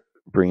gonna start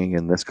bringing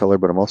in this color,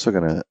 but I'm also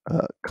gonna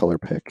color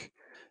pick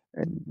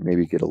and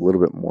maybe get a little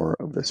bit more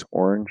of this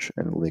orange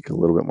and make it a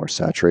little bit more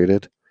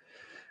saturated.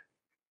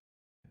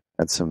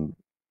 Add some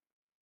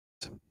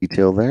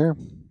detail there.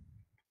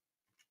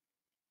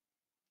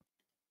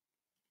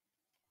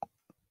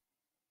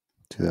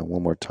 Do that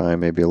one more time,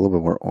 maybe a little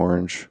bit more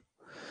orange,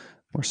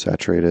 more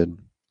saturated.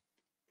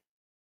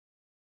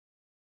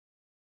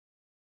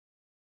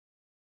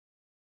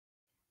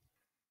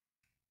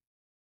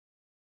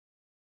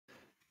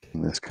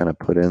 Getting this kind of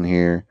put in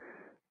here.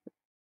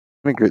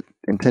 I'm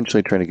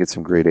intentionally trying to get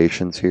some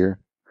gradations here.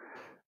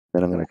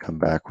 Then I'm going to come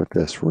back with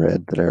this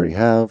red that I already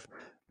have,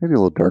 maybe a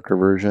little darker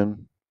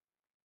version.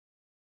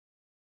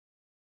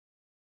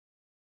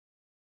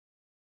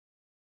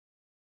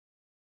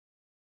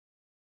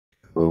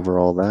 Go over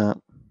all that.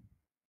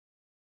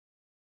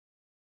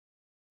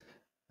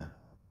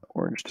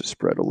 Orange to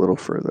spread a little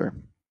further.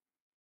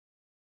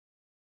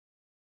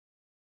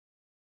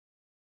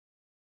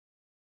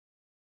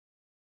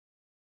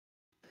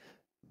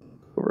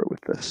 Over it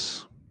with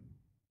this.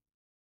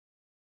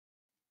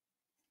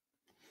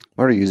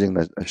 I'm already using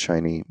a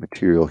shiny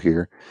material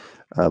here,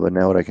 but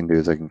now what I can do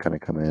is I can kind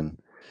of come in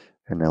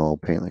and now I'll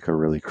paint like a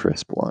really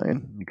crisp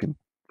line. You can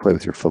play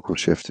with your focal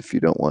shift if you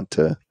don't want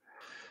to.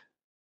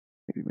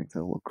 Maybe make that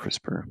a little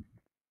crisper.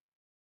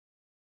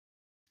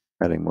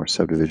 Adding more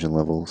subdivision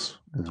levels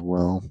as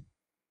well.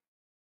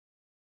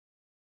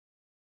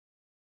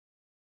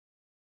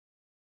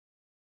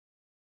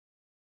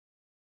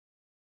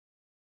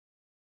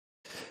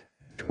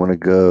 If you want to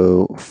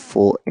go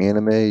full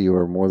anime, you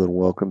are more than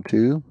welcome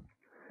to,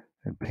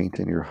 and paint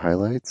in your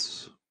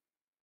highlights.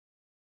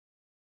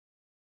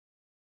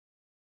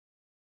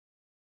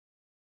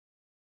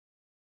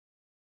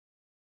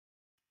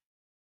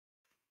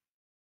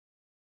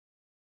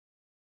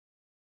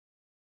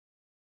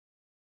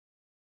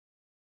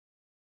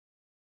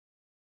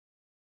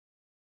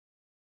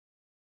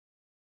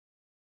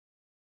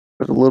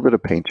 But a little bit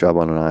of paint job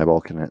on an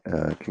eyeball can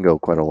go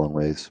quite a long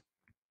ways.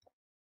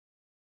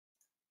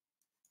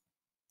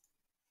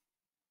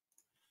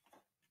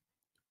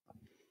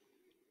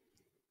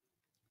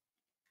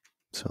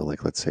 So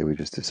like, let's say we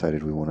just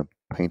decided we want to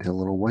paint it a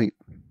little white.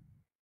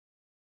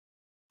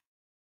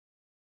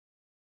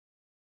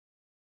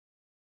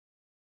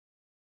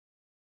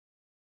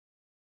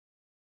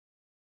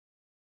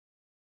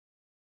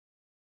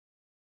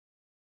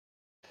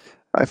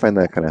 I find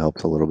that kind of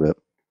helps a little bit.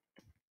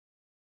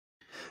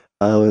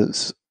 I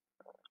was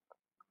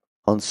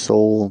on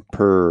Soul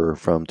Per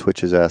from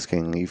Twitch is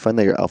asking, you find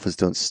that your alphas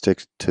don't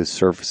stick to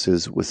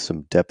surfaces with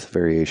some depth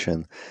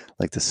variation,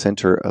 like the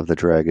center of the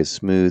drag is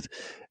smooth.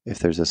 If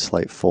there's a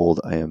slight fold,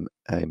 I'm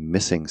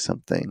missing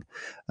something.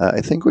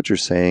 I think what you're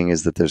saying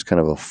is that there's kind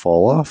of a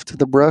fall off to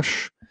the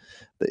brush.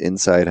 The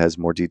inside has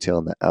more detail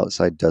and the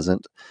outside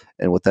doesn't.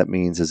 And what that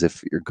means is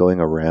if you're going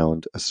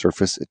around a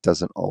surface, it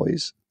doesn't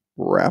always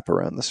wrap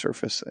around the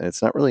surface, and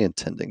it's not really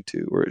intending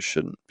to, or it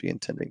shouldn't be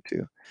intending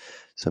to.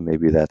 So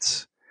maybe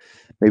that's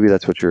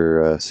what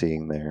you're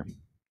seeing there.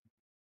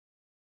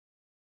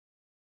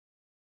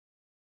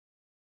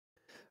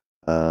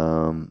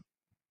 Um,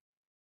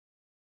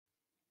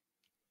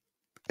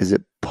 is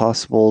it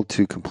possible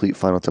to complete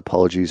final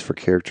topologies for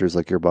characters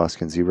like your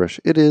Bossk and ZBrush?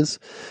 It is.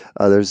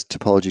 There's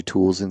topology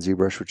tools in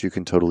ZBrush which you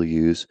can totally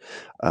use.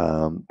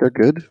 They're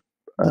good,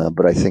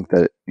 but I think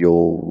that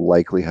you'll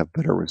likely have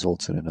better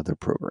results in another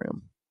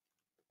program.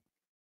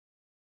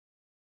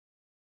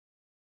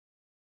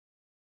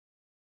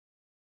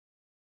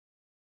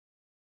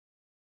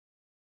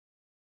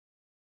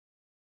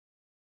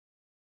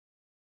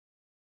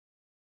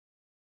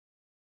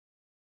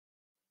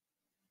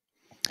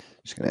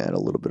 Just going to add a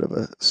little bit of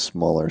a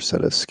smaller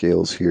set of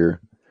scales here.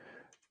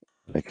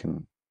 I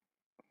can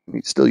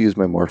still use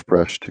my morph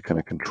brush to kind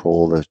of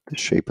control the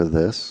shape of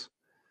this.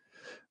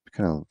 I'm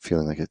kind of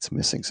feeling like it's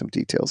missing some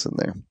details in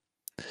there.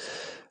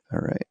 All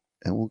right,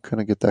 and we'll kind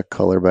of get that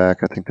color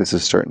back. I think this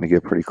is starting to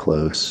get pretty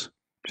close,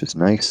 which is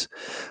nice.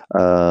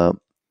 How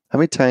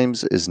many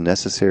times is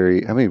necessary?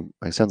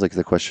 It sounds like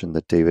the question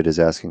that David is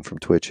asking from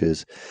Twitch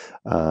is,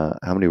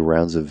 how many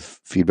rounds of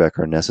feedback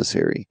are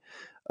necessary?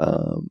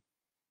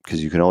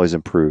 Because you can always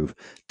improve.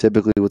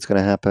 Typically, what's going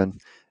to happen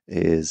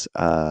is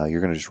you're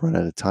going to just run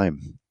out of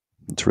time.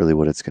 It's really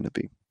what it's going to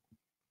be.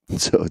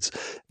 So it's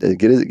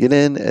get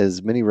in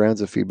as many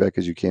rounds of feedback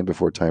as you can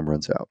before time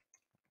runs out.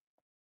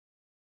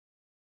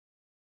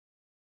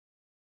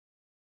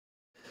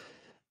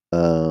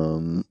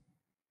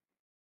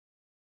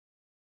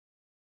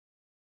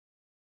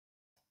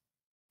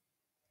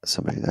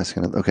 Somebody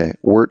asking. Okay,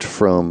 Wirt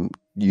from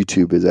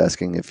YouTube is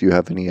asking if you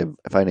have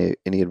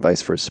any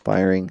advice for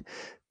aspiring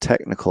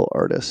technical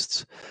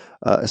artists.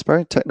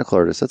 Aspiring technical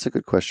artists, that's a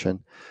good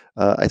question.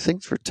 I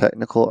think for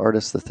technical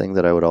artists, the thing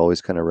that I would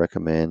always kind of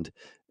recommend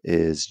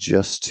is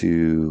just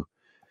to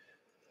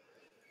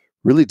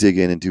really dig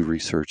in and do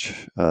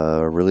research,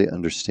 really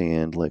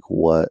understand like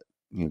what,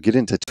 get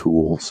into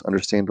tools,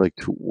 understand like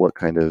what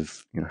kind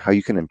of, how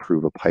you can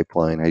improve a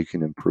pipeline, how you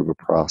can improve a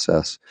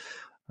process.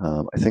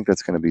 I think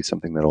that's going to be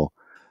something that'll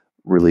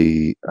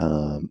really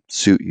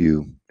suit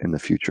you in the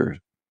future.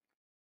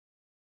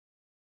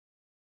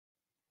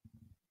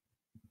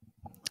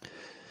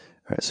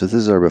 All right, so this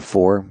is our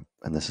before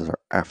and this is our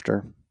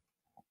after.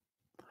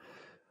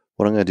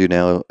 What I'm going to do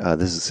now,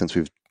 this is since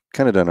we've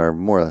kind of done our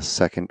more or less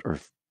second, or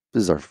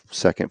this is our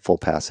second full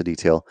pass of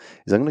detail,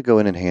 is I'm going to go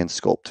in and hand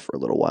sculpt for a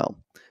little while.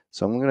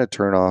 So I'm going to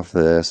turn off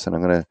this and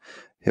I'm going to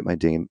hit my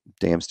Damien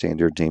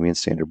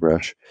standard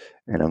brush,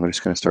 and I'm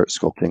just going to start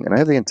sculpting. And I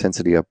have the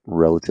intensity up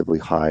relatively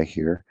high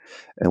here.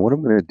 And what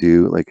I'm going to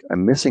do, like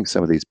I'm missing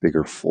some of these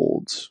bigger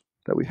folds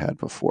that we had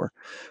before.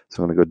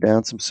 So I'm going to go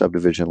down some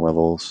subdivision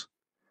levels.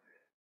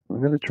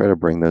 I'm going to try to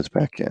bring those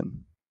back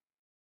in.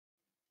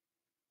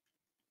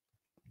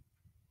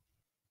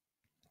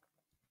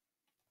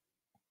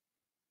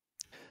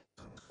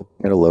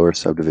 At a lower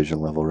subdivision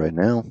level right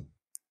now.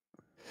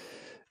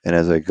 And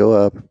as I go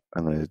up,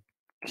 I'm going to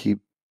keep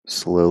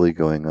slowly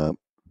going up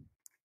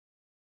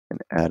and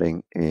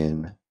adding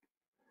in,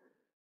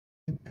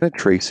 kind of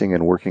tracing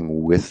and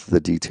working with the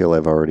detail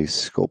I've already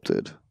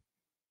sculpted.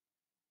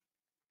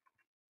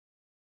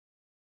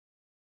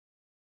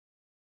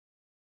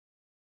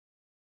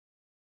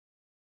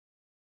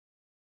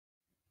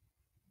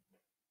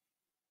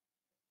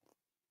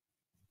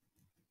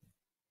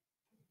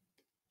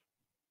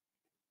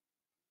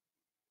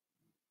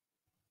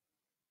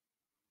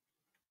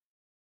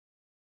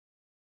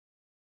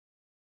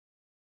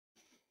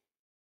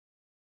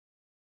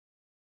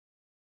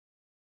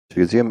 So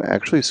you can see I'm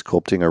actually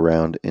sculpting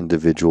around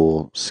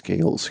individual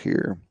scales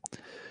here.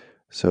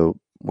 So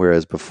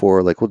whereas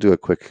before, like we'll do a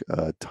quick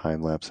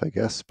time lapse, I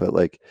guess, but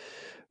like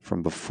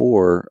from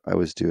before I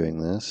was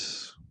doing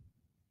this,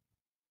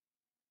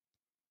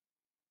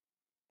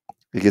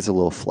 it gets a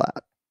little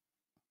flat,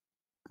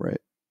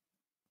 right?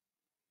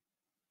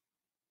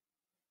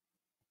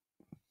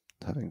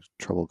 Having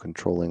trouble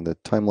controlling the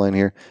timeline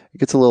here. It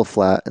gets a little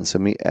flat, and so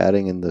me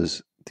adding in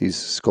these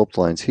sculpt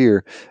lines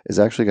here is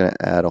actually going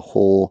to add a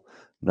whole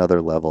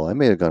another level. I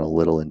may have gone a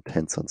little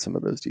intense on some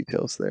of those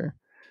details there,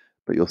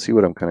 but you'll see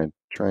what I'm kind of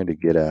trying to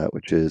get at,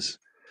 which is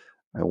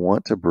I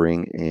want to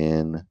bring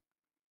in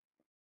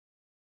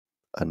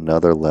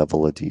another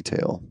level of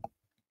detail.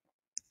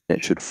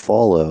 It should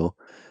follow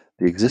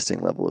the existing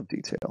level of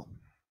detail.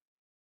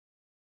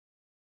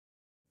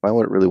 I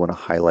would really want to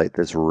highlight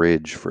this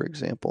ridge, for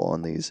example,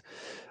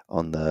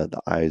 on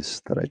the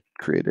eyes that I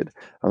created.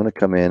 I'm going to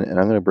come in and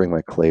I'm going to bring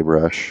my clay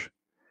brush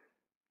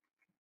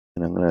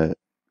and I'm going to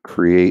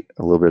create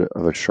a little bit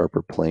of a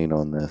sharper plane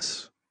on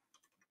this.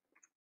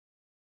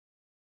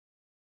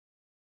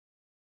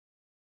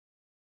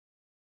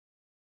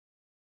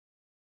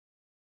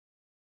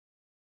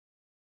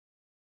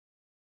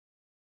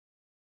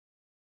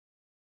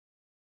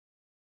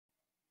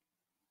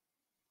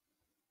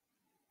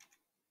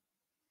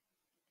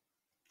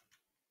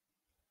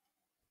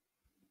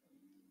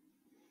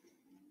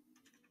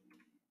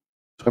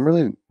 So I'm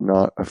really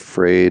not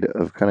afraid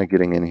of kind of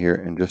getting in here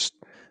and just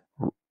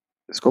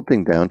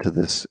sculpting down to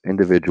this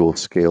individual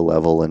scale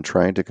level and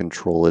trying to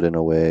control it in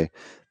a way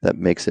that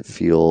makes it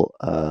feel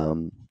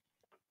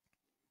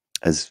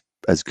as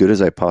good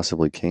as I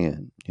possibly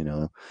can, you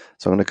know.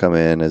 So I'm going to come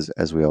in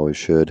as we always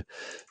should,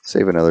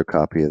 save another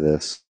copy of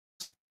this.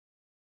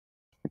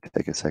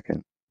 Take a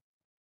second.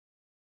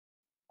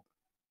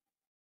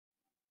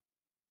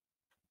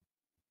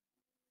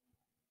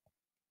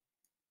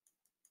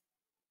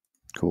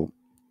 Cool.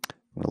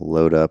 I'm going to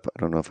load up. I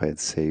don't know if I had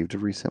saved a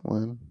recent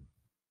one.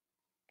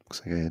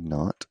 Looks like I had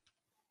not.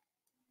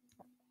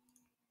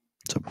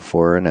 So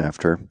before and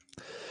after.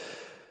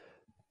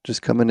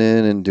 Just coming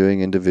in and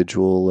doing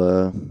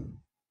individual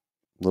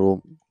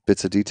little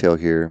bits of detail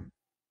here.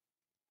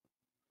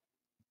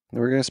 And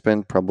we're going to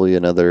spend probably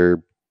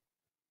another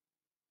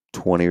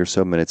 20 or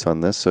so minutes on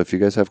this. So if you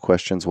guys have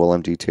questions while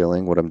I'm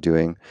detailing what I'm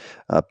doing,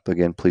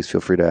 again, please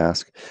feel free to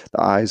ask.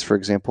 The eyes, for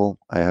example,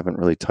 I haven't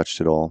really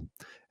touched at all.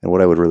 And what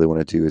I would really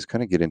want to do is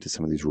kind of get into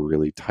some of these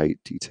really tight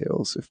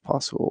details if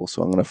possible.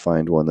 So I'm going to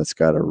find one that's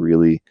got a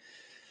really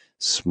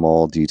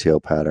small detail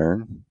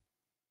pattern.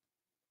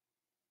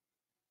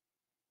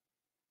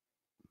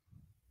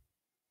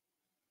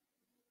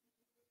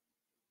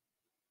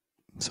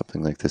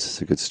 Something like this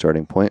is a good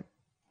starting point.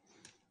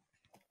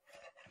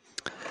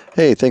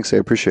 Hey, thanks. I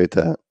appreciate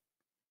that.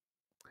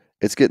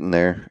 It's getting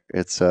there.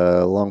 It's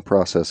a long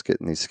process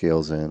getting these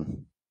scales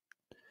in.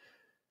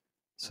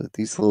 So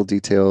these little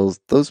details,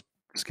 those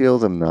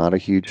scales I'm not a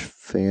huge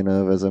fan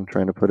of as I'm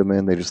trying to put them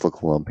in. They just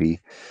look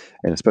lumpy.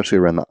 And especially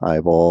around the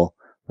eyeball,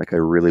 like I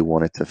really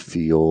want it to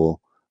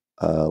feel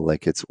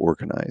like it's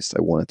organized.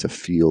 I want it to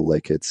feel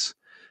like it's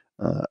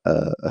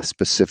a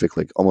specific,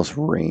 like almost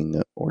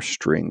ring or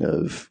string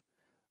of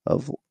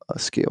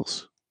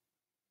scales.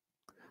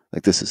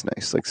 Like this is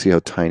nice. Like see how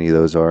tiny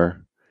those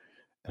are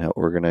and how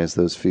organized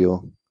those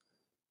feel.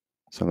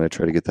 So I'm going to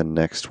try to get the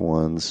next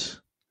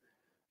ones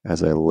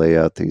as I lay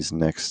out these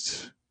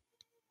next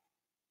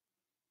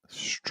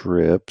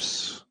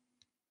strips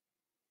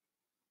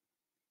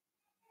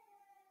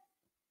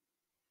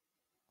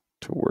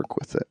to work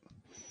with it.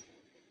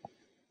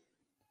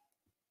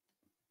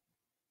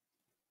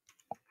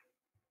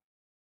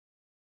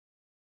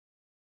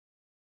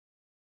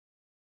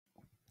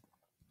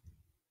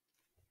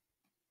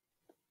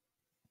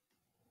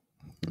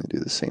 I do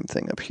the same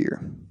thing up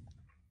here.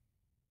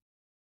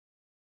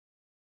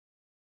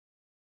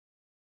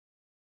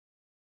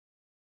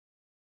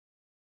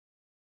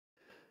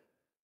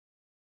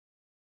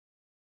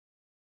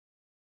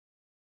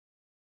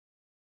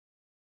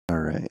 All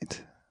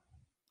right.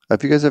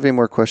 If you guys have any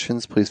more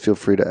questions, please feel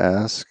free to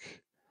ask.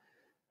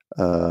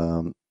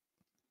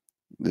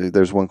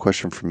 There's one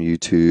question from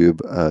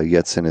YouTube.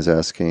 Yetkin is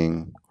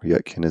asking,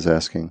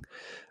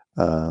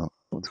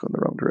 let's go in the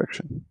wrong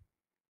direction.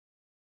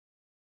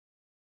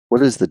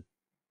 What is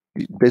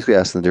basically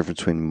asking the difference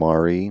between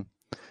Mari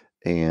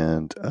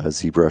and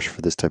ZBrush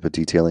for this type of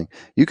detailing?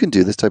 You can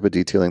do this type of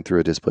detailing through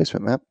a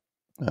displacement map.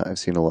 I've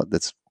seen a lot.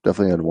 That's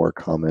definitely a more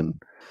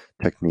common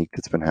technique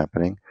that's been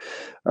happening.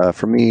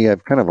 For me,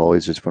 I've kind of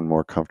always just been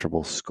more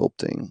comfortable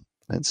sculpting,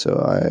 and so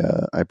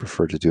I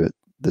prefer to do it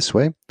this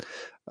way.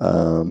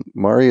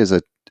 Mari is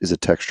a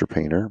texture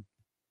painter,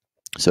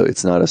 so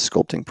it's not a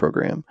sculpting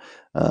program,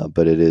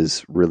 but it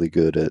is really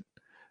good at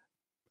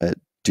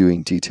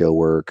doing detail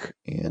work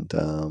and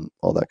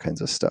all that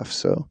kinds of stuff.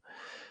 So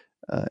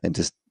and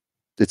just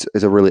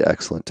it's a really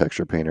excellent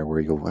texture painter where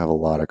you'll have a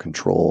lot of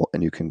control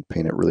and you can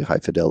paint at really high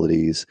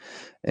fidelities.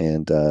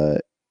 And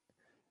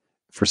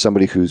for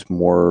somebody who's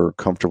more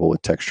comfortable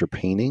with texture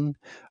painting,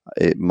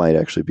 it might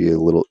actually be a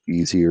little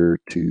easier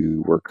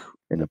to work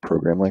in a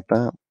program like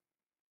that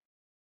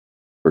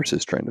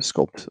versus trying to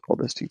sculpt all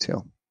this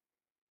detail.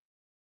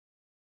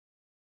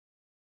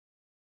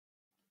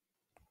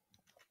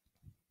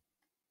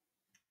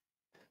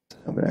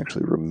 I'm going to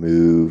actually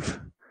remove,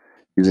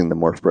 using the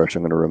morph brush,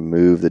 I'm going to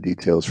remove the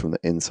details from the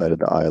inside of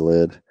the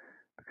eyelid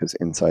because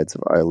insides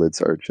of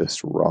eyelids are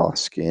just raw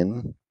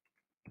skin.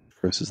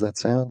 Gross as that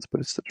sounds, but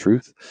it's the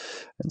truth.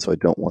 And so I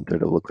don't want there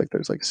to look like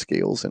there's like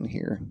scales in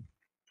here.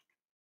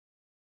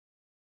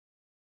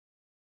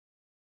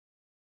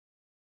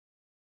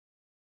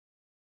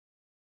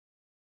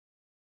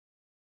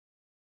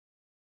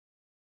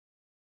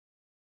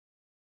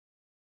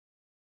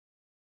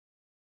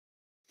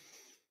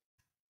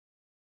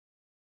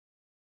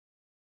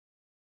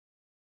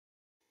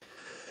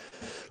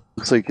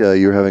 Looks like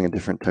you're having a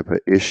different type of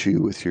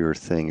issue with your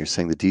thing. You're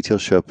saying the detail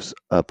shows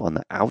up on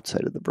the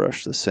outside of the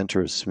brush. The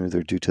center is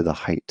smoother due to the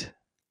height.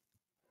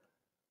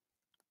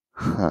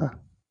 Huh.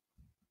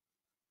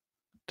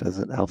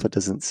 Alpha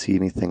doesn't see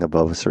anything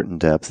above a certain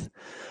depth.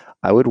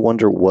 I would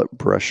wonder what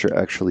brush you're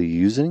actually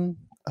using.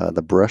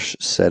 The brush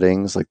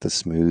settings, like the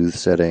smooth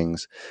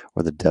settings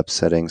or the depth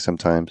settings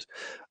sometimes,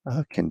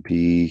 can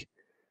be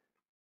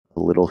a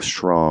little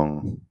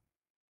strong.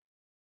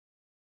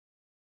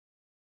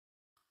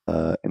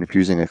 And if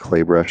you're using a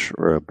clay brush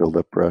or a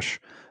build-up brush,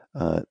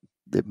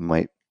 that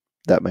might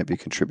be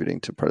contributing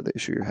to part of the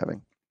issue you're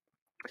having.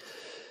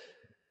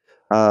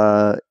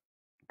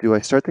 Do I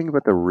start thinking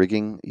about the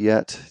rigging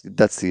yet?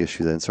 That's the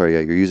issue then. Sorry, yeah,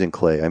 you're using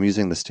clay. I'm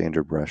using the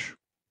standard brush.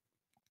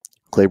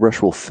 Clay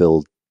brush will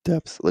fill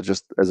depth.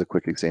 Just as a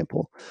quick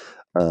example,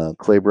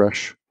 clay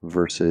brush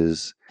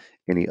versus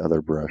any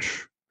other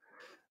brush.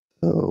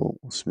 So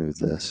we'll smooth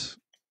this.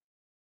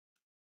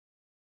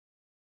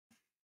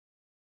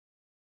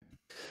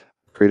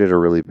 Created a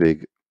really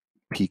big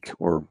peak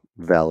or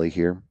valley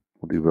here.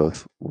 We'll do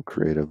both. We'll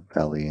create a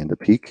valley and a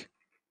peak.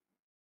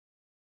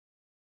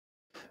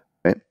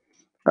 Right.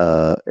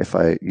 If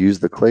I use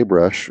the clay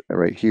brush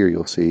right here,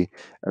 you'll see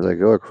as I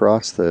go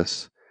across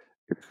this,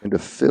 it's going to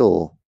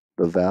fill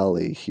the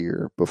valley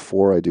here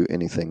before I do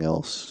anything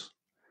else.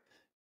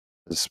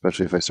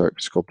 Especially if I start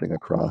sculpting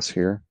across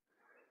here.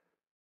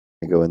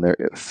 I go in there,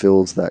 it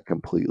fills that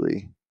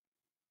completely.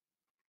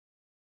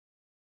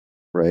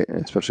 Right?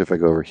 And especially if I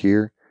go over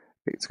here,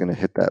 it's going to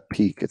hit that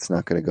peak. It's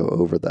not going to go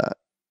over that.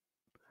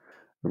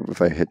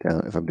 If I hit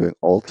down, if I'm doing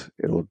Alt,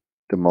 it'll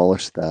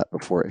demolish that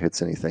before it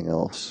hits anything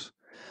else.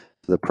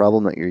 So the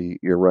problem that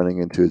you're running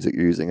into is that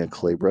you're using a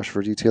clay brush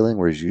for detailing,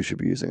 whereas you should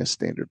be using a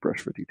standard brush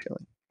for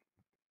detailing.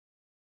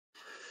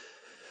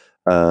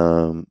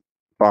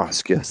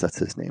 Bosk, yes, that's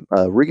his name.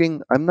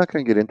 Rigging, I'm not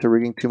going to get into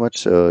rigging too much,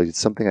 so it's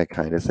something I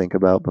kind of think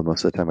about, but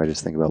most of the time I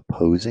just think about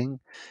posing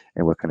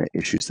and what kind of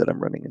issues that I'm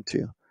running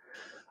into.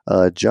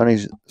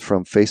 Johnny's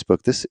from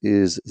Facebook. This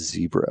is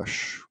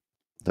ZBrush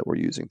that we're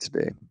using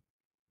today.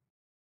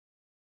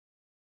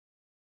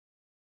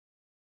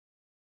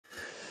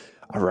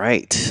 All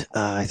right.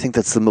 I think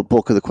that's the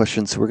bulk of the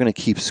questions. So we're going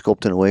to keep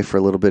sculpting away for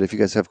a little bit. If you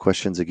guys have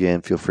questions,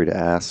 again, feel free to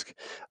ask.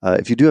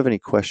 If you do have any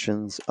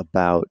questions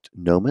about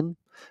Gnomon,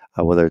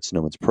 whether it's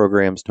Gnomon's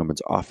programs,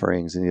 Gnomon's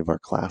offerings, any of our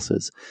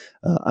classes,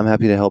 I'm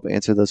happy to help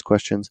answer those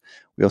questions.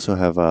 We also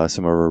have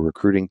some of our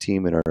recruiting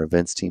team and our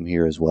events team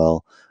here as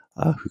well,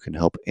 who can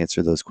help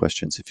answer those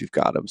questions if you've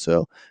got them.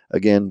 So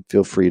again,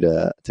 feel free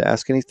to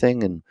ask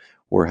anything, and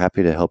we're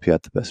happy to help you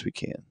out the best we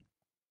can.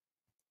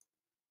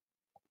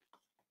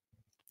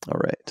 All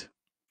right.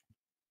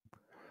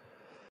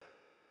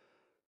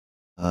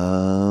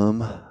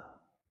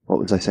 What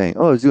was I saying?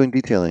 Oh, I was doing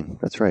detailing.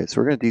 That's right. So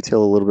we're going to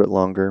detail a little bit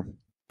longer,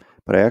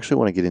 but I actually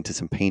want to get into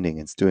some painting.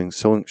 It's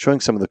showing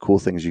some of the cool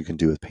things you can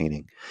do with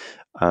painting.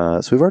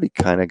 So we've already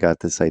kind of got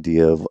this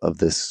idea of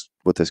this,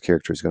 what this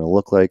character is going to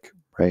look like,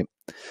 right?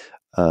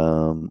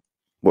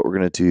 What we're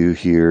going to do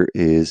here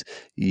is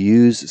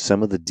use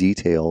some of the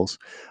details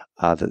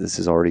that this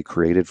has already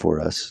created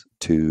for us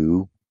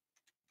to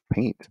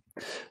paint.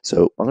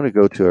 So I'm going to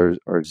go to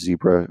our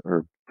zebra,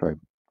 or sorry,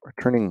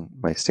 turning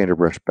my standard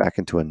brush back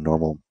into a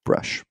normal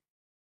brush.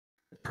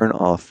 Turn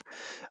off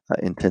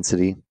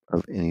intensity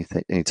of any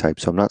type.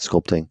 So I'm not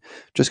sculpting.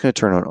 Just going to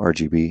turn on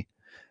RGB,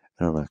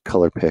 and I'm going to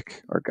color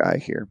pick our guy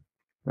here.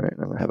 All right,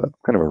 I'm going to have a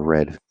kind of a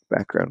red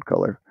background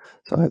color.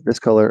 So I have this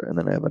color, and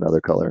then I have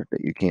another color that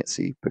you can't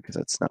see because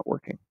it's not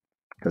working,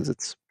 because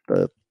it's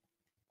the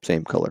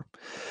same color.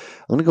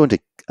 I'm going to go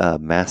into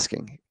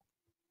masking.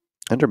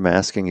 Under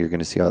masking, you're going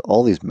to see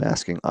all these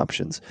masking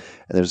options.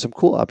 And there's some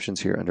cool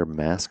options here under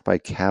mask by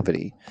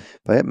cavity.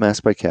 If I hit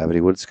mask by cavity,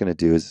 what it's going to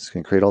do is it's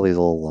going to create all these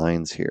little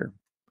lines here.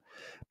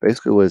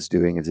 Basically what it's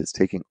doing is it's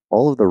taking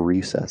all of the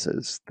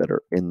recesses that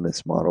are in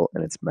this model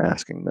and it's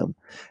masking them.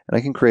 And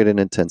I can create an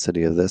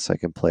intensity of this. I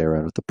can play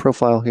around with the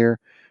profile here,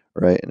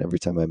 right? And every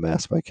time I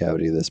mask by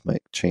cavity, this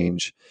might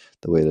change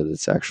the way that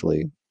it's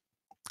actually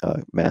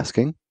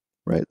masking,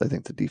 right? I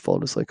think the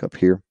default is like up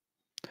here.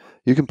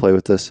 You can play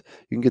with this.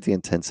 You can get the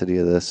intensity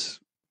of this,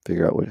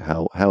 figure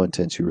out how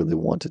intense you really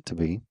want it to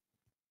be.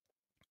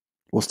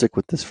 We'll stick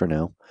with this for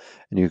now.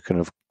 And you can,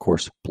 of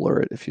course,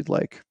 blur it if you'd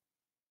like,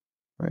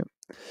 right?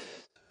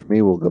 For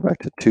me, we'll go back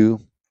to 2,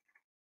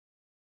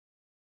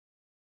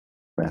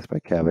 mask by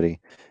cavity,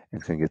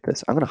 and it's going to get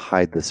this. I'm going to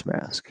hide this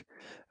mask. And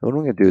what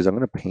I'm going to do is I'm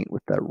going to paint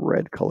with that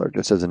red color,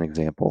 just as an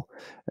example.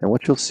 And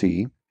what you'll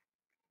see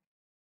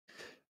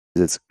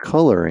is it's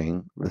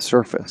coloring the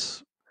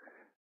surface.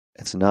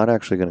 It's not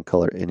actually going to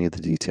color any of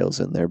the details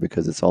in there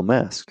because it's all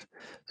masked.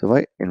 So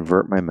if I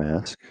invert my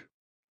mask,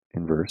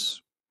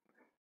 inverse,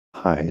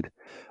 hide,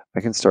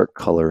 I can start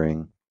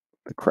coloring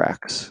the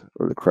cracks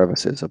or the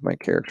crevices of my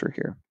character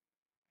here.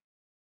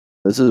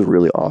 This is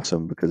really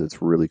awesome because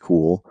it's really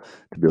cool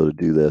to be able to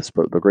do this,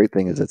 but the great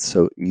thing is it's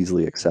so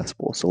easily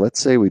accessible. So let's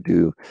say we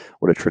do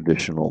what a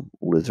traditional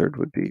lizard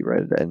would be,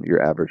 right? And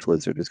your average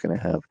lizard is going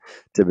to have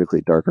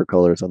typically darker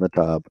colors on the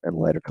top and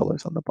lighter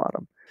colors on the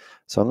bottom.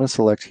 So I'm going to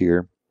select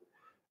here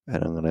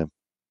and I'm going to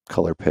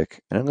color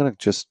pick and I'm going to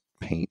just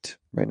paint.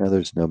 Right now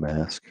there's no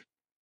mask.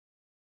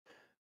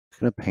 I'm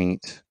going to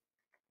paint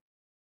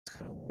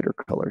lighter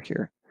color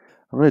here.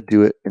 I'm going to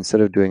do it,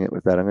 instead of doing it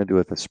with that, I'm going to do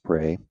it with a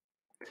spray.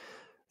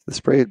 The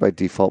spray by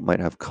default might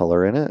have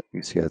color in it.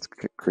 You see how it's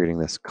creating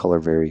this color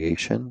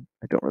variation.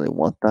 I don't really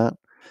want that.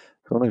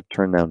 So I'm going to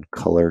turn down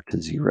color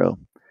to 0.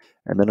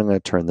 And then I'm going to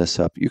turn this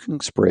up. You can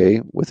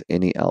spray with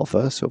any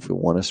alpha. So if we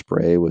want to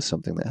spray with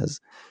something that has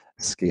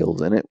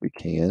scales in it, we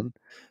can.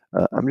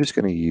 I'm just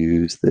going to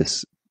use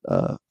this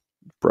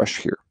brush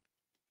here.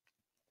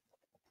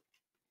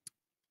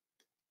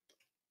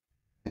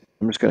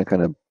 I'm just going to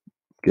kind of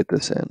get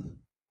this in.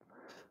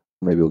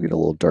 Maybe we'll get a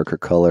little darker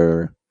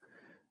color.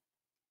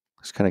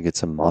 Just kind of get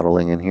some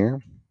modeling in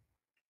here.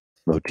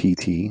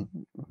 OTT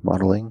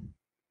modeling.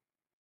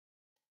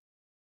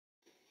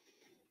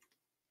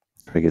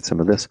 Try to get some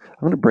of this.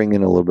 I'm going to bring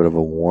in a little bit of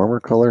a warmer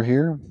color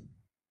here.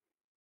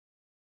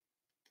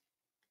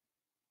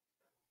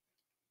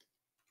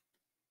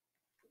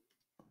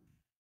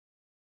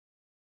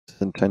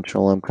 It's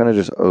intentional. I'm kind of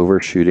just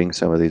overshooting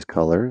some of these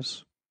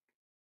colors.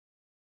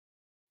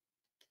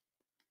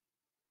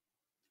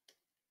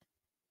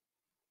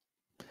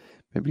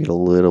 Maybe get a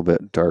little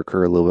bit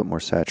darker, a little bit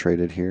more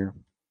saturated here.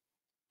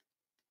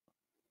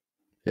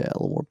 Yeah, a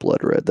little more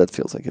blood red. That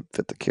feels like it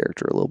fit the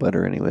character a little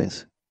better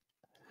anyways.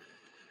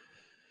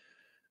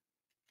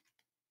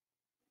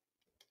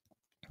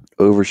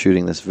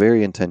 Overshooting this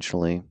very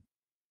intentionally.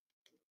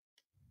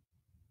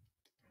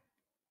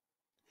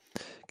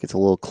 Gets a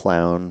little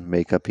clown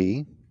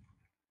makeup-y.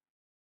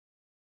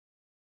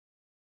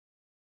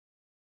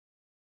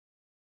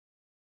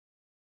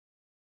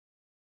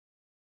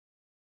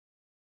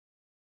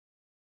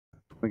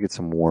 We get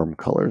some warm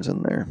colors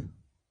in there.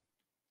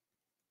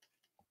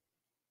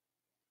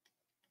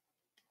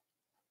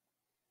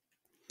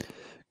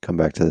 Come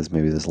back to this,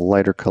 maybe this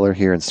lighter color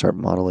here and start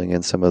modeling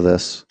in some of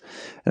this.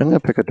 And I'm going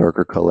to pick a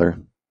darker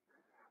color.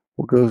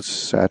 We'll go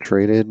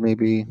saturated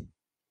maybe.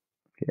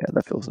 Yeah,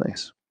 that feels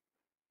nice.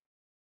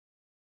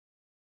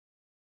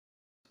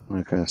 I'm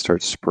going to kind of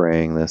start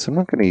spraying this. I'm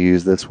not going to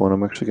use this one.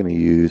 I'm actually going to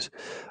use,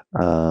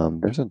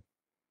 there's a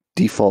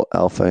default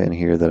alpha in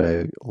here that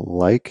I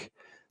like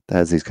that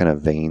has these kind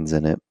of veins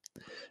in it.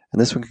 And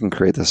this one can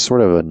create this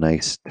sort of a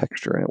nice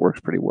texture, and it works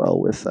pretty well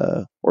with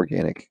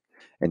organic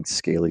and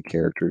scaly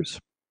characters.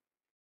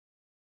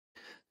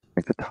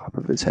 Make the top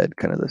of his head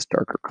kind of this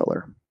darker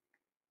color.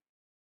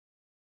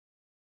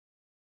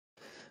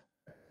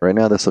 Right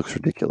now this looks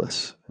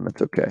ridiculous, and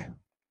that's okay.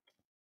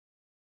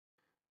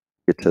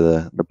 Get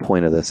to the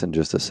point of this in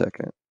just a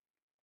second.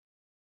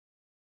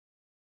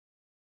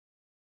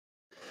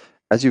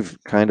 As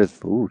you've kind of,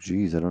 oh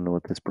geez, I don't know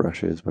what this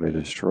brush is, but I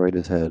destroyed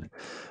his head.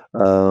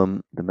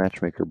 The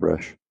matchmaker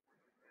brush.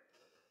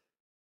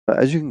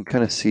 As you can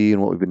kind of see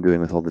in what we've been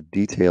doing with all the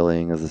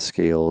detailing of the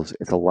scales,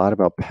 it's a lot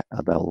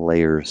about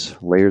layers,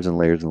 layers and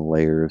layers and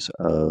layers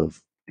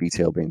of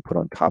detail being put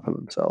on top of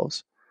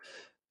themselves.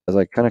 As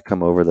I kind of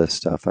come over this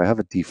stuff, I have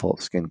a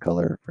default skin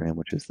color for him,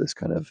 which is this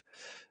kind of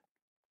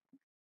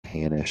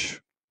tannish.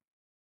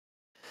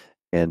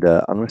 And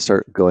I'm going to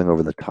start going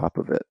over the top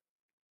of it,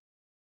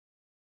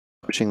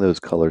 pushing those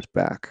colors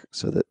back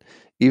so that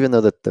even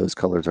though that those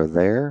colors are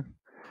there,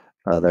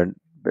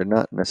 they're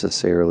not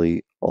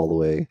necessarily all the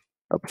way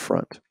up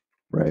front,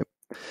 right?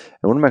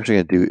 And what I'm actually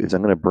going to do is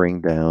I'm going to bring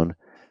down,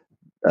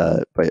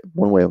 by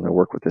one way I'm going to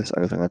work with this,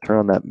 I'm going to turn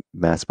on that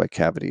mask by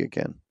cavity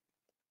again.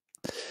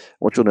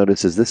 What you'll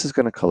notice is this is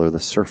going to color the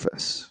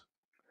surface.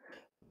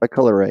 If I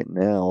color right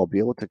now, I'll be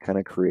able to kind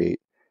of create,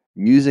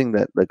 using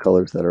the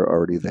colors that are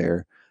already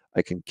there,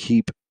 I can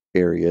keep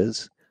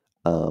areas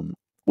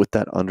with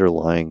that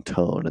underlying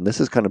tone. And this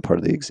is kind of part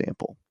of the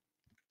example,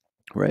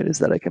 right? Is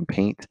that I can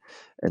paint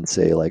and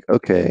say like,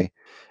 okay,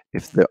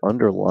 if the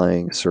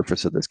underlying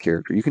surface of this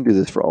character, you can do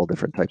this for all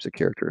different types of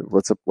characters.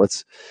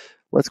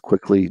 Let's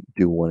quickly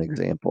do one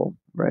example,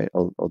 right?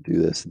 I'll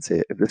do this and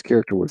say if this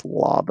character was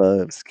lava,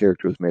 if this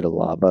character was made of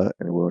lava,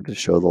 and we wanted to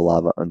show the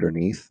lava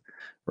underneath,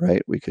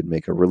 right? We could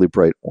make a really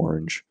bright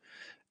orange,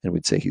 and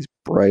we'd say he's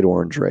bright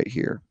orange right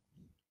here,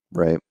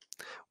 right?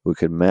 We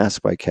could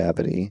mask by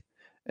cavity,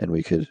 and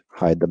we could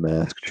hide the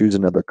mask, choose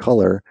another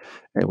color,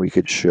 and we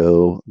could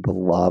show the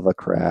lava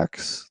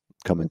cracks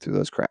coming through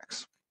those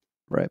cracks,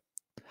 right?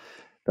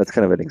 That's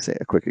kind of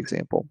a quick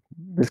example.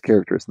 This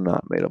character is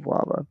not made of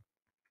lava.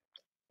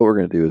 What we're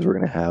going to do is we're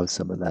going to have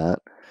some of that,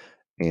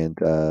 and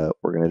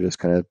we're going to just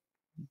kind of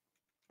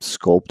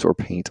sculpt or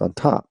paint on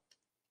top.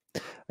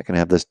 I can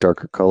have this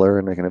darker color,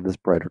 and I can have this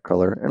brighter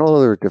color, and all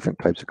other different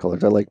types of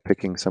colors. I like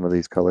picking some of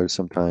these colors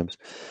sometimes,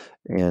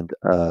 and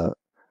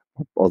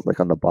like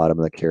on the bottom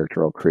of the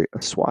character, I'll create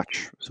a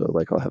swatch. So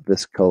like I'll have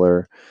this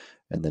color,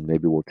 and then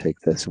maybe we'll take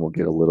this and we'll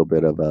get a little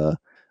bit of a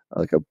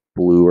like a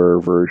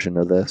bluer version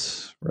of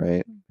this,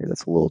 right? Maybe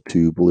that's a little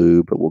too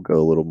blue, but we'll go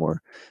a little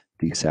more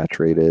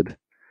desaturated,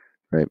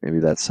 right? Maybe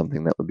that's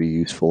something that would be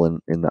useful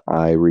in the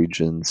eye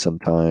region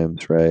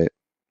sometimes, right?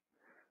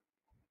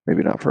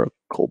 Maybe not for a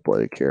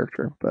cold-blooded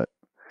character, but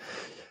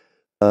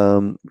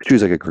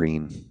choose like a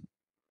green.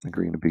 A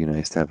green would be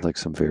nice to have like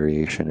some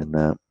variation in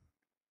that.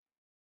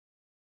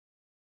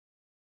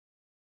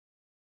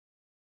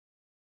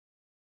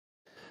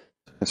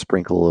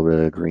 Sprinkle a little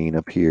bit of green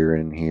up here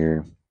and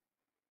here.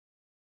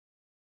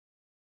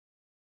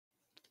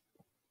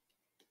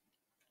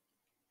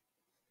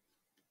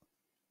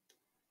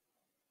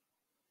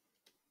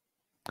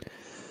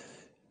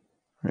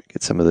 Right,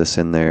 get some of this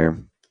in there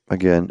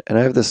again. And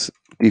I have this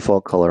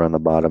default color on the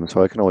bottom,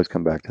 so I can always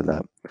come back to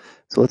that.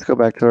 So let's go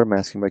back to our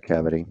masking by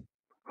cavity,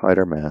 hide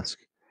our mask.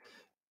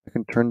 I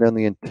can turn down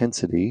the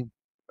intensity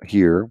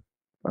here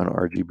on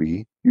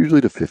RGB,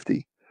 usually to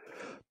 50.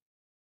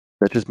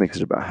 That just makes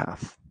it about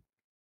half.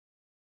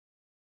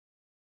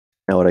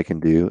 Now what I can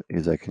do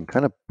is I can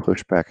kind of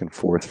push back and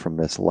forth from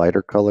this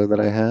lighter color that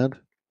I had to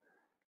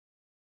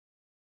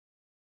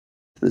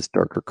this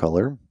darker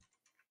color.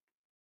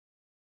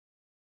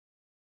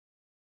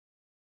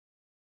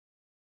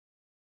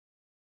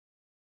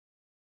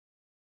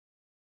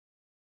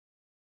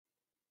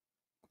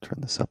 Turn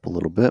this up a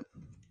little bit.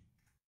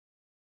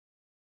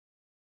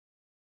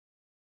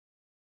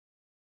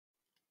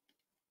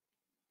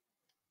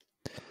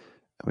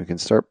 And we can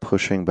start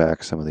pushing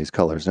back some of these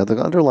colors. Now the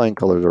underlying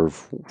colors are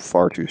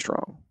far too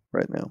strong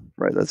right now,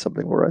 right? That's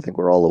something I think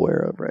we're all aware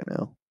of right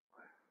now.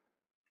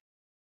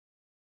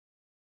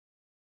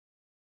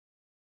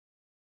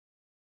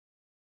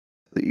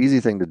 The easy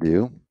thing to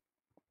do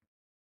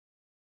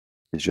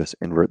is just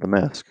invert the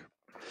mask.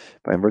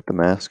 If I invert the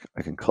mask,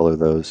 I can color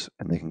those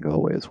and they can go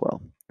away as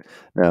well.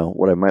 Now,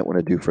 what I might want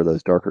to do for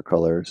those darker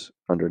colors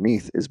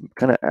underneath is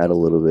kind of add a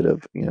little bit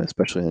of,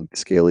 especially in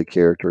scaly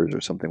characters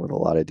or something with a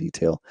lot of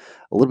detail,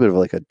 a little bit of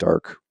like a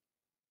dark,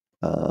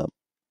 uh,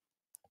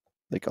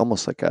 like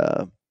almost like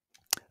a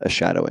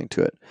shadowing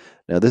to it.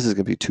 Now, this is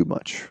going to be too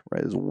much,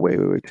 right? It's way,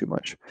 way, way too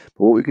much.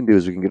 But what we can do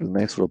is we can get a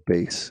nice little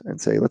base and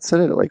say, let's set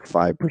it at like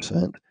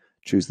 5%,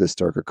 choose this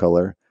darker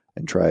color,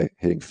 and try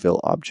hitting fill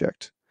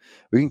object.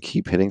 We can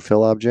keep hitting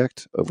fill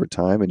object over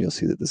time, and you'll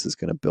see that this is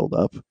going to build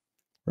up,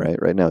 right?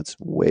 Right now, it's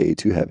way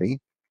too heavy,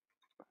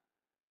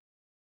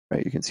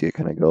 right? You can see it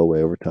kind of go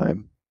away over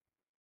time.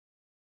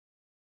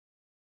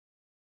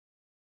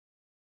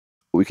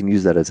 We can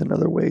use that as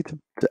another way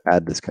to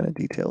add this kind of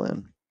detail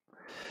in.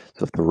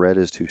 So if the red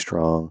is too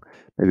strong,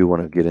 maybe we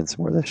want to get in some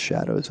more of the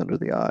shadows under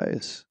the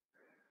eyes.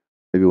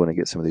 Maybe we want to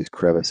get some of these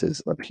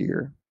crevices up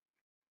here.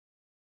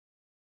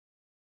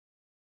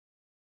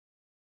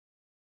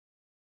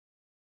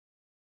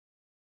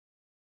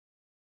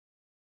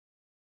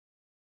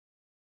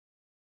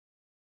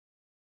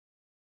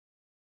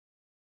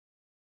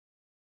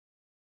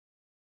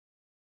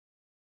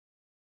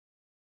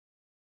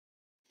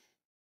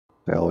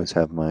 I always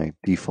have my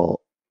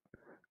default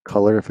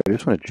color if I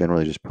just want to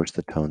generally just push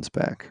the tones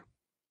back.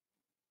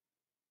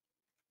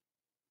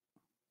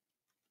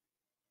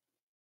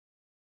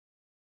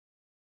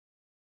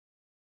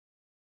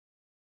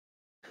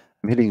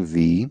 I'm hitting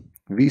V.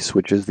 V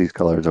switches these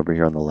colors over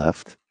here on the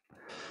left.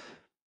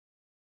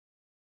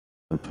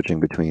 I'm switching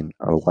between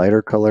a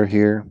lighter color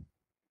here.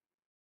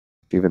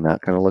 Even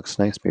that kind of looks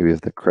nice. Maybe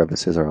if the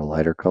crevices are a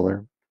lighter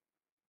color.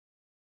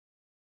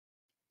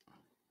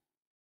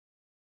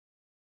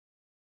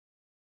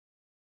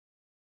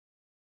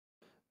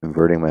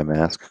 Inverting my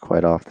mask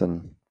quite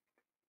often.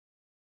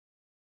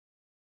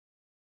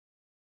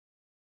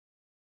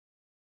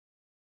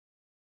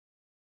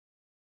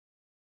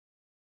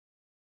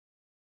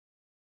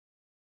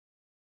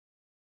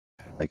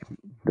 Like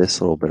this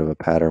little bit of a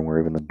pattern where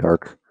even the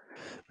dark,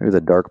 maybe the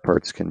dark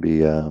parts can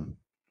be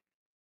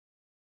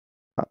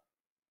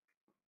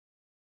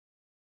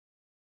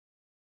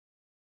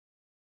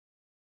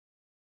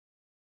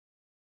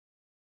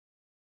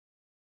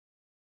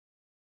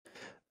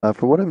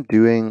for what I'm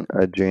doing,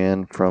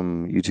 Jan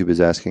from YouTube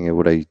is asking,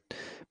 would I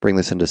bring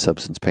this into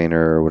Substance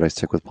Painter or would I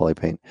stick with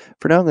Polypaint?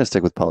 For now, I'm going to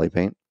stick with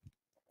Polypaint.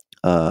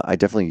 I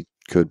definitely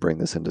could bring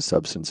this into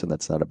Substance, and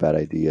that's not a bad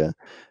idea.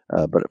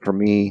 But for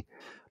me,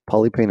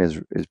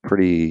 Polypaint is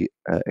pretty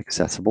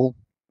accessible,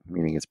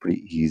 meaning it's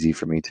pretty easy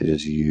for me to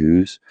just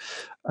use,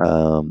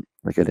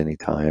 like at any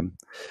time.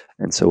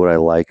 And so what I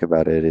like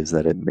about it is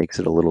that it makes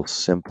it a little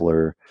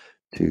simpler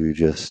to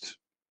just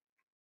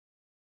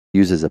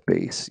use as a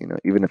base. You know,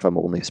 even if I'm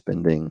only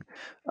spending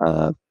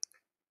uh,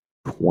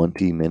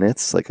 20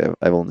 minutes, like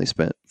I've only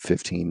spent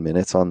 15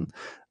 minutes on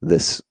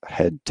this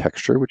head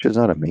texture, which is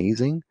not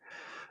amazing,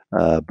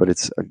 but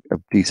it's a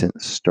decent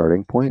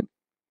starting point.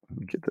 Let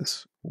me get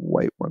this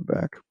white one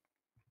back.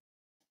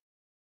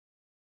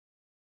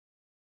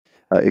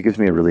 It gives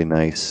me a really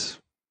nice.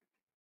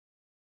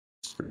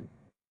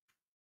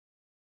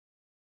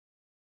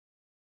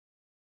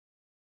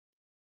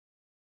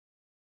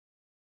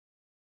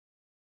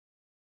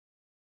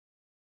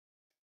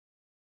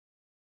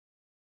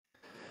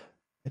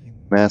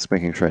 Mask,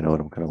 making sure I know what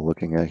I'm kind of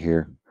looking at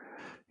here.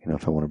 You know,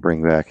 if I want to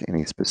bring back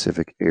any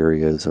specific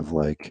areas of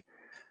like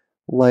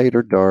light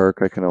or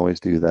dark, I can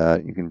always do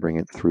that. You can bring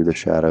it through the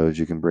shadows,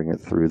 you can bring it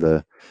through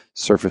the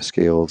surface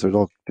scales. There's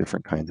all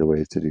different kinds of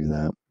ways to do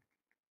that.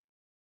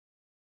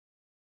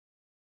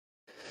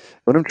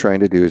 What I'm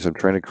trying to do is I'm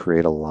trying to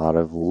create a lot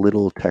of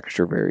little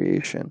texture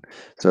variation.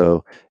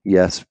 So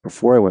yes,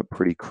 before I went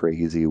pretty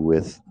crazy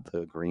with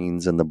the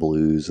greens and the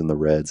blues and the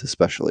reds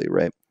especially,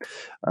 right?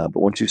 But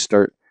once you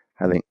start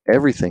having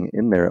everything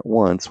in there at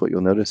once, what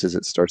you'll notice is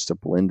it starts to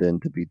blend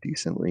in to be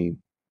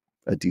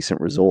a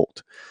decent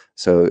result.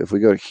 So if we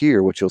go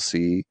here, what you'll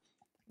see,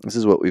 this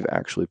is what we've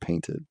actually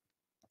painted.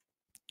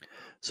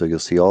 So you'll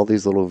see all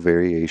these little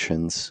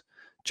variations.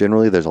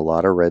 Generally, there's a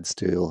lot of red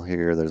still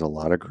here. There's a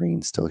lot of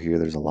green still here.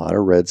 There's a lot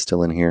of red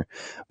still in here.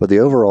 But the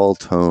overall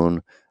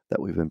tone that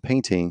we've been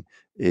painting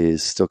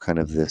is still kind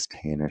of this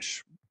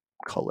tannish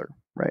color,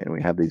 right? And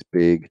we have these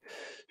big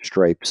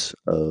stripes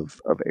of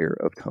air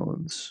of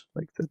tones,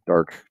 like the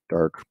dark,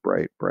 dark,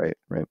 bright, bright,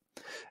 right?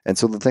 And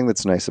so the thing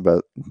that's nice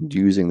about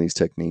using these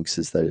techniques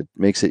is that it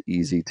makes it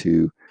easy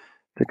to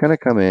kind of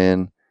come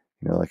in,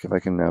 you know, like if I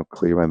can now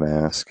clear my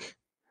mask,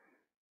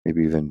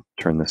 maybe even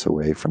turn this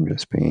away from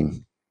just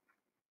being,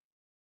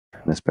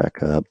 turn this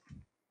back up.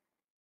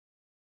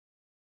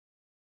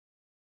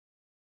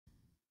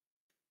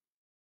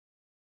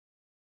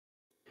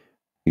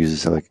 Use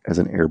this like as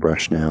an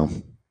airbrush now.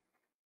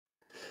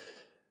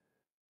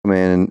 Come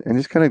in and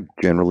just kind of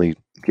generally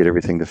get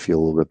everything to feel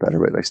a little bit better.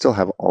 But I still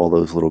have all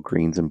those little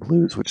greens and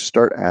blues, which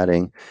start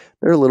adding.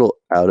 They're a little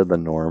out of the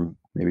norm,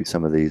 maybe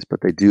some of these,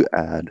 but they do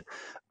add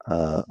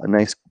a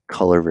nice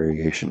color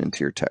variation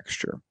into your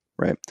texture,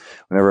 right?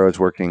 Whenever I was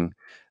working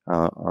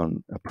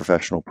on a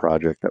professional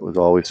project, that was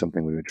always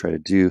something we would try to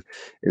do.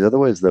 Is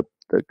otherwise the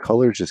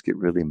colors just get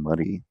really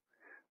muddy.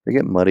 They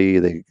get muddy.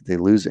 They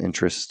lose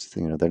interest.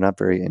 You know, they're not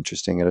very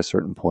interesting at a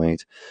certain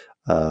point.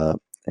 And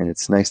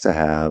it's nice to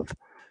have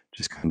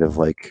just kind of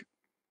like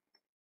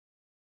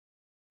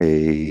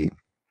a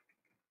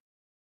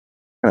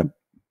kind of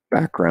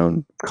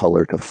background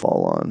color to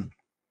fall on.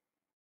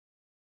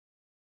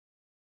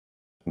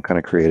 I'm kind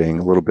of creating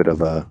a little bit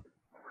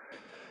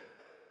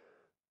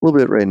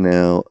right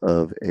now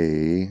of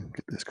a,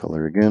 get this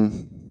color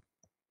again,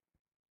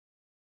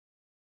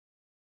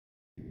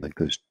 like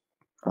those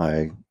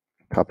eye,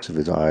 tops of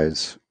his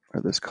eyes are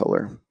this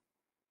color.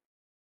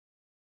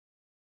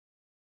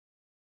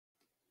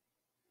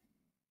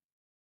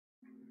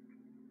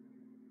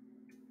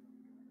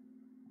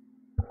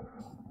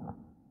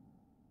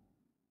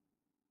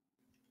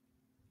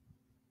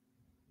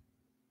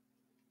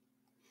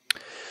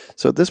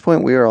 So at this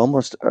point, we are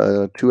almost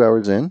 2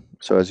 hours in.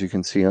 So as you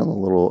can see on the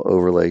little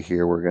overlay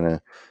here, we're going to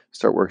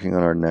start working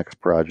on our next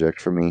project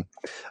for me.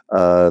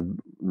 And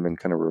then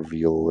kind of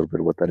reveal a little bit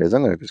of what that is.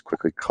 I'm going to just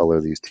quickly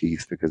color these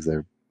teeth because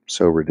they're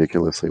so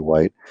ridiculously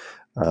white.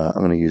 I'm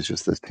going to use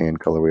just this tan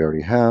color we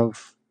already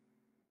have.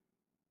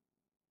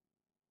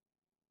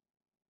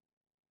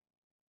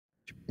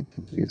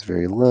 Intensity is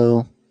very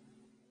low.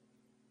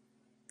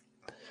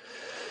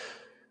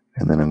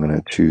 And then I'm going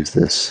to choose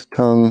this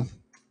tongue.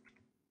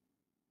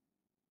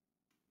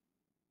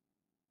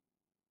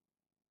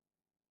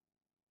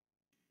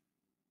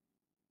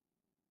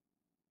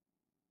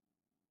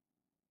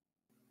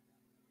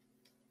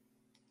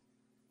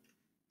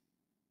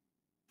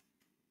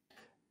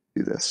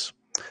 Do this.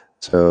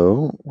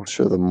 So we'll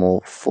show the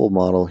full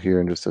model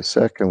here in just a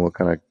sec, and we'll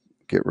kind of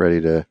get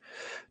ready to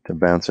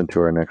bounce into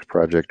our next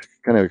project,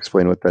 kind of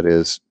explain what that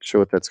is, show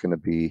what that's going to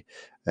be,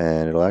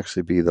 and it'll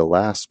actually be the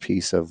last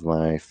piece of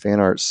my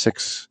Fan Art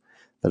 6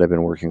 that I've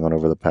been working on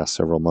over the past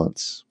several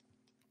months.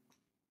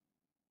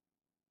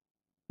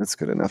 That's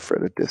good enough for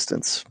at a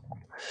distance.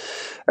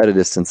 At a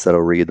distance,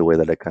 that'll read the way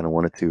that I kind of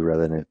want it to,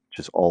 rather than it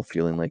just all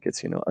feeling like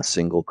it's, a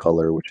single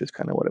color, which is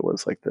kind of what it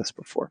was like this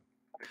before.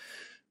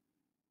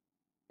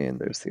 And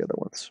there's the other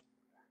ones.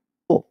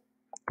 Cool.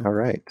 All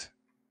right.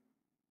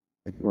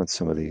 I do want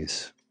some of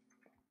these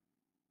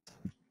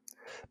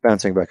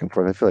bouncing back and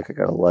forth. I feel like I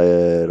got a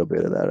little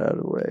bit of that out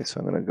of the way. So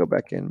I'm going to go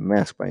back in,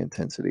 mask by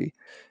intensity,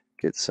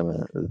 get some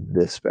of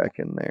this back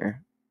in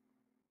there.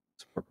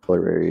 Some more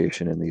color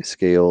variation in these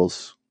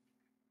scales.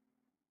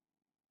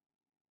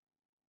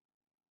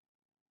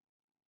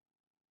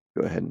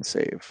 Go ahead and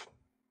save.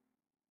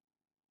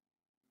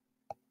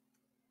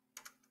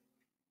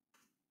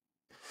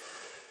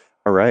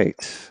 All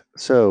right.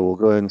 So we'll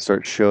go ahead and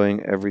start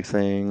showing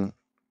everything.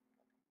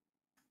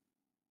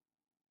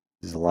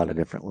 There's a lot of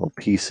different little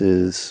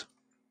pieces.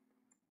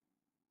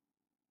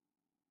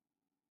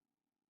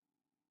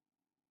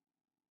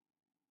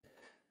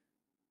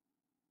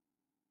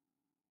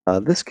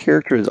 This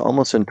character has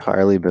almost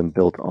entirely been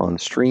built on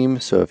stream,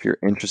 so if you're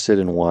interested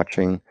in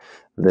watching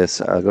this,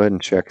 go ahead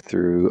and check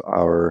through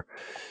our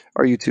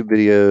YouTube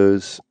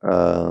videos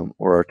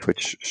or our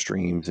Twitch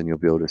streams, and you'll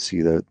be able to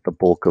see the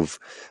bulk of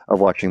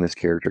watching this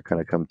character kind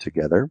of come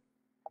together.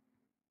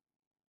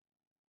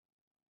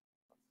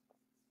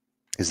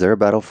 Is there a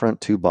Battlefront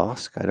 2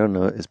 Bosk? I don't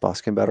know. Is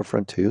Bosk in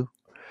Battlefront 2?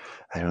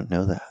 I don't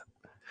know that.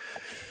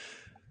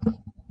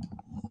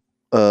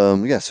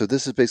 Yeah, so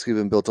this has basically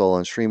been built all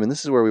on stream, and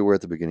this is where we were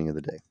at the beginning of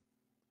the day.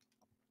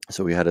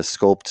 So we had a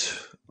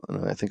sculpt.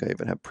 I think I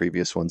even have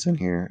previous ones in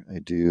here. I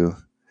do.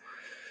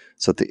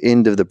 So at the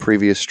end of the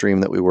previous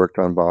stream that we worked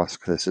on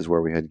Bosk, this is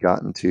where we had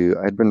gotten to.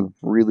 I'd been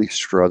really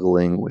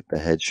struggling with the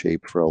head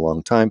shape for a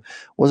long time.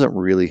 Wasn't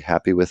really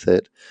happy with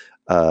it,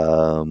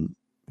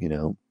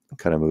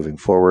 kind of moving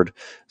forward.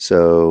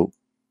 So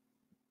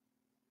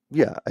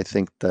yeah, I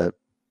think that,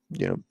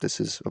 this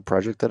is a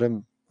project that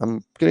I'm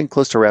getting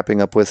close to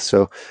wrapping up with.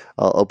 So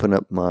I'll open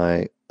up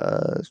my,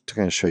 to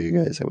kind of show you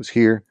guys. I was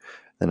here,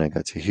 then I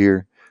got to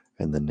here,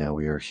 and then now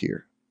we are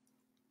here.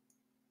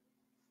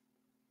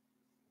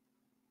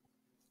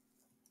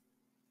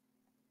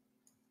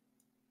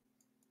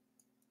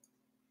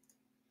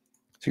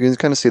 So you can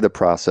kind of see the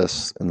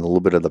process and a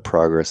little bit of the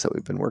progress that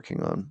we've been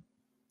working on.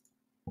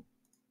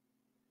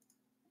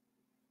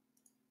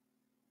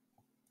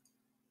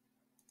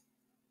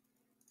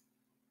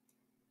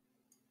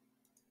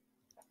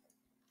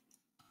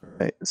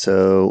 Right,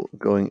 so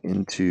going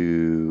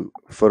into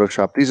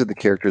Photoshop, these are the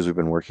characters we've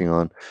been working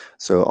on.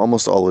 So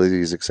almost all of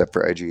these, except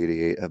for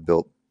IG88, have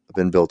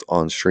been built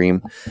on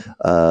stream.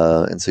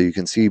 And so you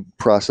can see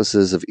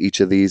processes of each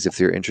of these. If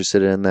you're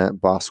interested in that,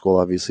 Bosk will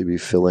obviously be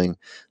filling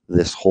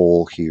this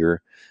hole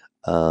here.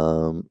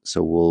 So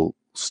we'll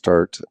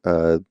start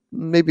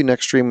maybe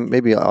next stream,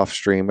 maybe off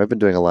stream. I've been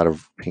doing a lot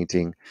of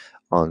painting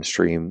on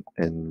stream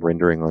and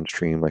rendering on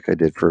stream like I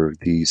did for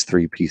these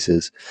 3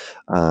 pieces.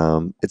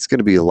 It's going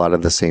to be a lot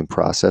of the same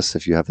process.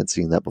 If you haven't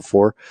seen that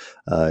before,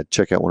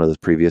 check out one of the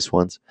previous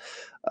ones.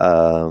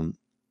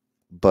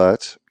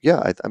 But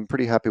yeah, I'm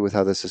pretty happy with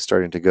how this is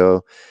starting to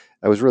go.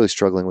 I was really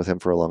struggling with him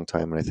for a long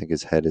time, and I think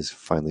his head is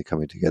finally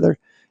coming together.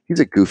 He's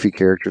a goofy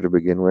character to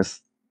begin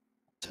with,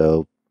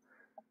 so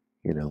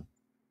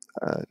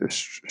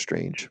just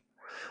strange.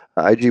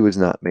 IG was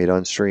not made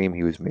on stream;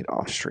 he was made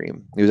off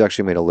stream. He was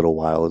actually made a little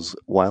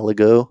while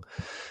ago,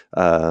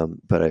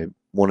 but I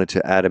wanted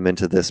to add him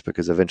into this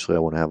because eventually I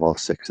want to have all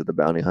 6 of the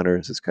bounty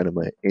hunters. It's kind of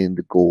my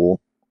end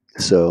goal.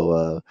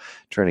 So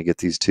trying to get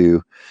these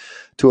two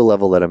to a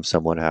level that I'm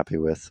somewhat happy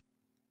with.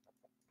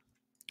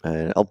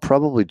 And I'll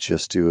probably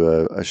just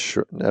do a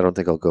short. I don't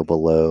think I'll go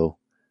below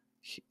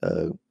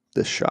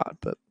this shot,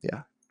 but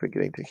yeah,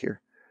 beginning to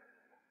here.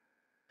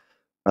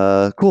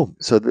 Cool.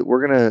 So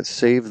we're gonna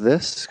save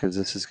this because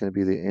this is gonna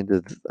be the end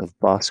of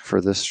Bosk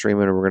for this stream,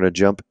 and we're gonna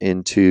jump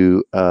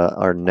into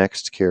our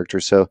next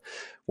character. So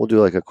we'll do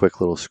like a quick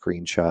little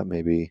screenshot,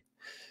 maybe,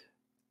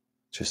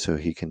 just so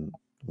he can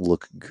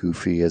look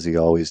goofy as he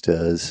always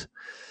does.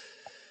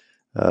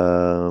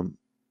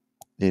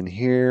 In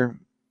here,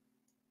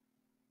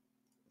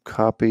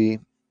 copy.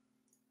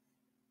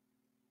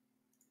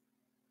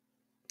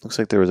 Looks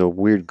like there was a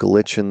weird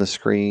glitch in the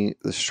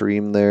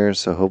stream there,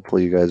 so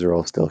hopefully you guys are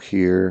all still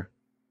here.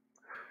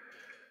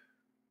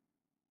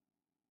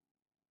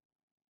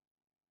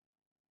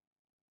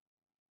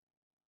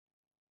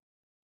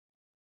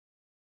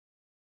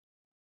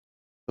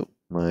 Oh,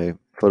 my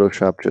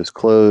Photoshop just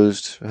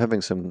closed.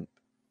 Having some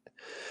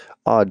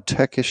odd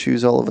tech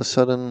issues all of a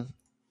sudden.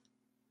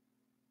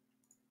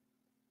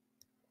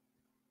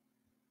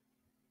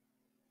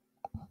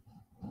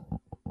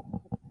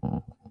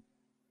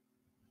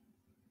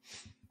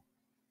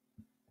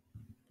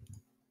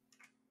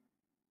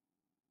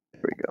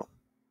 There we go.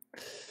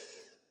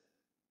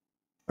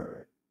 All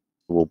right.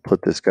 We'll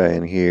put this guy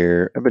in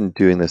here. I've been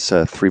doing this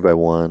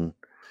 3x1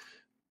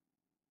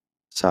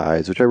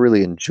 size, which I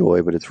really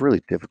enjoy, but it's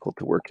really difficult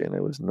to work in. I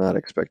was not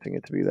expecting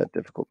it to be that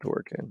difficult to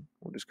work in.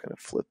 We'll just kind of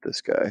flip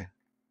this guy.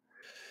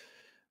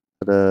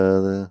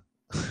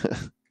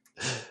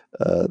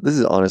 This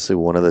is honestly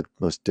one of the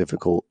most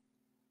difficult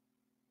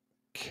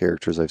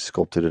characters I've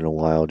sculpted in a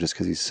while, just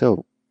because he's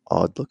so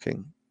odd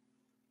looking.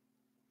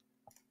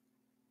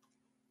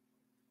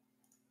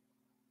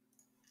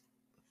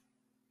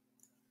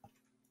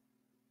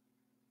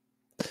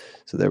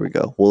 So there we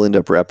go. We'll end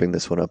up wrapping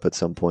this one up at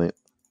some point,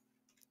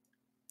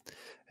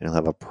 and I'll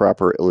have a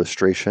proper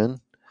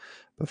illustration.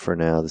 But for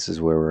now, this is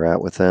where we're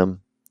at with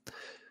them.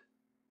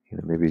 You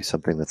know, maybe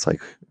something that's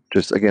like,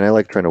 just again, I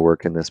like trying to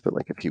work in this, but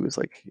like if he was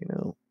like, you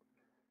know,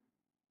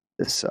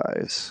 this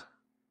size,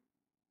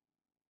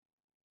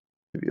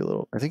 maybe a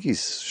little. I think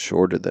he's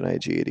shorter than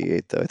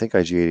IG-88 though. I think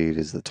IG-88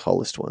 is the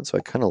tallest one, so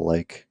I kind of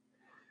like.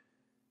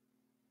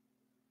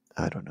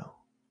 I don't know.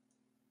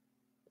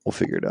 We'll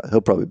figure it out.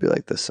 He'll probably be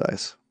like this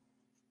size,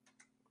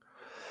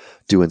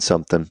 doing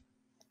something.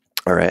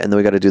 All right, and then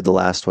we got to do the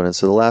last one. And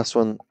so the last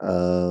one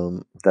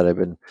that I've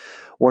been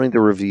wanting to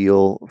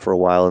reveal for a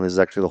while, and this is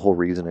actually the whole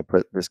reason I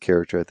put this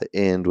character at the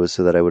end, was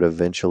so that I would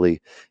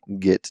eventually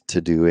get to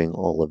doing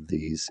all of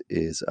these,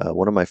 is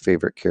one of my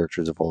favorite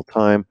characters of all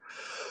time,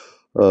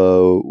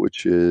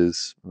 which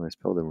is, oh, I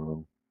spelled it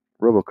wrong,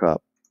 RoboCop.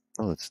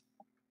 Oh, it's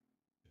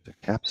the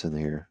caps in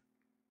here.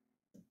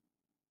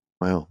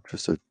 Wow,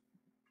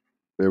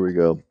 there we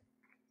go.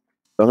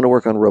 I'm going to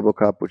work on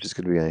RoboCop, which is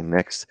going to be my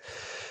next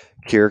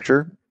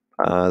character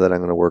that I'm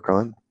going to work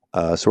on.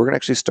 So we're going to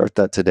actually start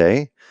that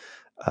today.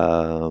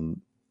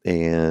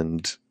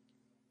 And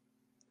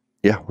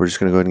yeah, we're just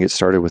going to go ahead and get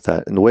started with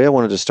that. And the way I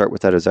wanted to start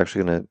with that is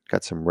actually going to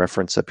got some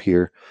reference up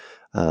here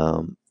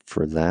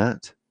for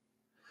that,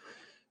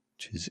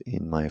 which is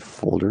in my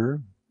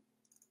folder.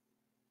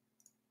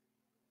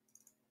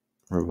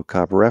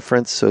 RoboCop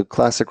reference. So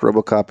classic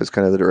RoboCop is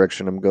kind of the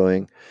direction I'm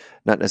going.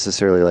 Not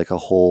necessarily like a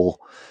whole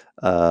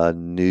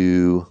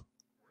new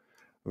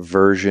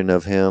version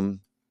of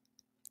him.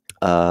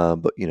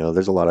 But you know,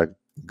 there's a lot of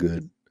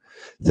good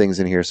things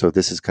in here. So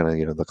this is kind of,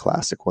 you know, the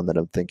classic one that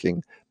I'm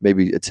thinking,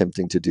 maybe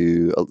attempting to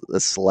do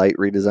a slight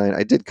redesign.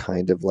 I did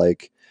kind of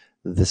like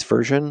this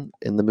version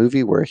in the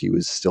movie where he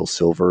was still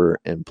silver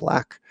and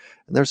black,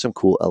 and there's some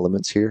cool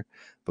elements here,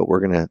 but we're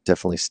going to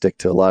definitely stick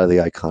to a lot of the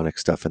iconic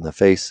stuff in the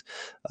face,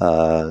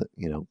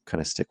 you know, kind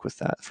of stick with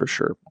that for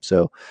sure.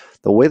 So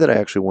the way that I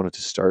actually wanted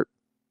to start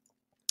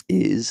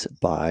is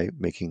by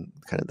making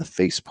kind of the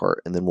face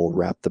part, and then we'll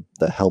wrap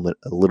the helmet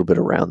a little bit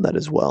around that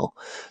as well.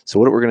 So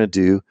what we're going to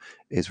do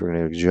is we're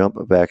going to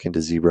jump back into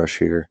ZBrush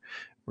here.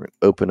 We're going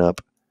to open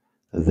up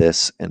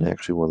this, and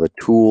actually one of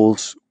the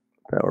tools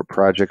or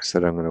projects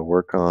that I'm going to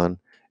work on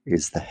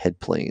is the head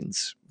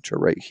planes, which are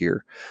right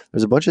here.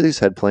 There's a bunch of these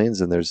head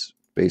planes, and there's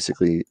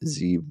basically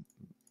Z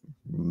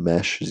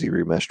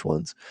remeshed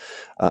ones.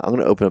 I'm going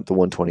to open up the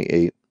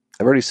 128.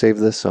 I've already saved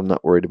this, so I'm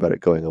not worried about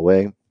it going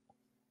away.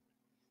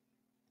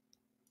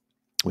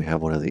 We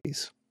have one of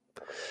these.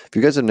 If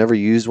you guys have never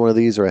used one of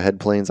these or a head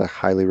planes, I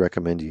highly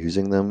recommend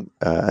using them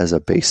as a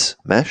base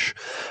mesh.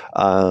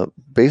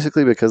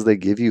 Basically because they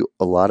give you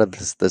a lot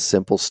of the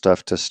simple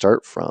stuff to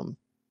start from,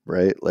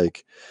 right?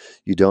 Like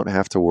you don't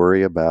have to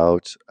worry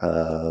about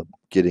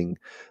getting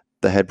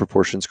the head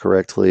proportions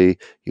correctly.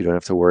 You don't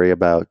have to worry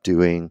about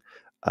doing,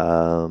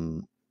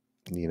 you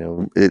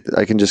know,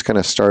 I can just kind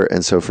of start.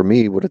 And so for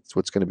me,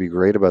 what's going to be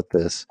great about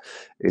this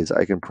is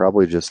I can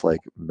probably just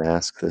like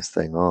mask this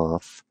thing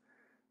off,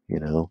 you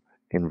know,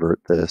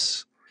 invert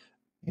this,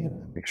 you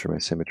know, make sure my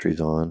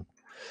symmetry's on,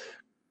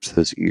 so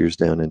those ears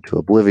down into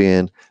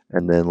oblivion,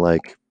 and then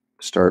like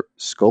start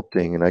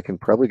sculpting, and I can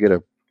probably get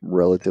a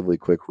relatively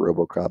quick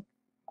RoboCop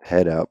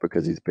head out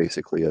because he's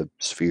basically a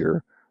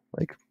sphere.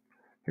 Like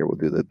here, we'll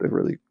do the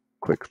really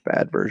quick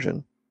bad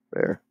version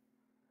there.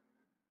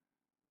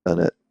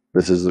 Done it.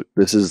 This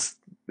is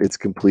it's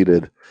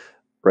completed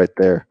right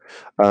there.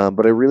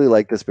 But I really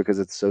like this because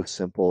it's so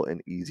simple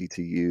and easy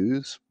to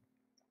use.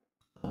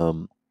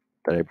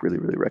 That I really,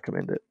 really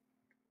recommend it.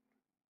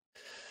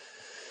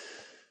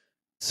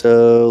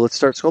 So let's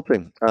start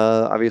sculpting.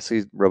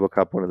 Obviously,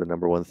 RoboCop, one of the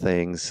number one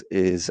things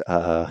is,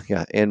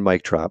 and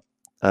mic drop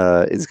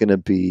is going to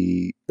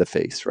be the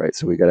face, right?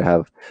 So we got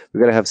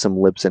to have some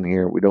lips in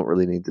here. We don't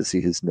really need to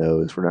see his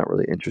nose. We're not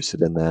really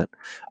interested in that.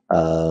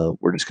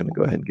 We're just going to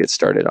go ahead and get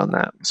started on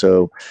that.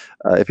 So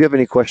if you have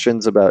any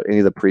questions about any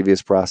of the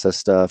previous process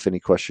stuff, any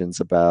questions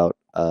about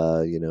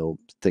you know,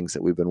 things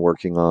that we've been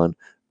working on,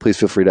 please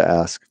feel free to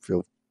ask.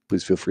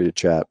 Please feel free to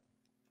chat.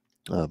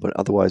 But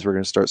otherwise, we're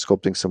going to start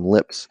sculpting some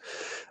lips.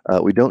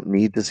 We don't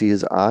need to see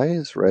his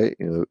eyes, right?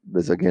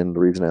 This again, the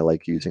reason I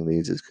like using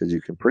these is because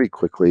you can pretty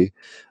quickly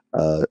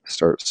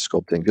start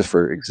sculpting, just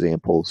for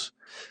examples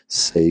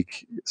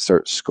sake,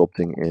 start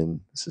sculpting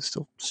in. This is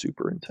still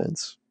super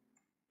intense.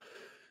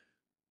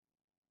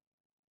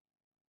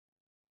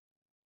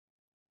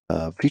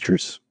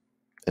 Features,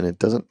 and it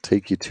doesn't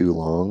take you too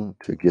long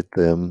to get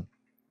them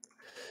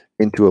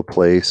into a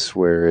place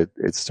where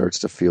it starts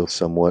to feel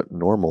somewhat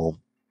normal.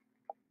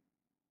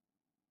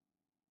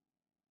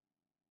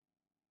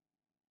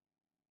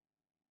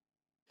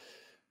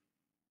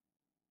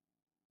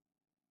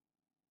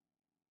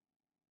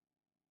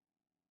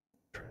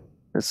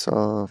 This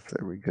off.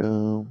 There we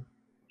go.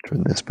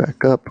 Turn this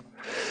back up.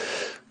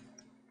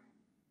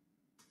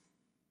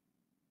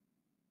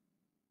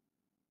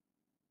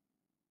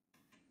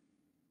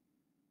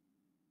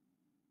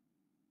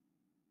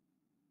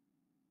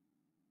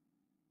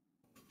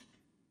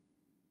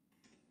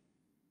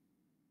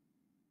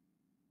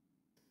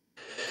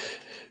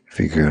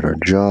 Figure out our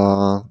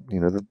jaw.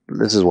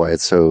 This is why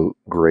it's so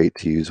great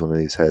to use one of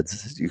these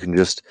heads. You can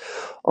just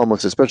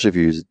almost, especially if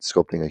you use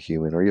sculpting a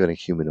human or even a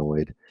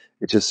humanoid,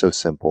 it's just so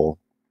simple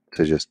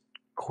to just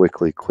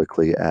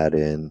quickly add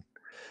in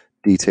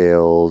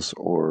details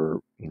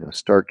or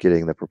start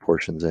getting the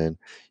proportions in.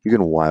 You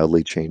can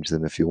wildly change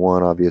them if you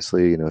want,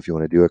 obviously. If you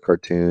want to do a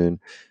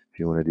cartoon, if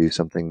you want to do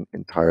something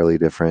entirely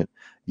different,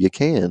 you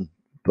can,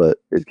 but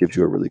it gives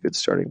you a really good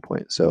starting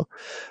point. So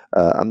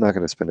I'm not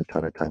going to spend a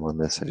ton of time on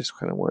this. I just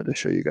kind of wanted to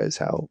show you guys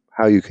how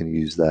you can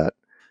use that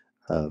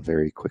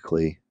very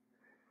quickly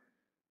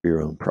for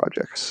your own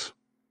projects.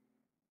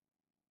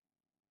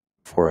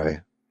 Before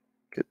I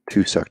get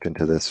too sucked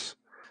into this,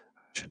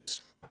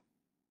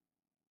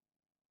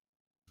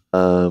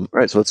 all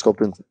right, so let's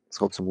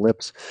sculpt some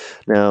lips.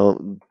 Now,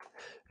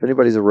 if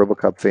anybody's a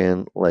RoboCop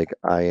fan like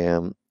I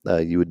am,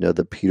 you would know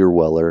that Peter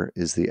Weller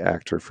is the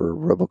actor for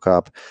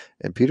RoboCop,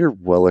 and Peter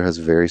Weller has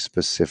very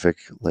specific,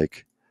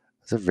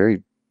 it's a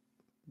very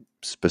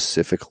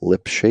specific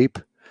lip shape.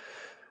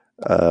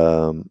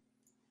 Um,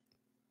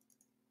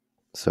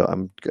 so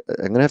I'm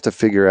gonna have to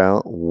figure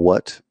out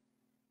what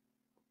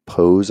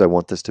pose I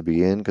want this to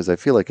be in because I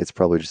feel like it's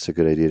probably just a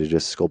good idea to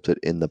just sculpt it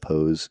in the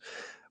pose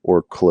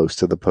or close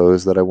to the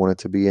pose that I want it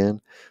to be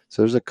in.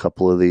 So there's a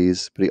couple of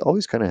these, but he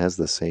always kind of has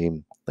the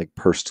same like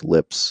pursed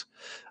lips.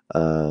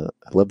 I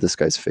love this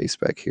guy's face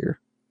back here,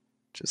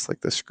 just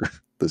like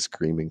the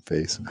screaming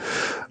face,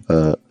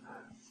 uh,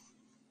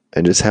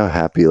 and just how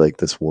happy like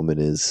this woman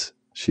is.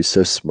 She's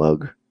so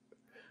smug.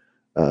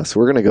 So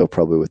we're gonna go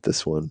probably with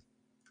this one,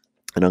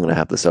 and I'm gonna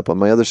have this up on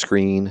my other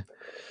screen.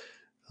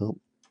 Oh,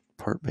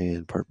 part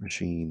man, part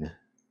machine.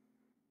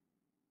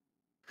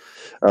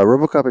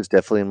 RoboCop is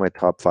definitely in my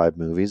top 5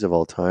 movies of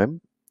all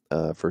time,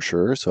 for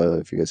sure. So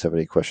if you guys have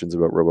any questions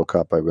about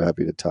RoboCop, I'd be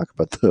happy to talk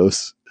about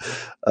those.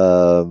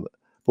 Um,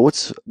 but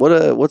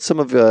what's some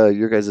of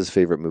your guys'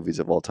 favorite movies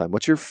of all time?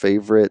 What's your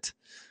favorite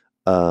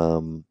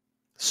um,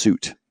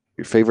 suit?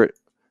 Your favorite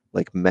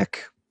like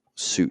mech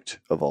suit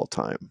of all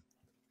time?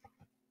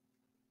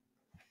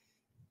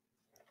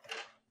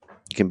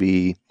 It can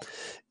be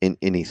in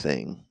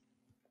anything.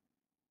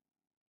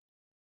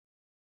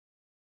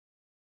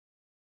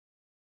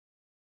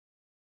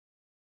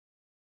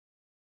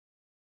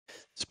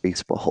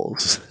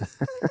 Spaceballs.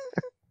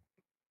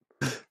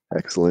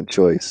 Excellent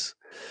choice.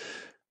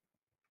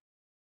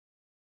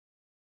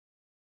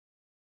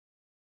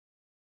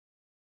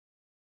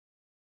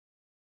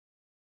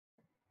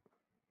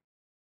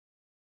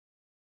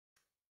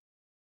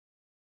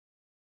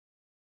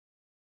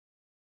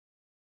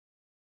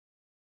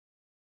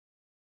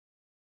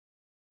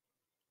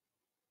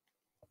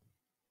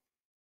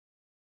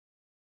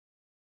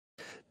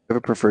 Have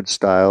a preferred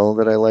style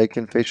that I like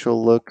in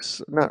facial looks?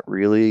 Not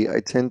really. I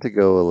tend to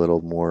go a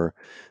little more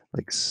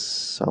like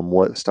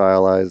somewhat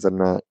stylized. I'm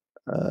not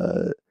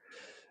uh,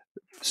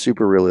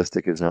 super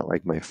realistic is not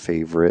like my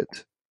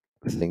favorite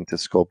thing to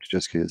sculpt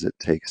just because it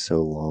takes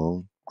so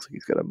long. Looks like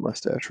he's got a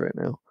mustache right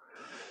now.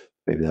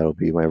 Maybe that'll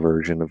be my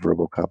version of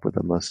RoboCop with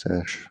a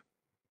mustache.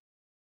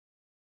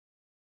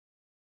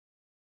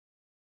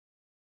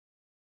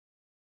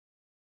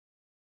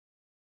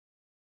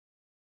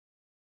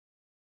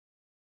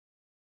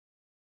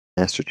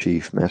 Master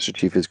Chief. Master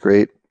Chief is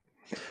great.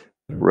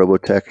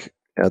 Robotech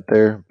out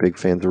there. Big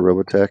fans of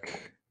Robotech.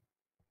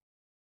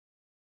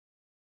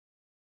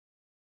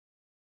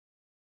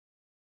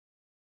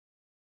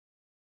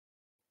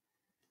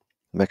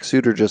 Mech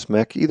suit or just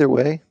mech, either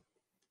way.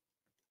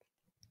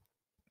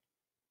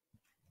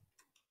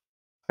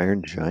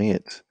 Iron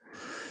Giant.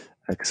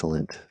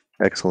 Excellent.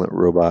 Excellent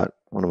robot.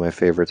 One of my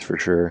favorites for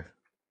sure.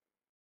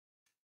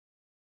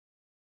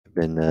 I've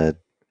been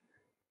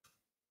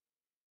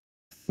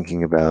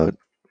thinking about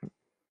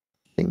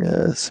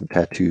getting some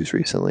tattoos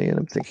recently, and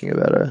I'm thinking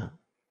about a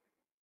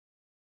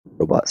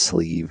robot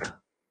sleeve.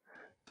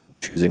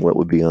 Choosing what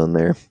would be on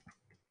there.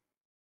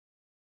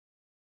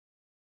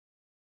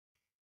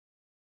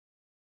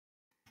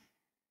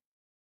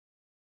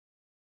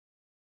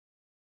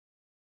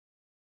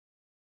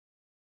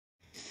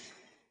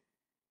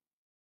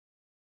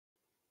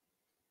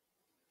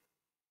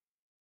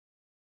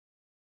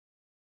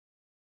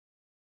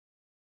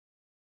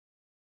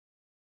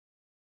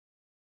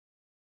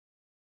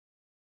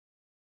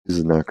 This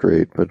is not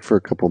great, but for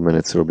a couple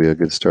minutes it'll be a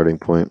good starting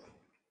point.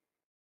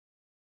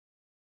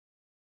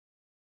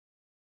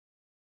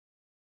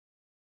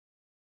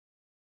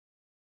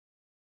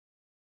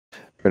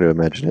 Try to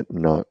imagine it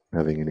not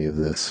having any of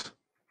this.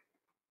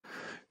 It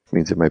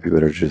means it might be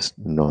better to just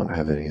not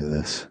have any of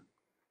this.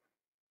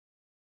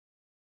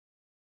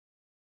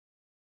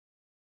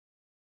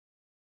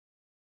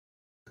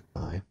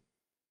 Bye.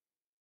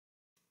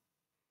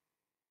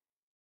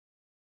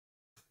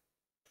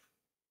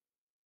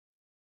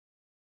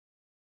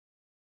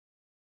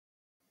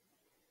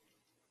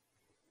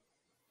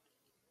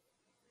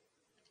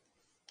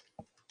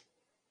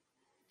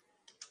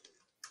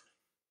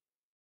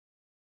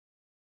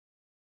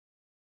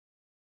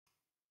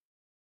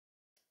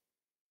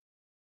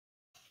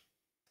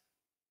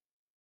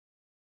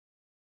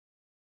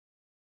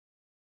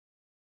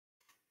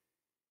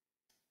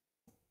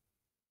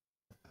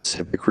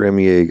 Pacific Rim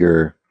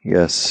Jaeger.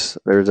 Yes,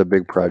 there's a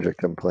big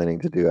project I'm planning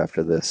to do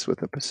after this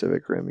with a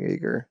Pacific Rim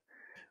Jaeger,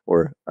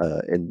 or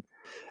in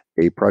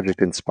a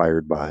project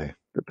inspired by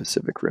the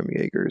Pacific Rim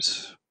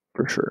Jaegers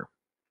for sure.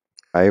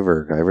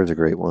 Guyver's a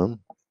great one.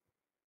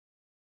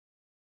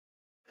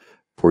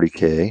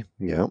 40K,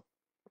 yeah.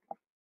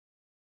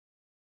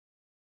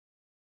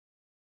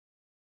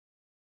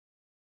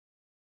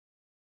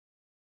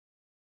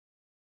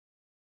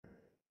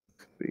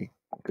 Be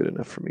good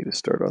enough for me to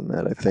start on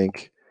that, I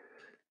think.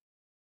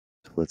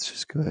 So let's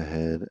just go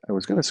ahead. I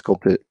was gonna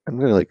sculpt it. I'm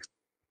gonna like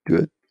do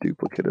a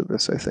duplicate of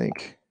this, I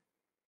think.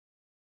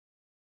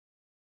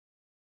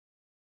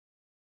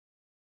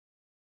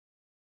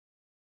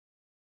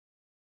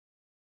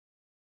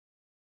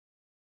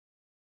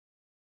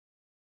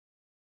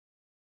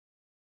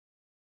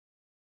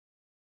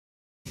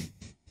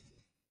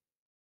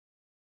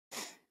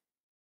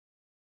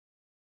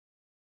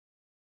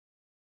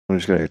 I'm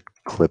just gonna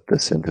clip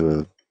this into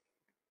a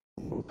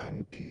little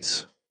tiny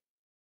piece.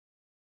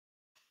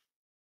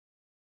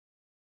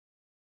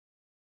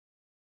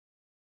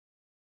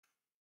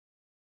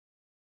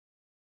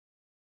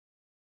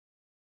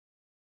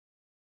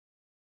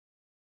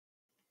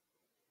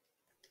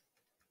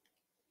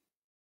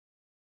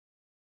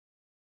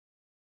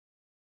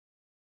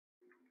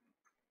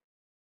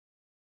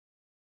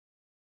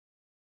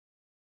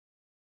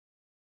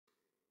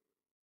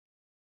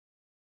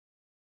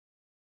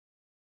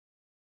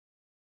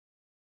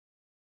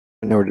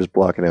 And now we're just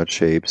blocking out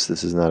shapes.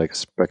 This is not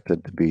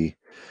expected to be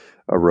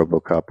a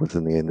RoboCop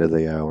within the end of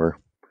the hour.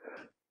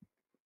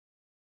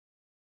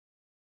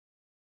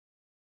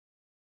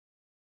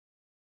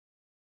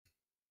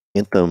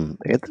 Anthem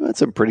had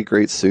some pretty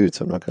great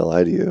suits. I'm not gonna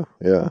lie to you.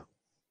 Yeah.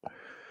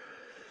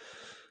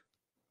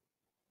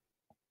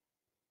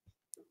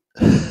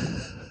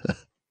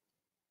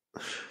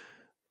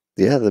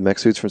 Yeah, the mech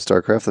suits from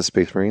StarCraft, the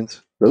Space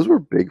Marines, those were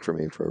big for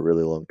me for a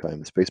really long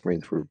time. The Space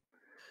Marines were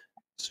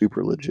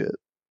super legit.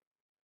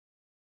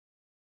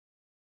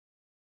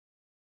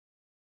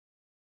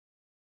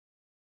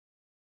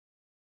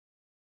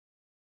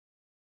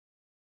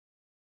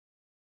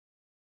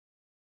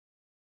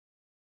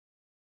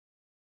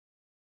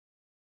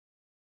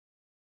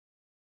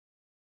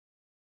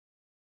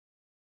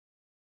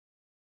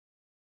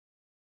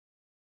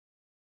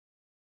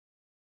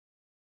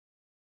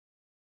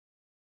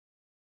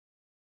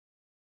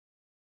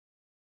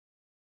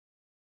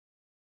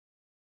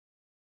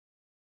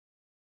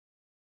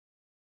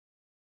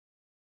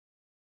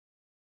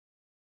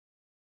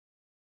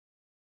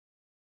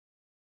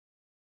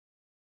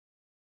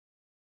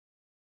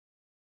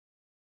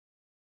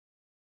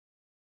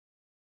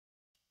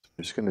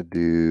 I'm just gonna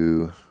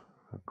do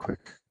a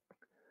quick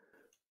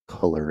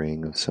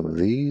coloring of some of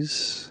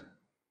these.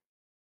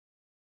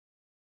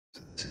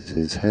 So this is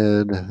his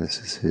head. This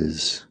is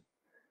his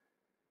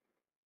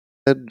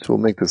head. So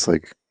we'll make this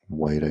like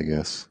white, I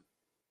guess.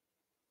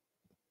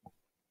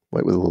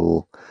 White with a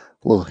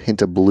little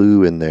hint of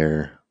blue in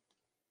there.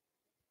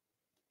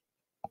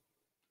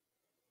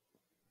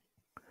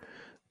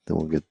 Then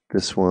we'll get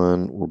this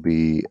one will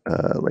be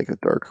like a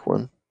dark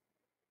one.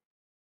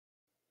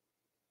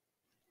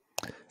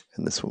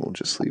 And this one we'll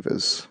just leave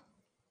as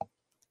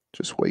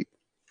just white.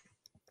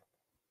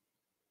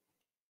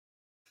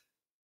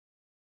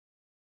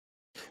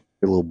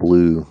 A little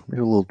blue,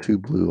 maybe a little too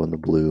blue on the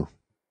blue.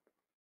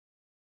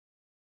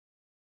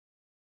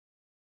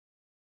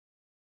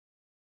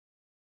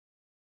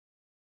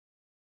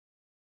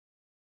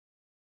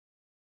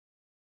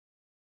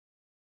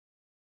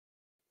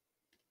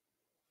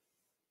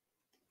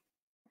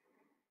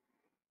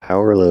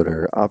 Power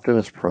Loader,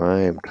 Optimus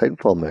Prime,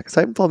 Titanfall mechs.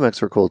 Titanfall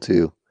mechs were cool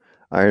too.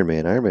 Iron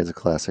Man. Iron Man's a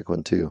classic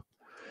one too.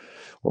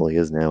 Well, he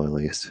is now at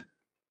least.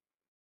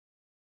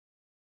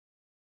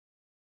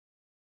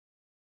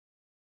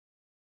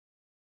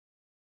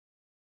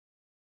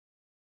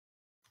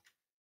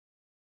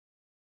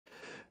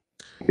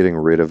 Getting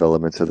rid of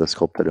elements of the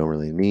sculpt I don't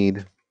really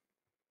need.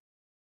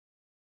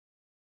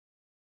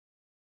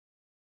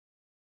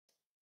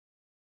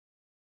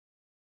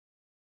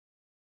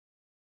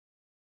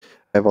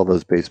 I have all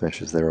those base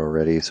meshes there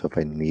already, so if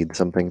I need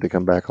something to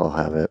come back, I'll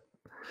have it.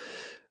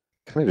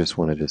 kind of just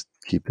want to just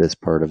keep this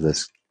part of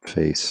this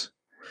face.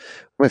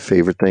 My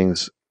favorite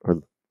things,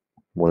 or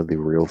one of the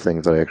real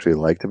things that I actually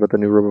liked about the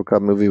new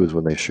RoboCop movie, was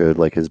when they showed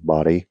like his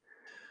body,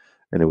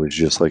 and it was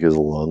just like his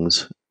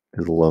lungs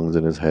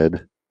and his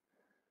head.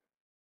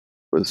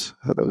 I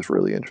thought that was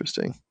really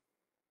interesting.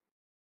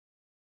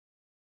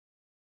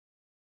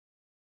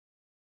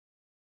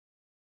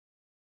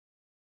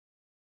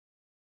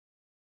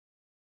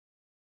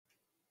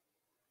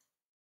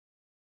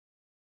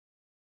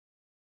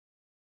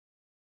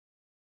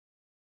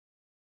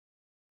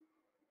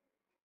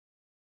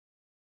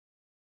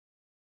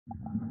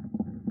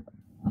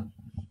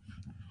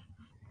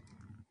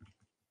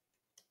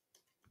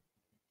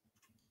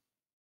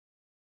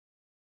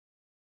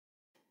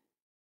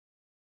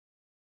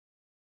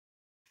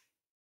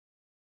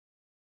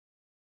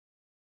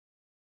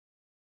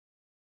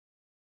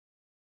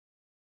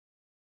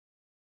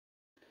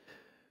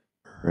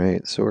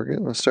 Right, so we're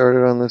getting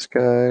started on this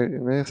guy,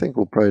 and I think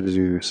we'll probably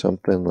do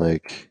something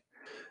like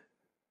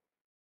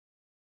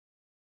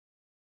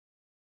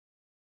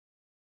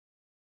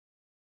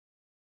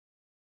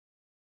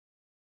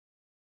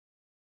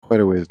quite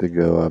a ways to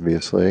go,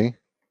 obviously.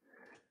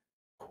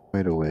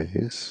 Quite a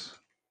ways.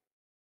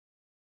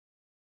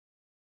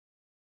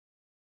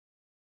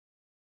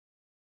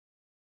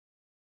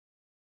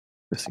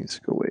 This needs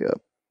to go way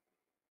up.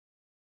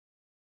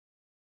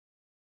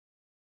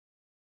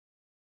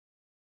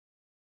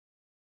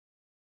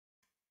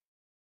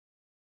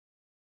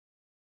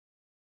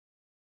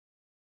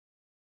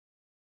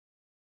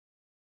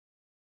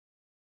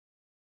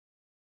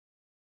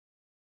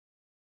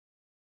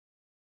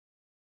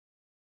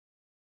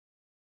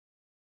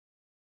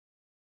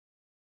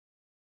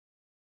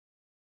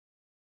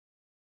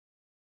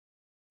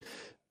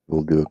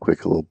 We'll do a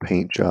quick little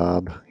paint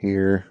job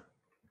here.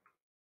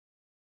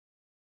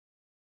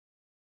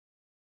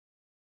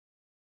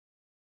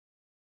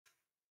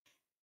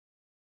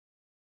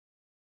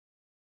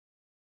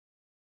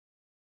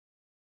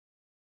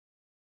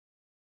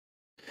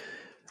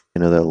 I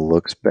know that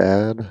looks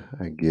bad,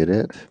 I get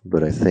it,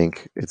 but I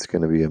think it's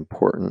going to be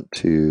important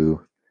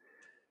to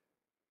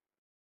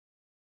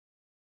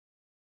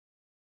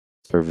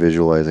start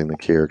visualizing the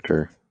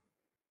character.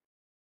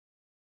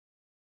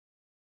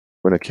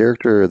 When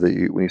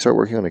when you start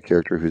working on a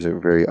character who's a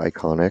very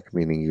iconic,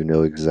 meaning you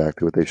know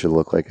exactly what they should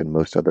look like and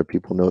most other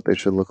people know what they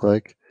should look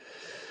like,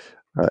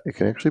 it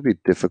can actually be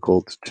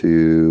difficult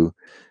to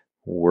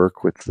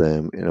work with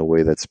them in a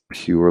way that's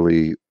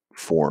purely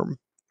form.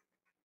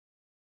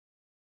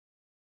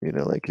 You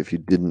know, like if you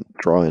didn't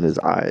draw in his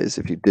eyes,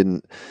 if you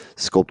didn't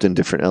sculpt in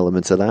different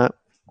elements of that,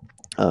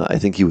 I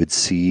think you would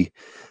see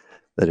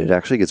that it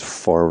actually gets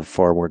far,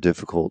 far more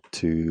difficult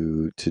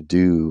to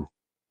do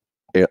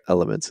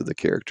elements of the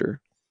character,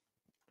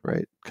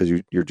 right? Because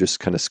you're just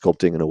kind of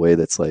sculpting in a way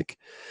that's like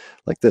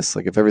this.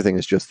 Like if everything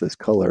is just this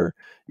color,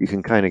 you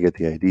can kind of get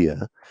the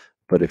idea.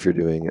 But if you're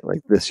doing it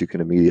like this, you can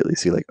immediately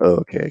see like, oh,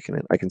 okay,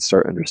 I can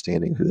start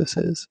understanding who this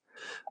is.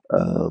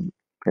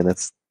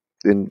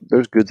 And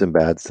there's goods and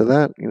bads to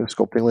that, you know,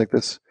 sculpting like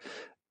this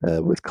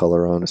with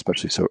color on,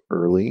 especially so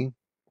early.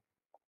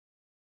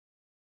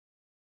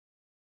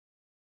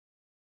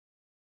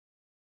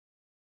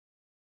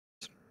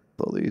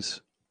 All these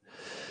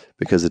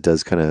because it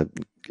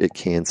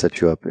can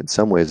set you up in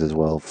some ways as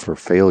well for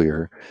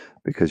failure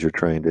because you're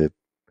trying to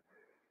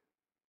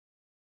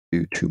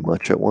do too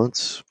much at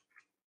once.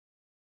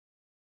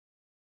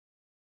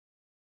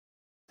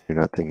 You're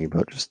not thinking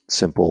about just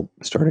simple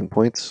starting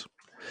points,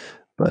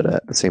 but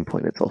at the same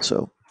point, it's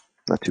also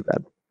not too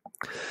bad.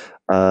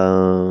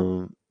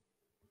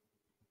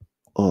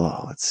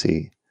 Let's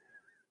see.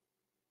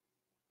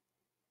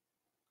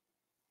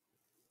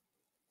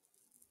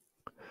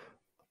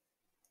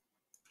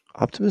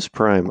 Optimus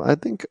Prime. I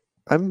think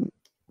I'm.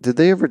 Did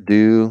they ever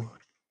do?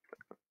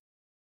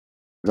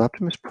 Is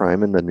Optimus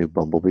Prime in the new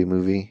Bumblebee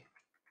movie?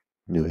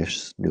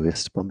 Newest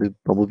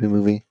Bumblebee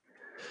movie?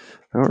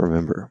 I don't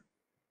remember.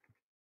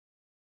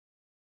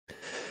 I'd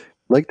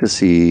like to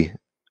see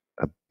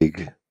a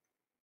big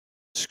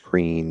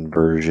screen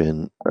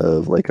version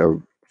of like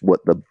a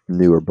what the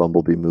newer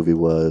Bumblebee movie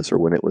was, or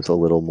when it was a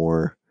little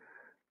more,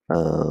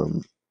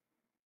 um,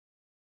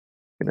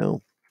 you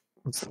know,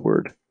 what's the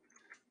word?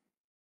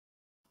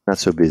 Not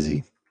so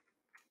busy.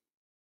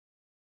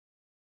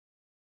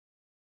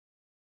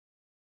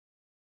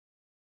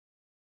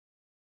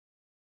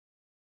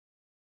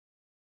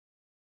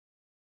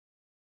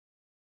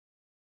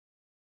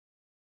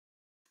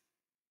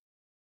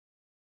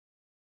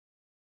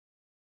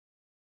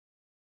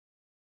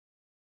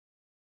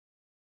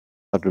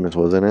 Optimus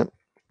was in it at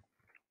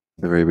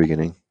the very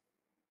beginning.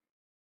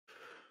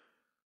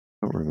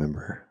 I don't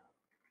remember.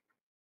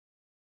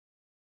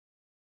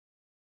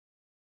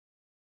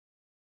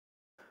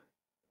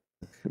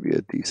 It could be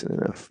a decent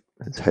enough.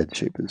 His head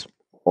shape is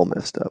all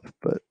messed up,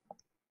 but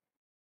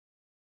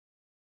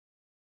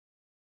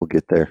we'll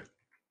get there.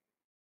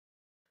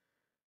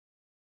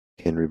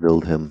 Can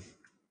rebuild him.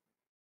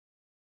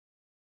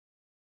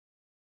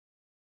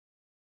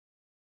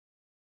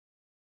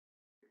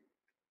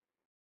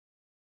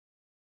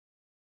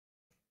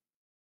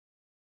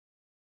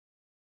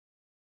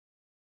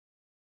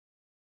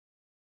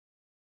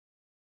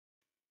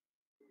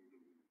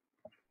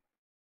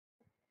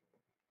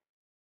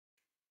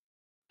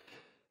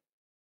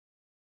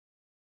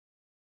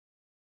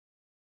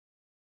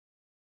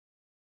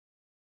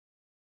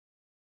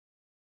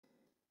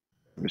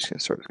 I'm just going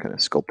to start kind of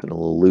sculpting a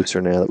little looser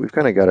now that we've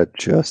kind of got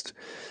just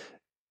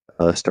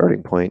a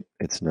starting point.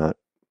 It's not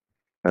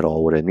at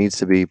all what it needs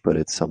to be, but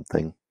it's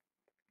something.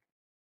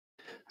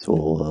 So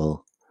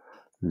we'll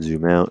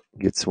zoom out,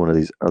 get one of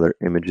these other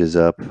images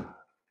up that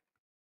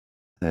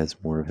has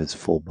more of his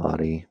full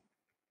body.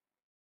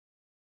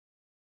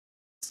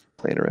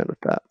 Playing around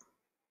with that.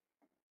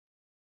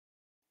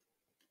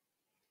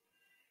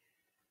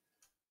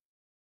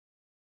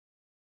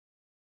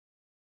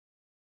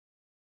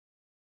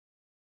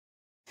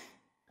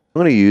 I'm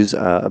going to use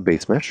a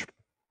base mesh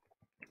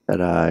that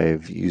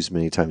I've used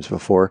many times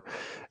before.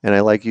 And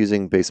I like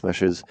using base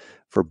meshes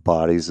for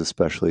bodies,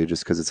 especially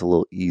just because it's a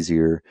little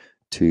easier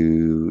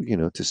to,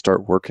 to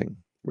start working,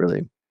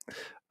 really.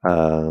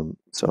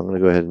 So I'm going to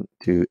go ahead and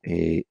do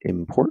a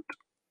import,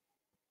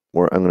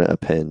 or I'm going to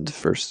append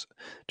first,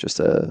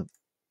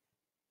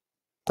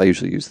 I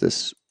usually use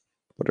this,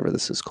 whatever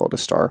this is called, a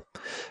star.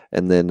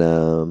 And then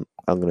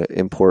I'm going to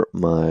import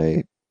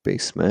my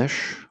base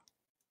mesh.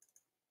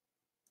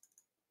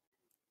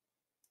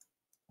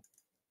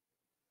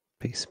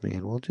 Base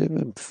man, we'll do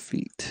him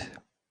feet.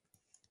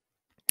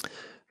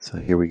 So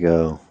here we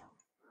go.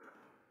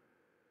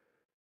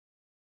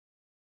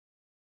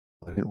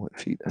 I didn't want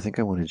feet. I think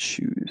I wanted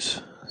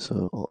shoes.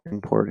 So I'll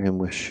import him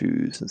with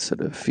shoes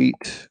instead of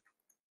feet.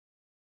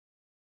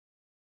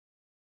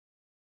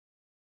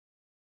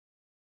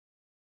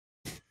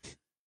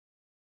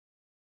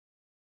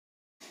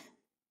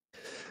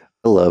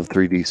 I love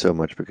 3D so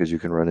much because you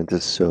can run into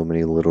so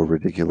many little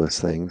ridiculous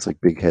things, like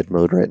big head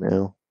mode right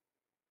now.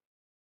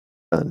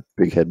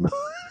 Big head mode.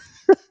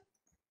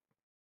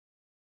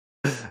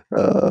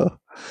 uh,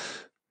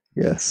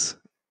 yes.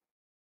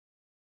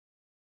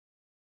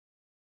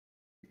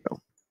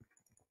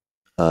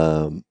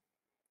 Um,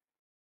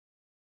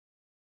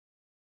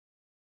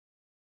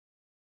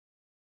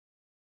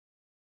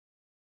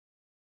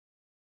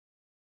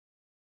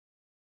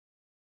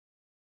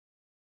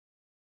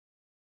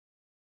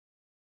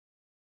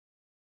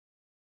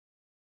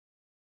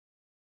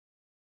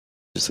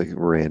 just like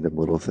random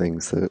little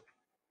things that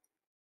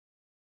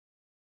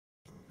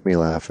make me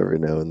laugh every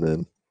now and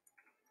then.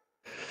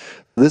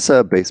 This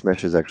base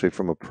mesh is actually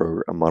from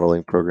a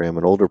modeling program,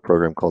 an older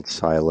program called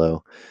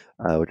Silo,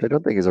 which I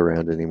don't think is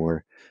around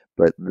anymore.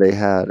 But they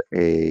had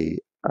a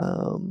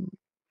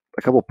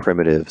couple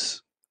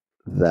primitives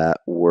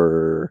that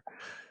were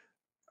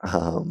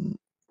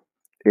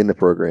in the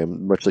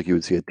program, much like you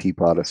would see a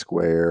teapot, a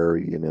square,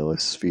 a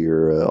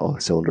sphere, a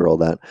cylinder, all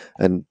that.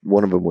 And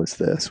one of them was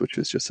this, which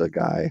is just a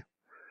guy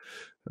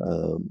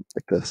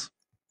like this.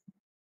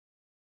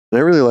 And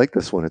I really like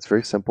this one. It's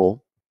very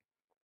simple,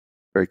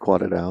 very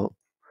quadded out.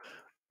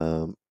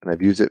 And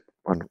I've used it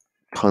on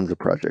tons of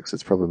projects.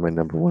 It's probably my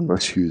number one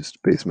most used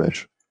base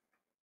mesh.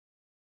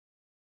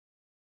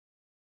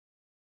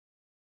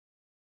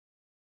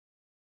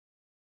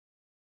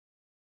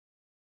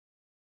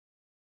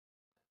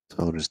 So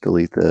I'll just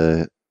delete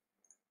the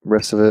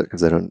rest of it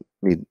because I don't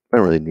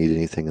really need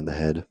anything in the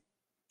head.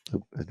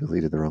 Oop, I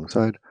deleted the wrong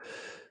side.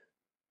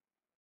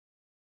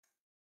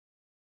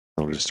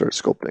 I'll just start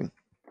sculpting.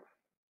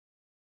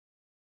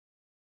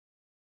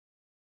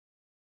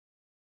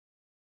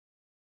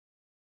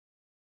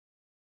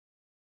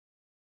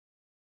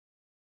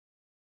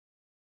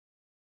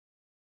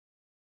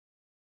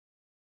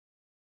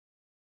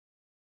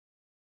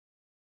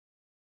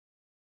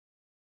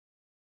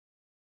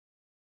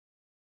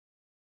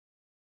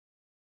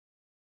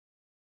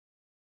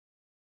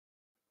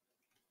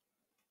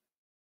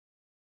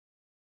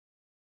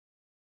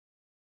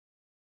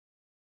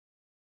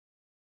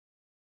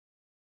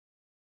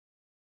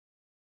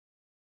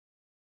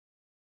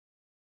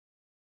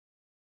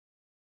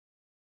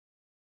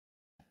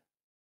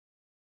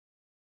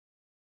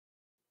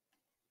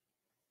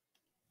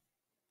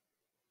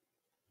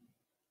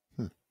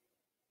 Hmm.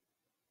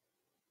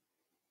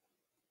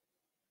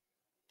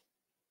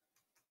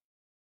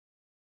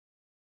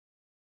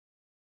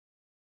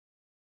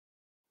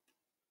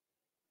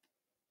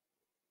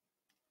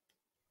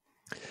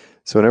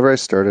 So whenever I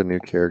start a new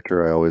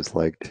character, I always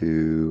like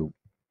to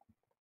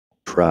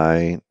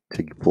try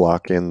to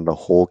block in the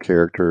whole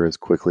character as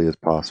quickly as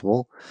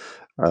possible,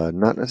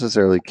 not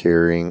necessarily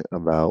caring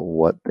about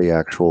what the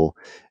actual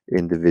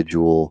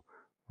individual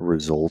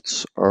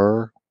results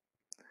are.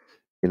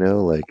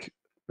 Like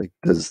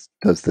does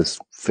this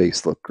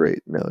face look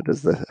great? No.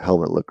 Does the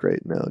helmet look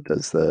great? No.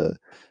 Does the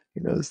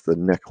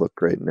neck look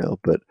great? No.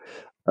 But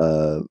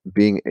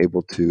being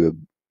able to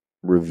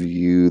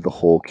review the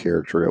whole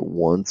character at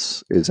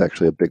once is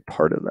actually a big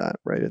part of that,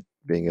 right?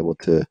 Being able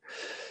to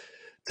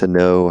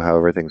know how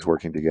everything's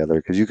working together,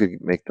 because you could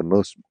make the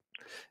most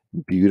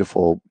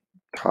beautiful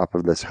top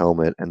of this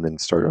helmet and then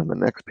start on the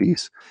next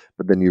piece,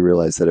 but then you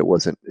realize that it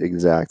wasn't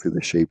exactly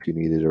the shape you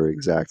needed or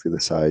exactly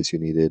the size you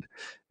needed,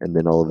 and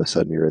then all of a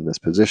sudden you're in this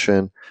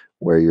position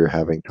where you're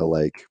having to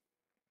like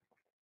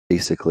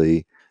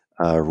basically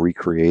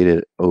recreate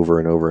it over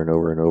and over and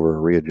over and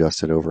over,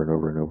 readjust it over and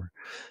over and over,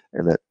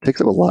 and that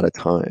takes up a lot of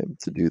time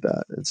to do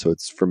that. And so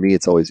it's, for me,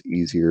 it's always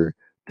easier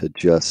to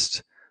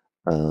just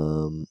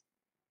um,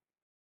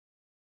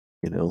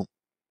 you know,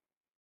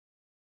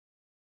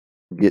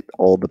 get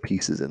all the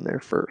pieces in there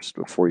first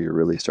before you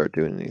really start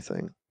doing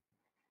anything.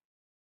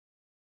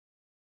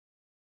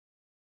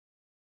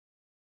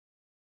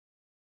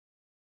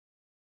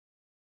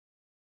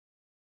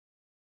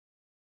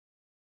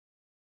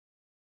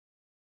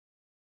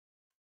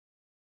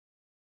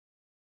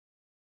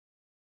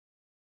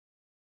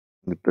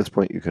 At this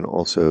point, you can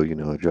also,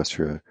 adjust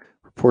your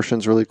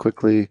proportions really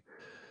quickly.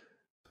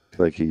 I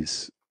feel like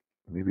he's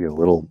maybe a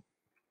little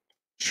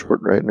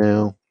short right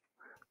now.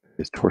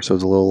 His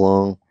torso's a little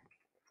long.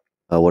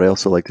 What I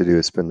also like to do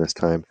is spend this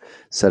time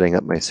setting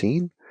up my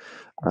scene.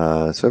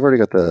 So I've already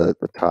got the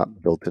top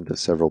built into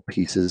several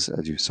pieces,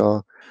 as you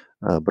saw,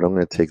 but I'm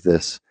going to take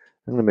this,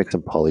 I'm going to make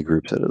some poly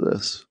groups out of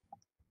this.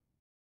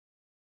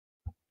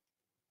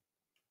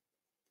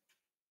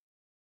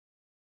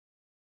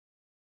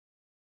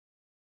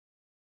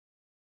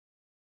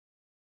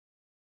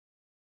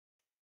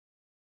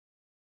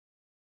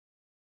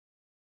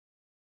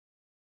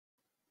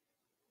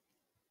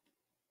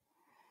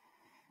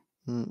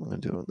 I'm going to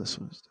do it on this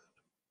one instead.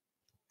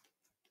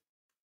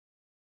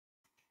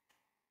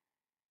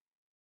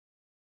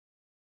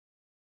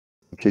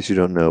 In case you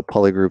don't know,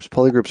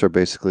 polygroups are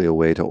basically a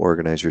way to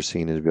organize your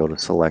scene and to be able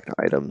to select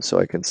items. So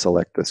I can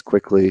select this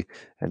quickly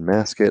and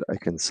mask it. I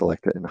can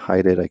select it and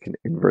hide it. I can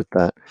invert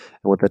that.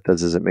 And what that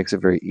does is it makes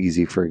it very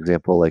easy. For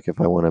example, like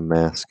if I want to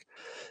mask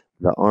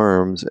the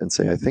arms and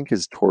say, I think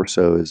his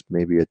torso is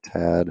maybe a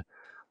tad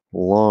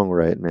long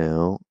right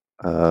now,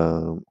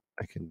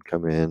 I can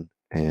come in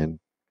and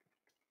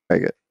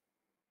drag it.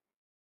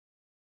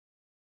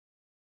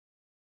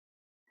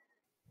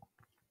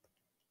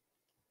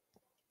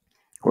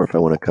 Or if I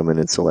want to come in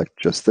and select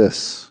just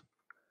this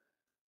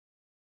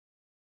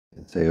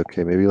and say,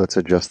 okay, maybe let's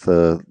adjust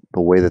the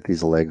way that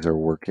these legs are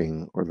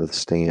working or the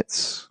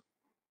stance.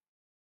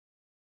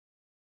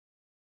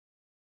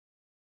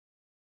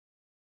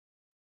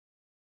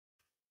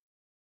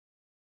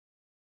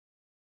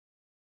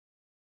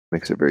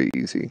 Makes it very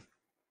easy.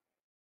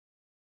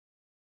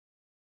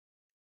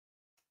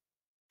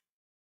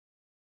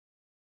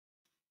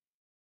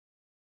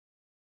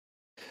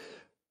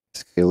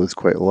 Scale is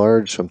quite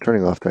large, so I'm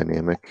turning off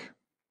dynamic.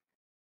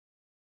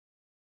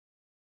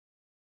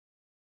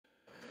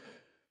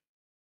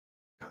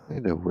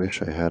 Kind of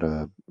wish I had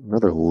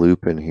another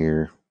loop in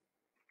here.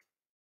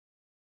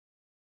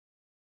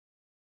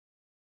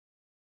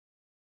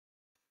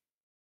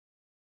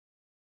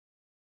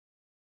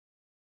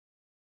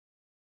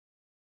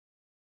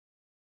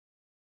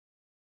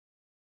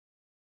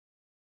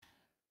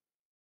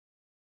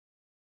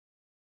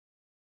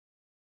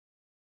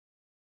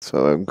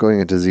 So I'm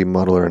going into Z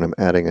Modeler and I'm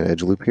adding an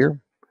edge loop here.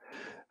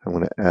 I'm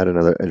going to add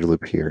another edge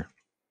loop here.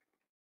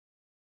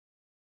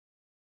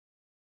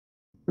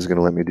 This is going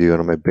to let me do it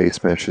on my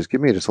base mesh. Just give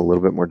me just a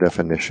little bit more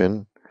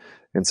definition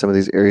in some of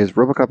these areas.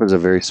 Robocop is a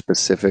very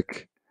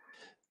specific,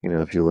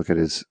 if you look at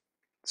his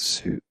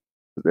suit,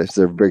 there's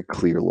a very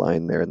clear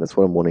line there, and that's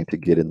what I'm wanting to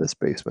get in this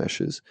base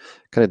mesh is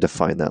kind of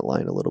define that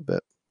line a little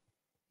bit.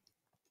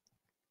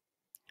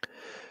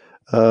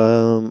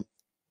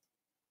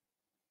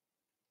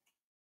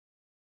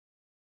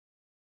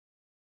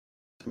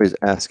 Somebody's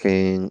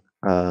asking,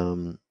 we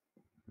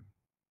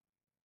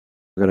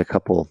got a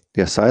couple.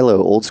 Yeah,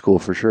 Silo, old school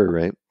for sure,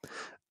 right?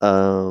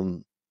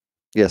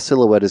 Yeah,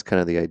 silhouette is kind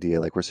of the idea.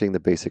 Like we're seeing the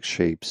basic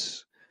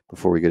shapes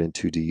before we get in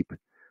too deep,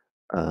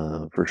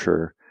 for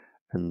sure.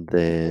 And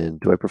then,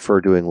 do I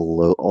prefer doing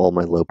all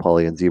my low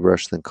poly and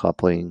ZBrush than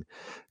copying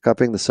the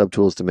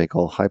subtools to make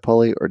all high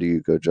poly, or do you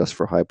go just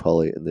for high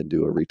poly and then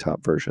do a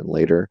retop version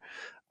later?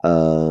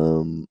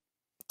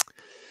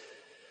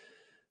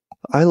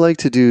 I like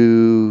to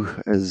do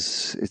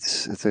as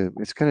it's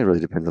kind of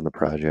really depends on the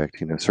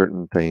project.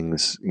 Certain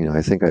things.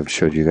 I think I've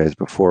showed you guys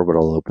before, but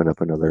I'll open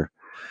up another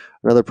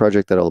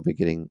project that I'll be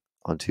getting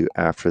onto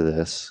after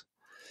this,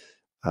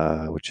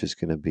 which is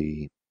going to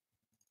be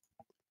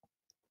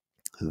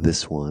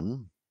this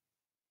one.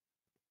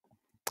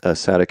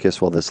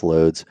 Saticus while this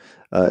loads.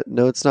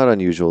 No, it's not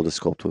unusual to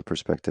sculpt with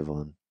perspective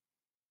on.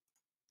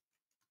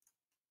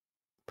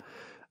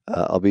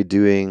 I'll be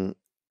doing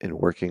and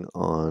working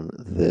on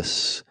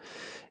this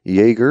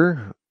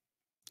Jaeger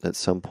at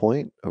some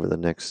point over the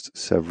next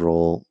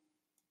several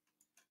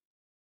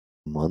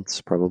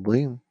months,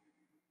 probably.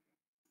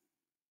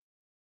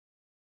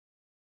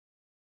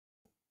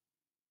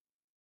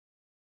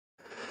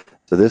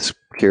 So this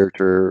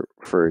character,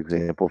 for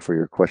example, for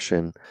your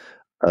question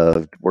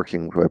of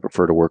working, do I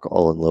prefer to work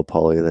all in low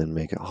poly, then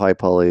make it high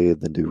poly,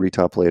 then do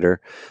retop later?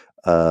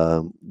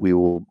 We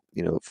will,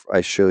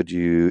 I showed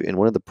you in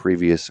one of the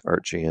previous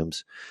art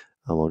jams.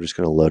 I'm just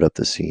going to load up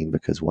the scene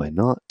because why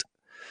not?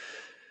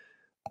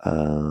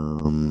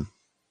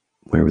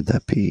 Where would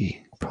that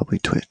be? Probably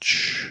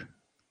Twitch.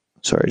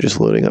 Sorry, just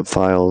loading up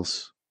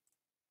files.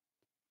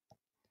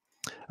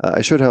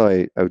 I showed how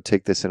I would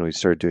take this and we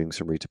started doing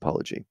some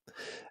retopology.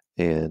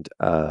 And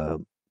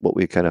what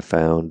we kind of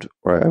found,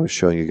 or I was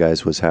showing you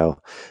guys, was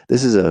how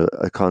this is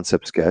a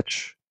concept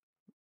sketch.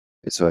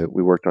 So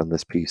we worked on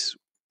this piece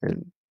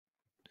and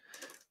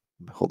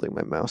holding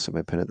my mouse and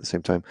my pen at the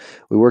same time.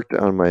 We worked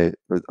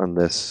on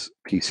this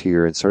piece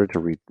here and started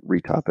to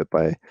retop it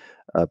by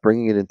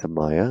bringing it into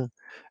Maya,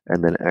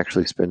 and then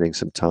actually spending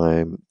some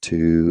time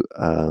to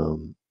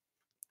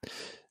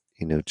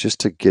just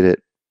to get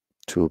it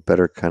to a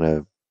better kind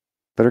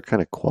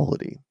of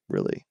quality,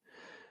 really.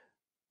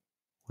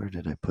 Where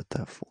did I put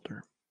that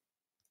folder?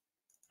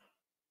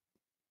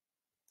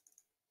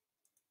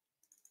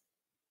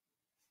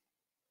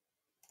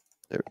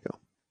 There we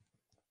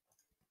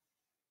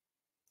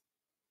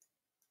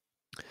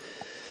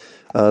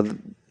go.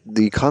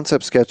 The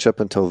concept sketch up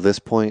until this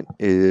point,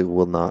 it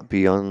will not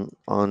be on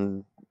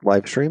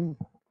live stream.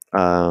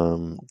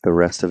 The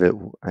rest of it,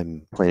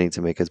 I'm planning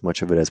to make as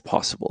much of it as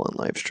possible on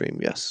live stream.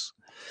 Yes.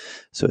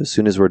 So as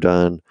soon as we're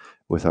done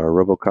with our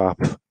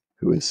RoboCop,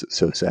 who is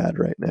so sad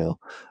right now,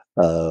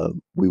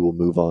 we will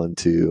move on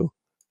to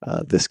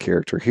this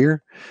character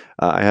here.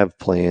 I have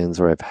plans,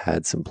 or I've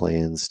had some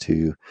plans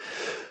to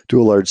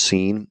do a large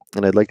scene,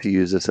 and I'd like to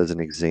use this as an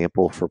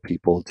example for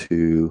people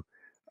to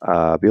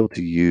be able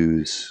to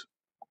use,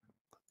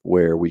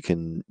 where we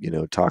can,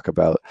 talk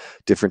about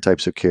different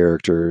types of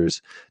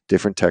characters,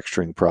 different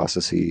texturing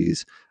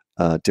processes,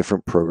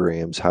 different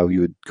programs, how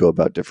you would go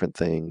about different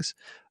things.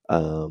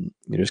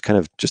 Just kind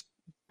of just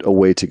a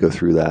way to go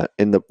through that.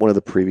 In the one of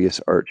the previous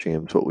art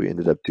jams, what we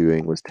ended up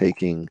doing was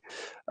taking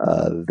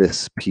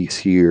this piece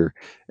here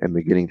and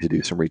beginning to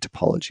do some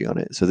retopology on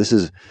it. So this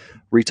is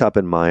retop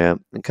in Maya,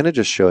 and kind of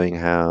just showing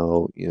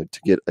how,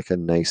 to get like a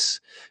nice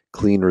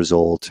clean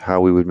result,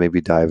 how we would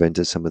maybe dive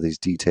into some of these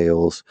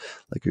details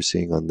like you're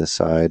seeing on this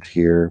side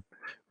here,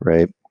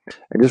 right?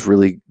 And just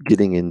really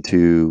getting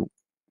into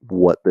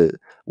what the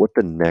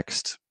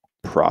next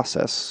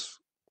process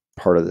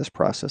part of this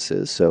process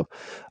is. So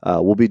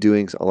we'll be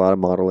doing a lot of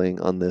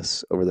modeling on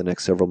this over the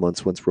next several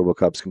months once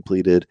RoboCop's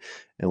completed,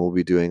 and we'll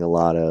be doing a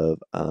lot of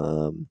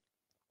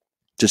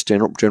just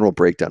general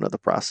breakdown of the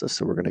process.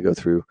 So we're going to go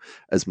through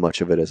as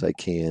much of it as I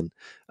can.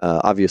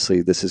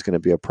 Obviously, this is going to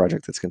be a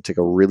project that's going to take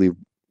a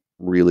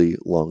really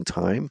long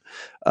time.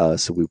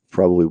 So we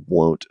probably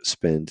won't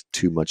spend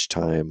too much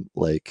time,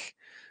 like,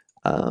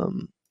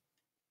 um,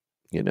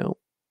 you know,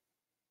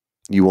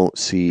 you won't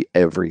see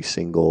every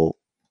single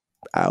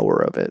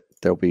hour of it.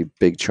 There'll be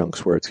big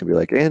chunks where it's going to be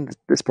like, and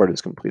this part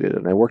is completed,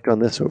 and I worked on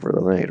this over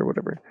the night or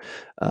whatever.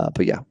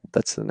 But yeah,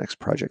 that's the next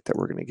project that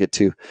we're going to get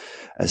to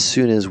as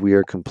soon as we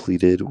are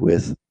completed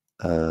with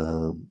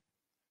um,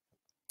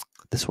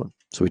 this one.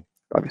 So we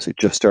obviously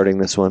just starting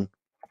this one,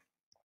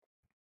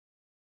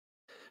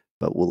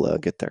 but we'll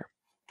get there.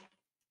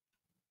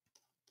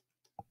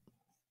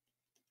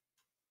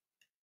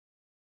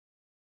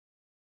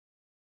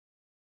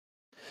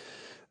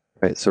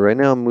 Right, so right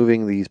now I'm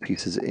moving these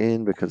pieces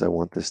in because I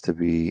want this to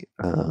be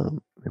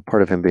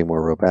part of him being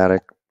more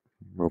robotic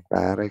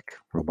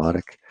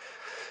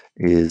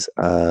is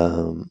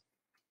kind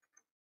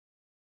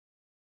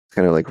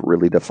of like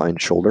really defined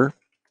shoulder.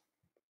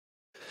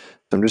 So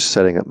I'm just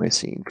setting up my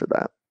scene for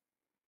that.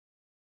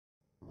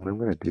 I'm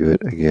going to do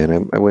it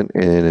again. I went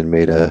in and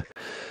added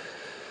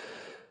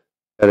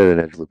an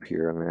edge loop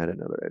here. I'm going to add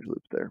another edge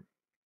loop there.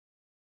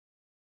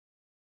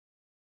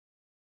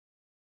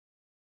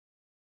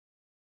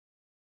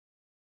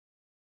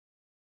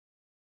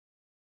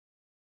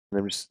 And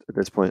I'm just at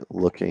this point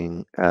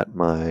looking at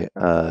my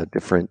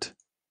different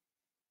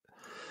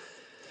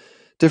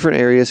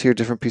areas here,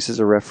 different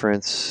pieces of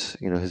reference.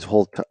 His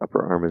whole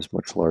upper arm is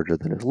much larger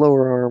than his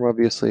lower arm,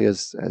 obviously,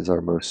 as our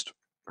most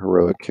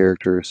heroic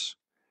characters.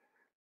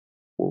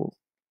 We'll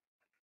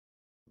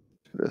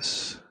do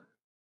this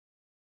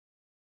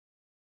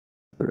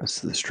the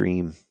rest of the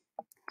stream.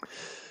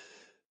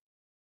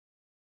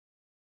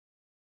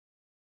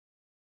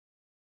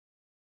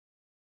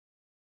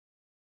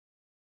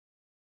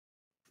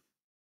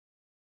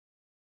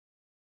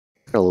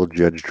 Got a little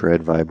Judge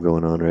Dredd vibe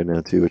going on right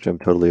now too, which I'm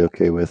totally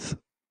okay with.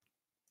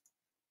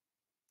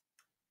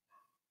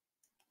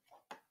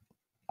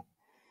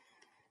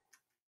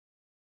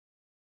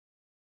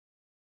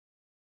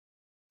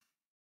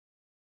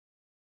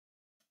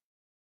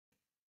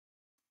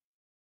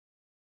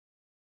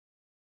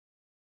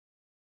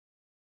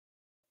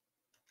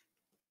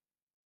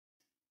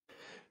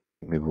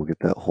 Maybe we'll get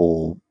that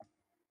whole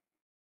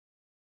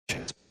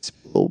chest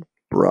a little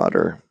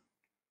broader.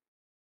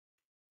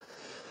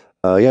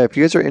 Yeah, if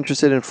you guys are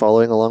interested in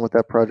following along with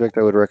that project,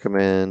 I would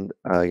recommend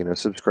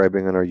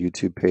subscribing on our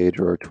YouTube page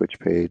or our Twitch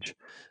page,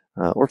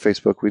 or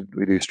Facebook. We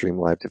do stream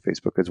live to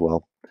Facebook as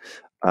well.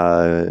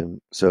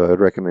 So I would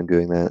recommend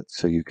doing that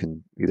so you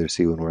can either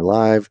see when we're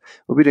live.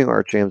 We'll be doing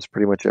art jams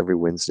pretty much every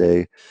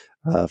Wednesday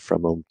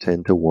from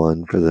 10 to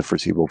 1 for the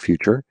foreseeable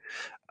future.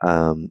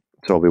 So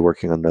I'll be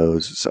working on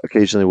those. So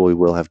occasionally we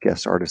will have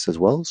guest artists as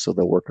well, so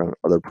they'll work on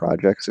other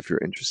projects if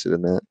you're interested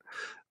in that,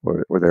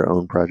 or their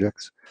own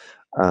projects.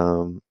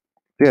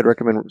 Yeah, I'd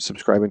recommend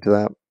subscribing to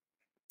that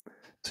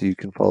so you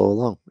can follow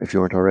along if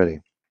you aren't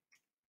already.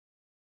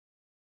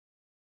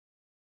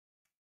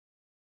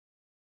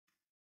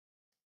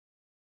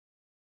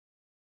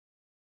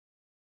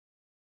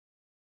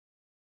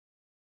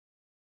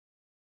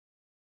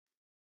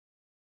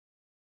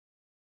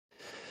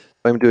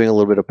 I'm doing a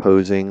little bit of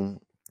posing,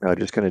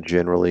 just kind of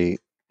generally,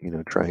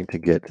 trying to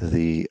get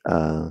the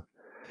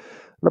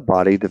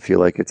body to feel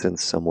like it's in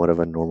somewhat of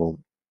a normal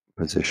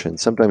position.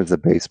 Sometimes the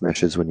base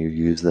meshes when you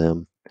use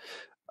them.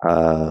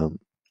 Um,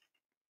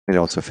 it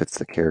also fits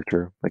the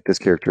character. Like this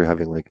character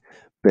having like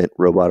bent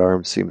robot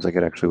arms seems like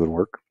it actually would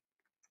work.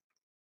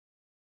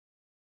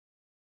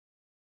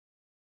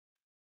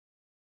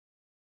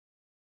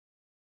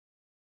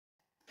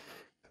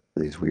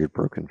 These weird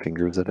broken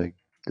fingers that I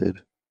did.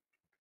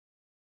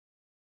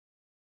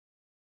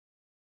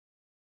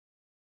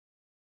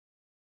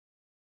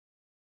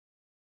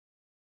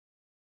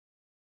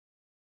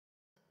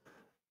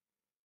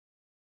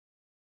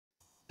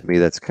 To me,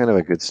 that's kind of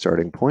a good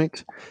starting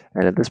point.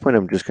 And at this point,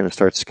 I'm just going to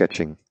start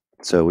sketching.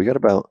 So we got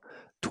about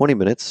 20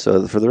 minutes.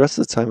 So for the rest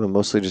of the time, I'm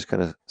mostly just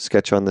going to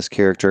sketch on this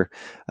character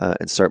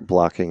and start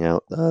blocking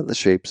out the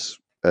shapes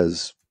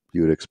as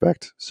you would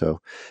expect. So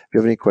if you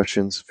have any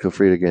questions, feel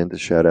free again to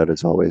shout out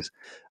as always.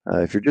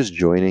 If you're just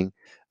joining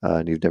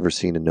and you've never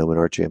seen a Gnomon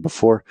Art Jam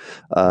before,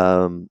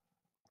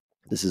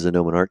 this is a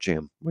Gnomon Art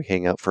Jam. We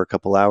hang out for a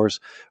couple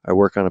hours. I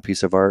work on a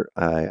piece of art.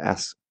 I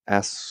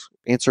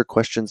answer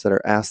questions that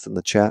are asked in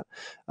the chat,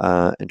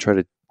 and try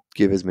to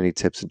give as many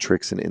tips and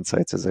tricks and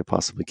insights as I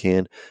possibly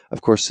can.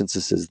 Of course, since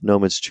this is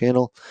Gnomon's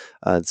channel,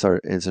 it's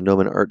a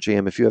Gnomon Art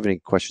Jam. If you have any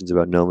questions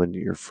about Gnomon,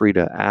 you're free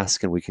to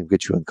ask, and we can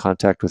get you in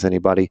contact with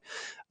anybody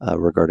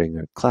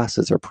regarding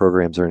classes or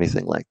programs or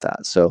anything like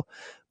that. So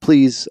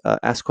please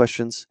ask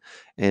questions,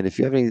 and if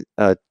you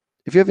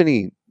have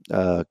any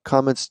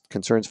comments,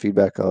 concerns,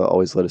 feedback,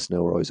 always let us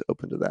know. We're always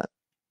open to that.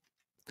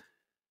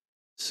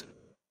 So,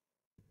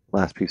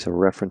 last piece of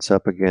reference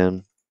up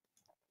again.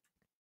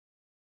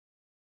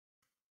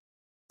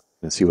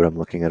 And see what I'm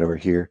looking at over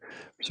here.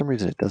 For some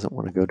reason, it doesn't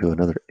want to go to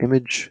another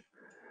image,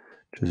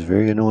 which is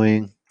very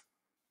annoying.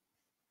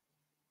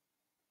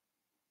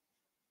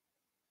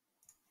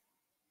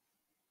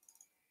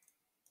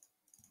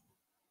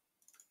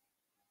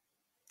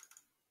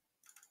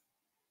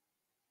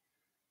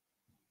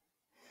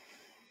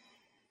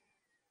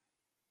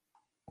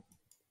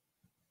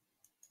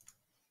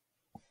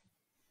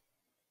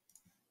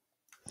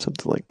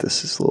 Something like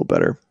this is a little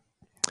better.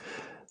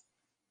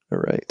 All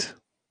right.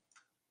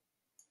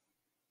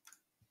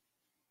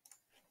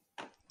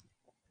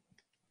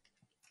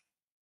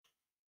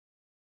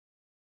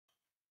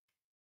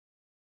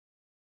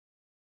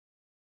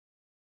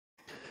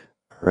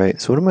 All right.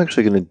 So what I'm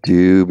actually going to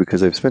do,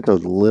 because I've spent a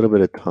little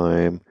bit of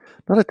time,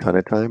 not a ton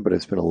of time, but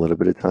I've spent a little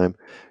bit of time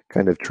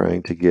kind of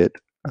trying to get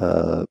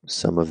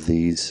some of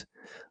these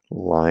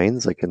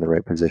lines like in the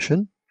right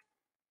position.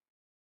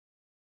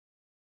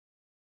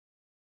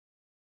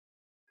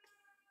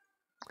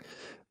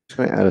 Just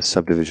going to add a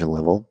subdivision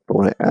level. But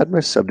when I add my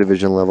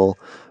subdivision level,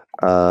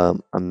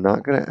 I'm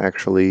not going to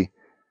actually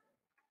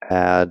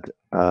add,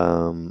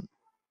 I'm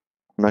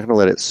not going to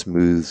let it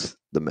smooth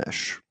the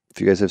mesh.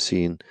 If you guys have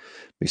seen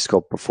me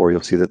sculpt before,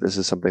 you'll see that this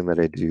is something that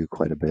I do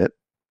quite a bit,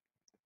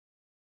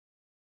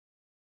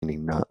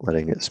 meaning not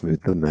letting it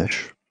smooth the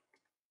mesh.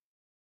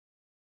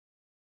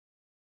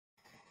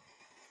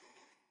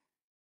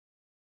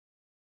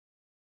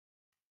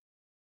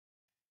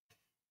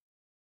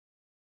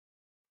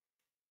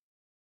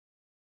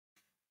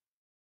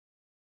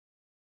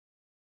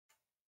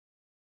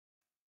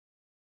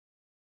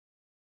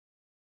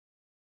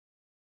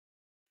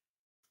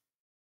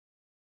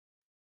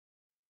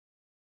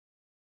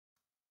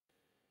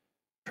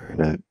 Trying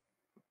to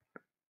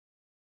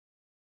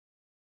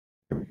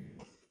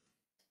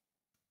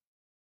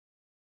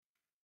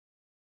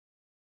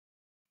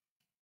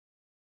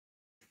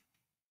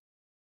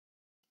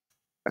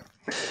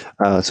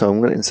so I'm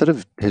going to, instead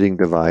of hitting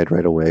divide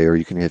right away, or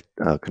you can hit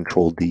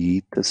Control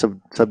D to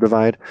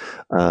subdivide,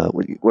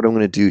 what I'm going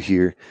to do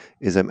here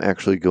is I'm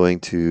actually going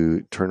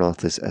to turn off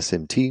this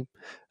SMT.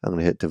 I'm going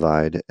to hit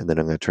divide, and then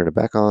I'm going to turn it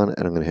back on, and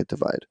I'm going to hit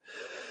divide.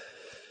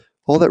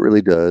 All that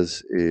really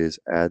does is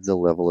adds a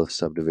level of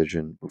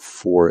subdivision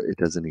before it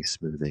does any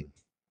smoothing.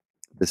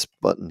 This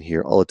button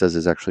here, all it does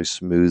is actually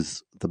smooth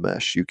the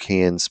mesh. You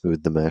can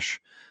smooth the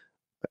mesh,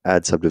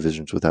 add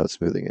subdivisions without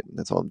smoothing it, and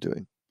that's all I'm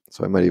doing.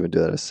 So I might even do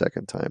that a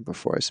second time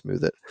before I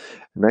smooth it.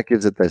 And that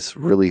gives it this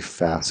really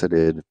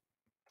faceted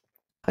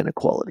kind of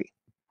quality.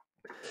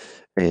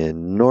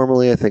 And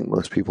normally, I think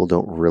most people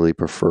don't really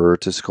prefer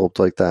to sculpt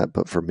like that,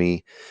 but for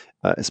me,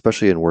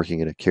 especially in working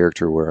in a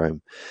character where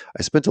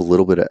I spent a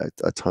little bit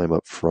of time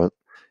up front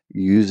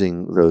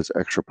using those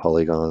extra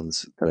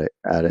polygons that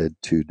I added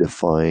to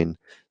define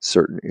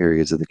certain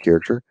areas of the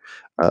character.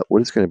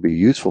 What it's going to be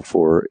useful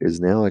for is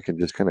now I can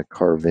just kind of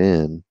carve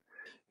in,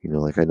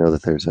 like I know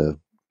that there's a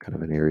kind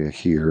of an area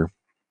here.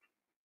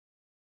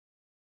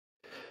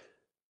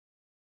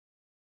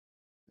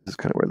 This is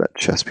kind of where that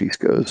chess piece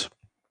goes.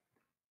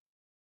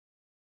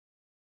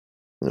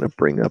 I'm going to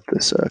bring up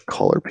this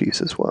collar piece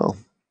as well.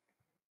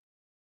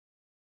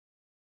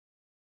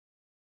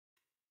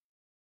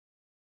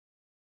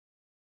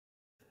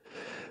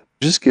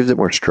 Just gives it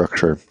more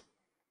structure.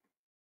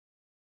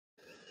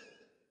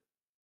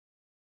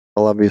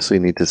 I'll obviously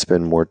need to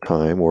spend more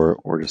time or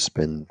just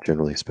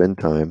generally spend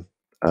time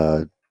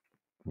uh,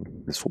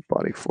 this whole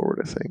body forward,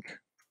 I think.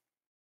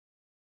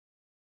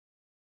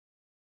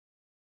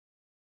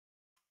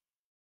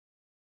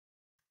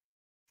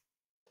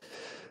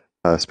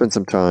 Spend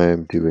some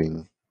time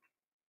doing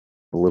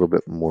a little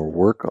bit more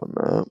work on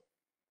that,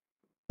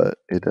 but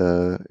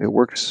it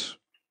works.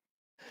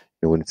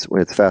 You know,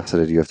 when it's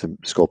faceted, you have to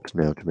sculpt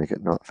now to make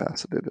it not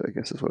faceted, I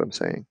guess is what I'm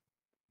saying.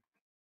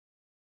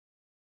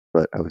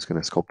 But I was going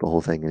to sculpt the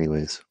whole thing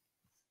anyways, so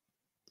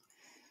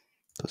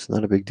it's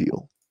not a big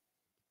deal.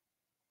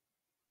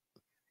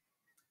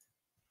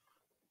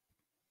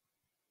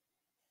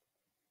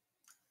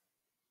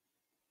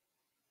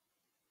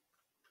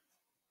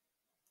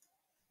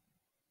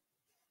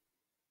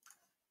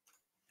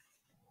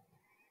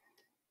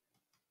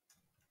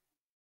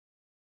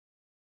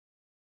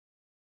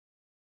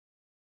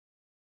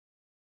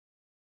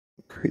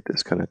 Create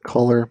this kind of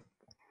color.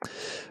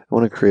 I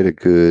want to create a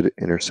good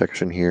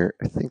intersection here.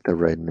 I think that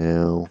right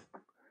now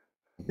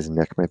his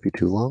neck might be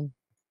too long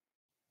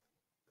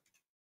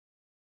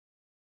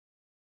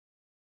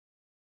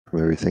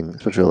from everything,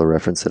 especially all the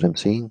reference that I'm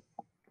seeing.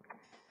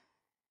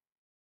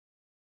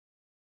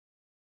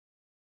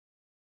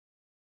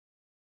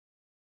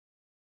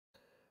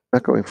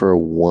 Not going for a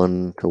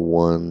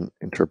one-to-one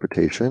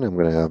interpretation. I'm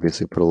going to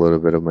obviously put a little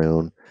bit of my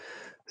own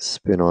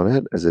spin on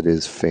it as it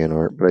is fan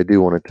art, but I do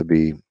want it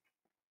to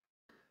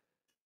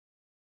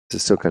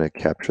still kind of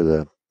capture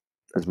the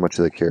as much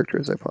of the character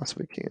as I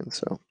possibly can.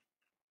 So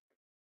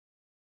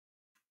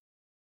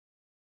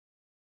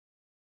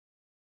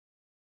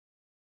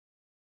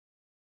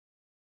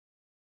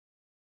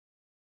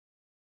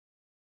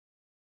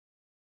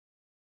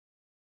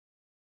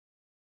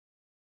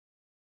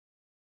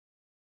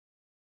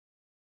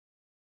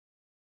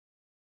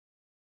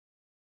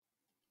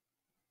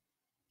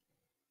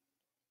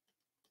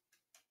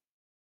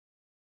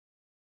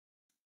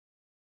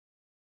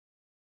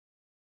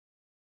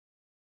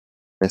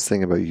nice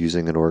thing about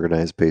using an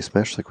organized base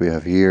mesh like we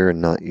have here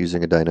and not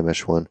using a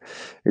Dynamesh one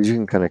is you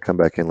can kind of come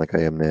back in like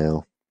I am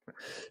now.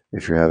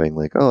 If you're having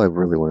like, oh, I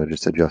really want to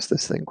just adjust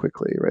this thing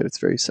quickly, right? It's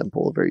very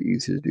simple, very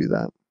easy to do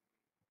that.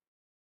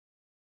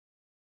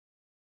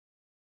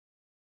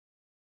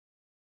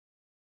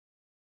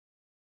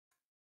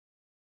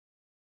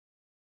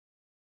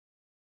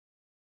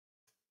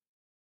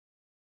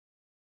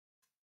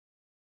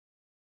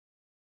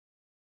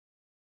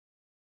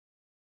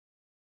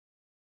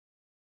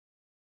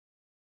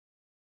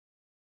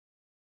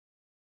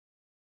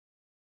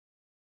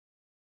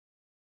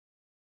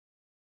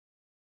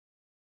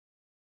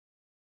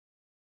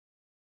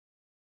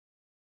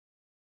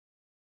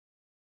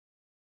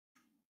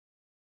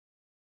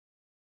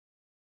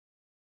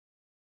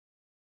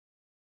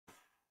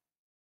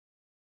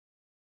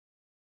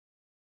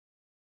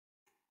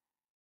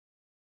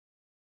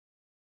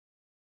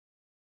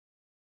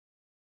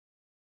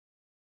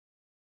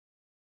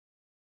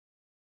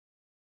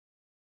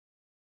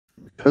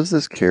 Because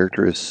this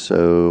character is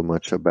so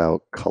much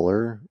about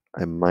color,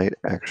 I might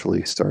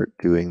actually start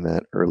doing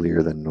that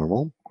earlier than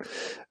normal. And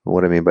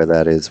what I mean by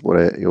that is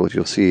what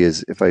you'll see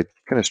is if I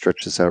kind of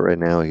stretch this out right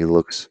now, he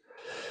looks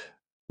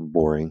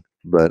boring.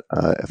 But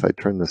if I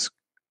turn this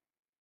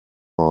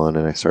on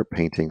and I start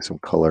painting some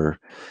color,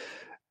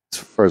 as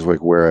far as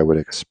like where I would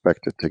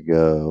expect it to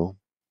go,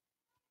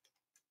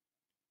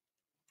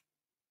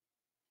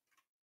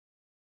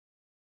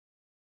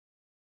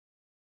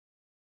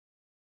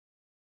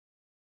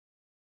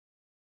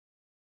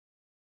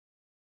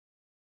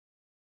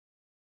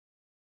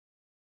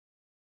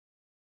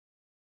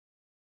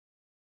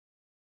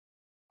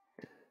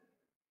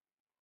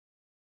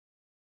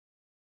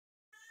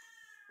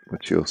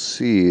 what you'll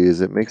see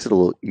is it makes it a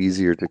little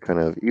easier to kind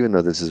of, even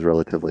though this is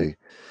relatively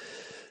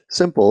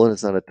simple and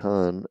it's not a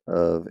ton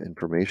of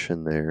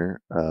information there,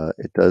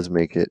 it does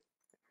make it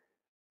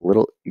a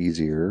little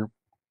easier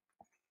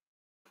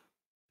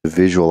to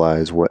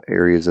visualize what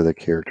areas of the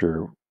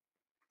character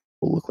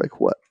will look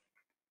like what.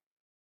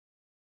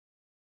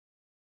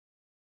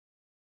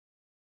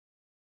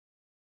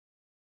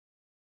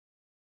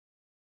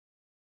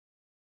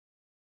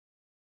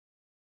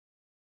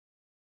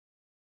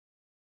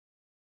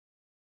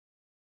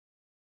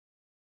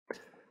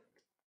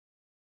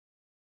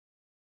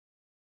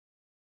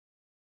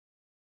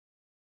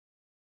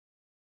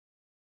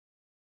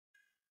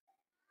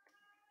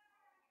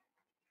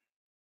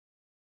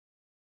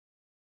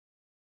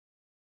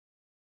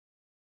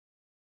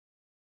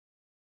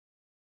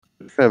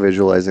 Kind of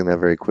visualizing that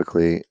very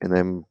quickly, and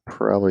I'm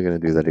probably going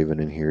to do that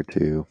even in here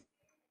too.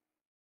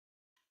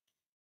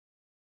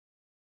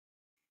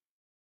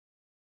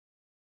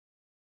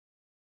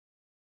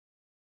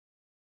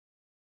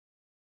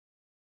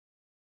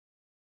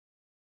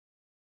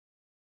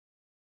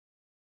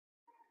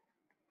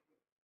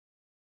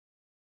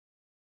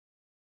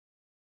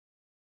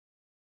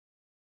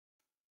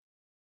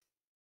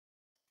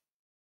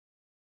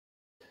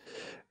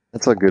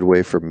 That's a good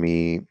way for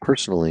me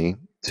personally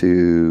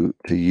to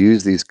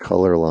use these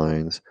color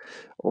lines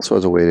also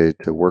as a way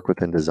to work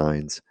within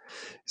designs.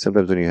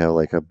 Sometimes when you have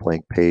like a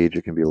blank page,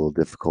 it can be a little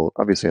difficult.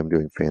 Obviously, I'm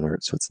doing fan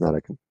art, so it's not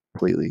a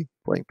completely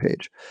blank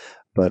page,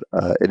 but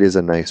it is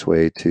a nice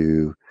way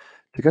to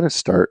kind of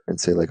start and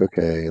say like,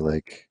 okay,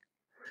 like,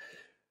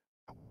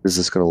 what is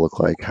this going to look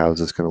like? How is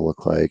this going to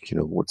look like? You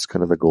know, what's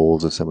kind of the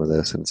goals of some of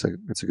this? And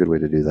it's a good way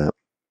to do that.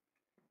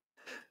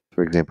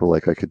 For example,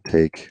 like I could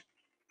take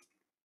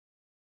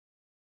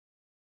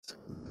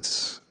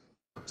this.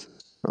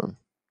 um,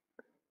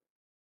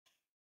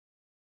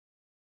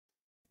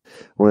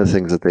 One of the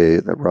things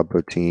that Rob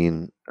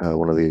Bottin,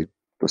 one of the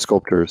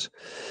sculptors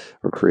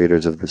or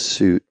creators of the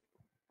suit,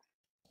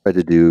 tried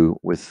to do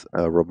with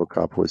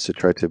RoboCop was to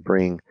try to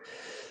bring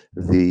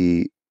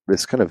the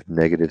this kind of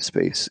negative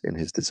space in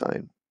his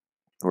design,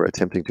 or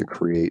attempting to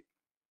create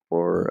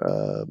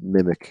or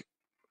mimic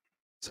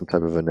some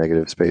type of a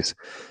negative space,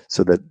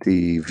 so that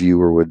the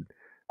viewer would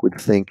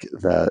think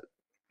that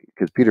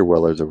because Peter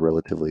Weller is a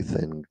relatively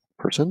thin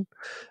person,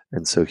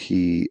 and so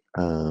he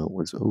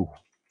was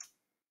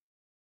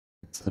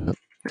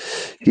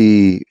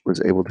he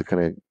was able to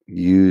kind of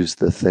use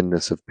the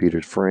thinness of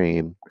Peter's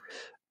frame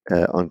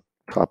on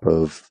top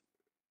of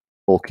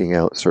bulking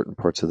out certain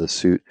parts of the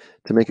suit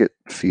to make it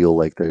feel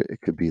like it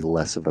could be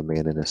less of a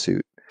man in a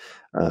suit.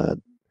 Uh,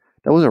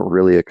 that wasn't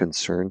really a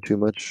concern too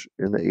much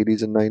in the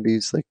 80s and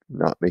 90s, like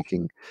not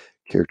making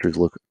characters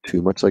look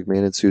too much like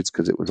man in suits,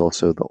 because it was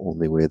also the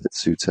only way that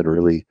suits had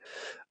really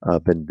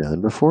been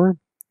done before.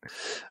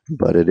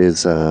 But it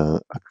is a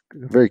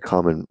very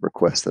common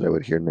request that I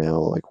would hear now,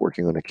 like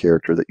working on a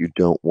character that you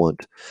don't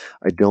want.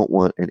 I don't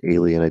want an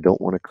alien. I don't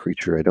want a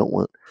creature. I don't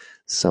want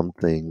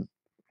something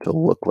to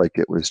look like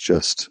it was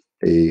just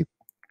a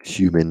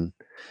human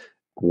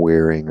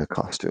wearing a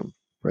costume,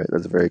 right?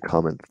 That's a very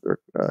common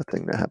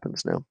thing that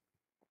happens now.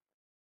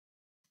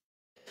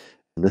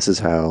 And this is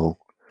how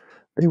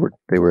they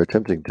were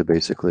attempting to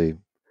basically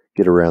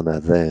get around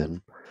that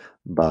then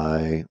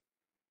by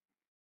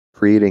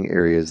creating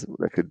areas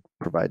that could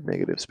provide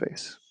negative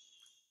space.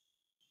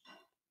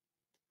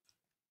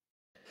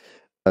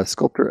 A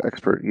sculptor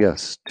expert,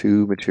 yes,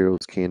 two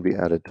materials can be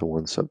added to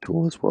one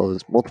subtool as well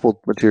as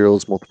multiple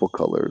materials, multiple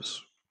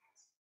colors.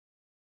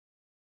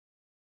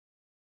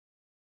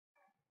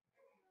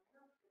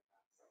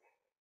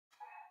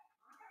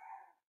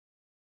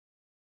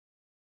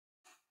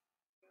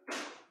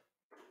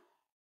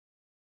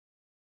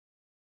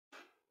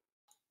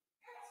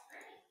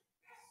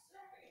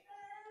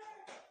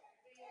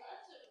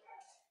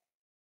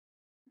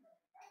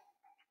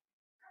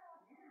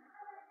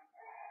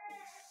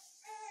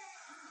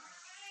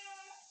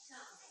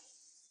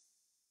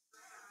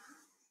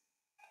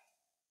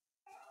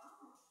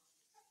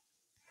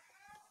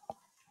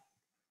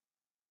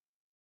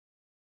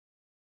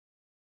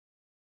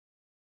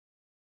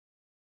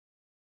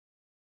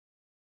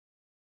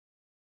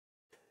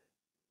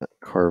 Not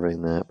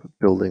carving that, but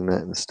building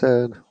that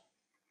instead.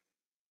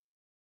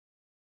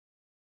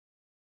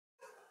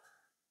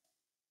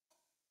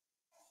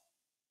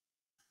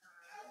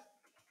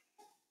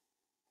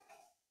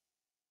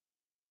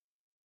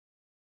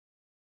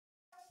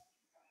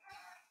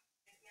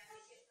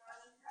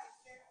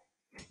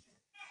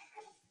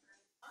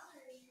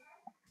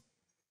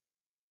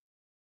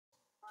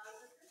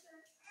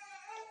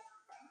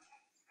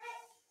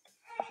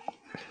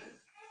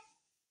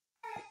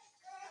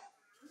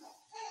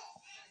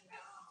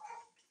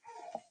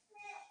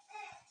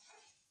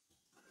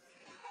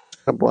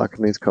 I'm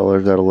blocking these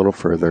colors out a little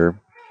further.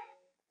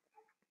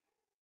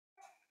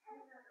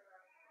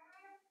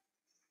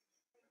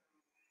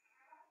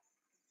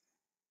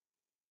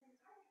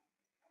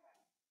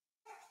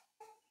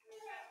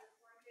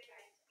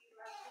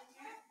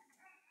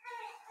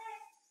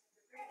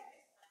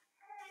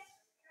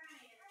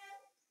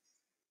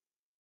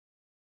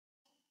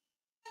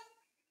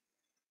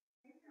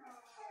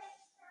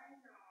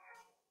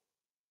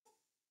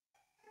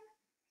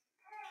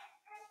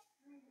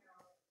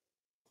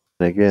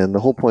 And again, the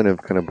whole point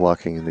of kind of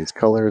blocking in these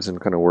colors and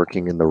kind of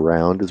working in the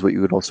round is what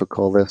you would also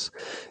call this,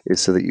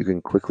 is so that you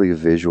can quickly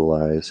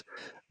visualize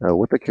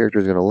what the character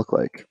is going to look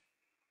like.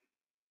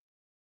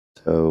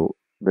 So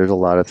there's a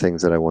lot of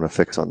things that I want to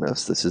fix on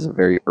this. This is a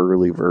very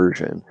early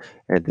version,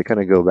 and to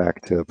kind of go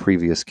back to a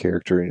previous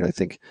character, and I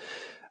think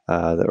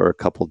there were a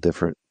couple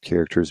different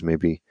characters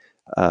maybe.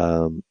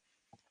 Um,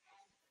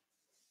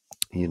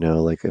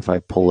 like if I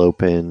pull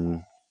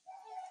open,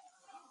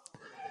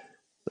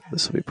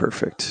 this will be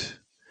perfect.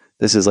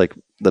 This is like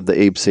the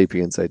Abe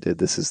Sapiens I did.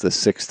 This is the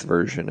 6th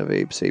version of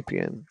Abe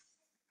Sapien,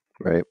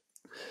 right?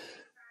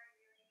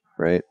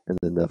 Right, and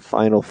then the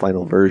final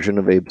version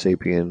of Abe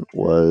Sapien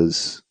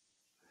was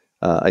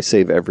I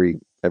save every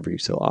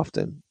so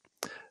often,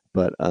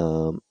 but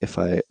if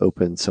I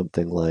open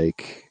something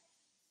like,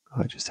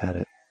 oh, I just had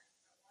it.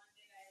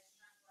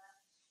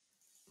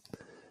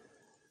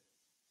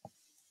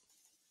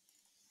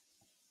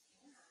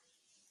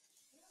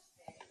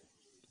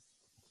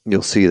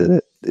 You'll see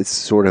that it's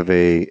sort of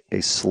a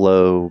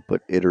slow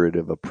but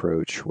iterative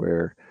approach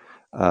where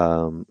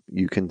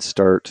you can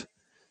start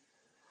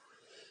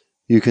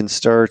You can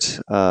start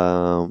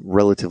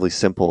relatively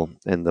simple,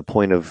 and the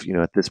point of,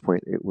 at this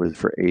point, it was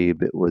for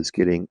Abe, it was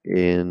getting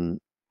in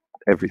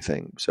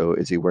everything. So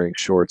is he wearing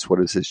shorts? What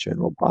does his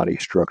general body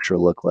structure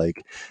look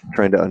like?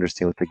 Trying to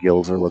understand what the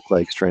gills are look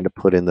like, trying to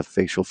put in the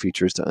facial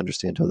features to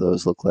understand how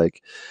those look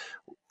like.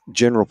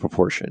 General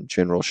proportion,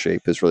 general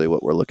shape is really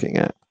what we're looking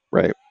at,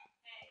 right?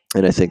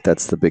 And I think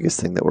that's the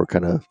biggest thing that we're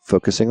kind of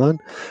focusing on.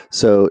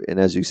 So, and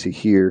as you see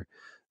here,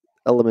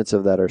 elements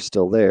of that are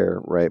still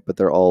there, right? But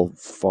they're all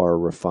far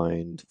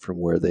refined from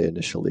where they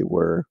initially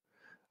were.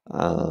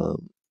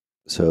 Um,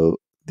 so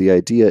the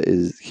idea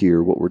is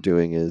here, what we're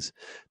doing is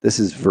this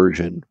is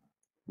version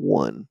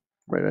one,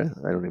 right?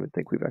 I don't even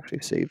think we've actually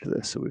saved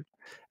this. So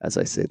as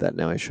I say that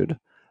now, I should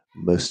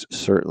most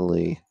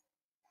certainly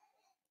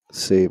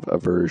save a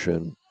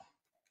version.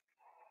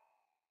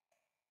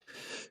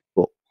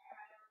 Cool.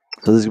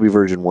 So this is going to be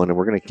version one, and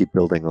we're going to keep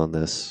building on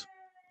this.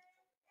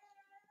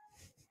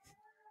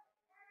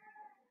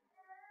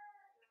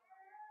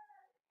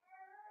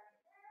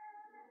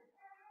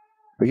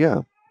 But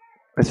yeah,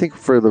 I think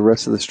for the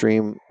rest of the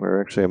stream,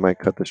 or actually I might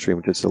cut the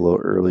stream just a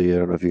little early. I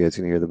don't know if you guys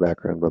can hear the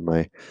background, but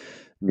my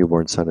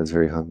newborn son is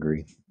very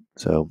hungry.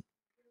 So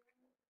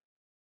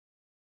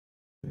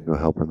go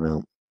help him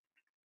out.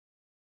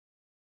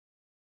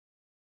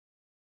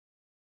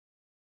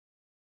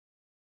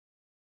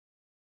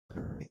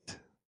 All right.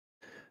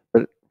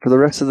 But for the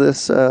rest of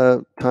this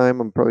time,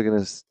 I'm probably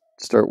going to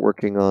start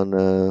working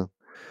on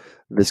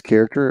this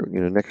character.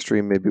 Next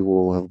stream maybe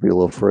we'll be a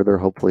little further.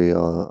 Hopefully,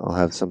 I'll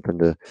have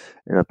something an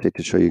update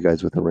to show you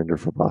guys with the render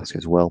for Bosk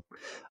as well.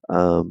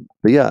 But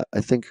yeah, I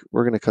think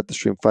we're going to cut the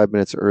stream 5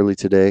 minutes early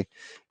today,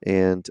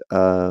 and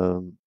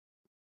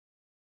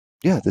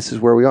yeah, this is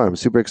where we are. I'm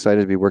super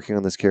excited to be working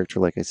on this character.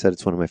 Like I said,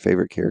 it's one of my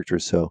favorite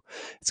characters, so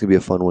it's gonna be a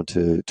fun one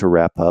to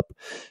wrap up.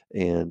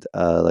 And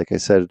like I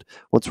said,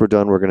 once we're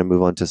done, we're gonna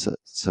move on to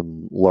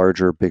some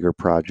larger, bigger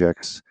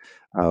projects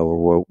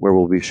where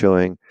we'll be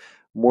showing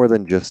more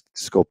than just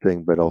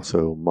sculpting, but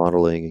also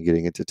modeling and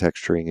getting into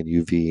texturing and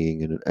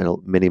UVing and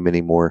many,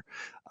 many more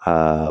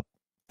uh,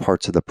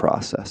 parts of the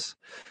process.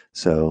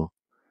 So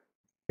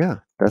yeah,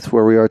 that's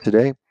where we are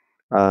today.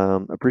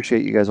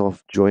 Appreciate you guys all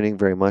joining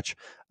very much.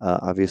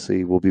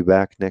 Obviously, we'll be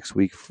back next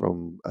week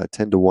from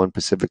 10 to 1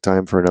 Pacific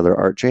time for another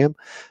art jam.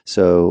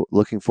 So,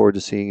 looking forward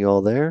to seeing you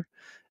all there.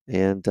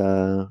 And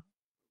I'll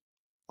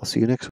see you next week.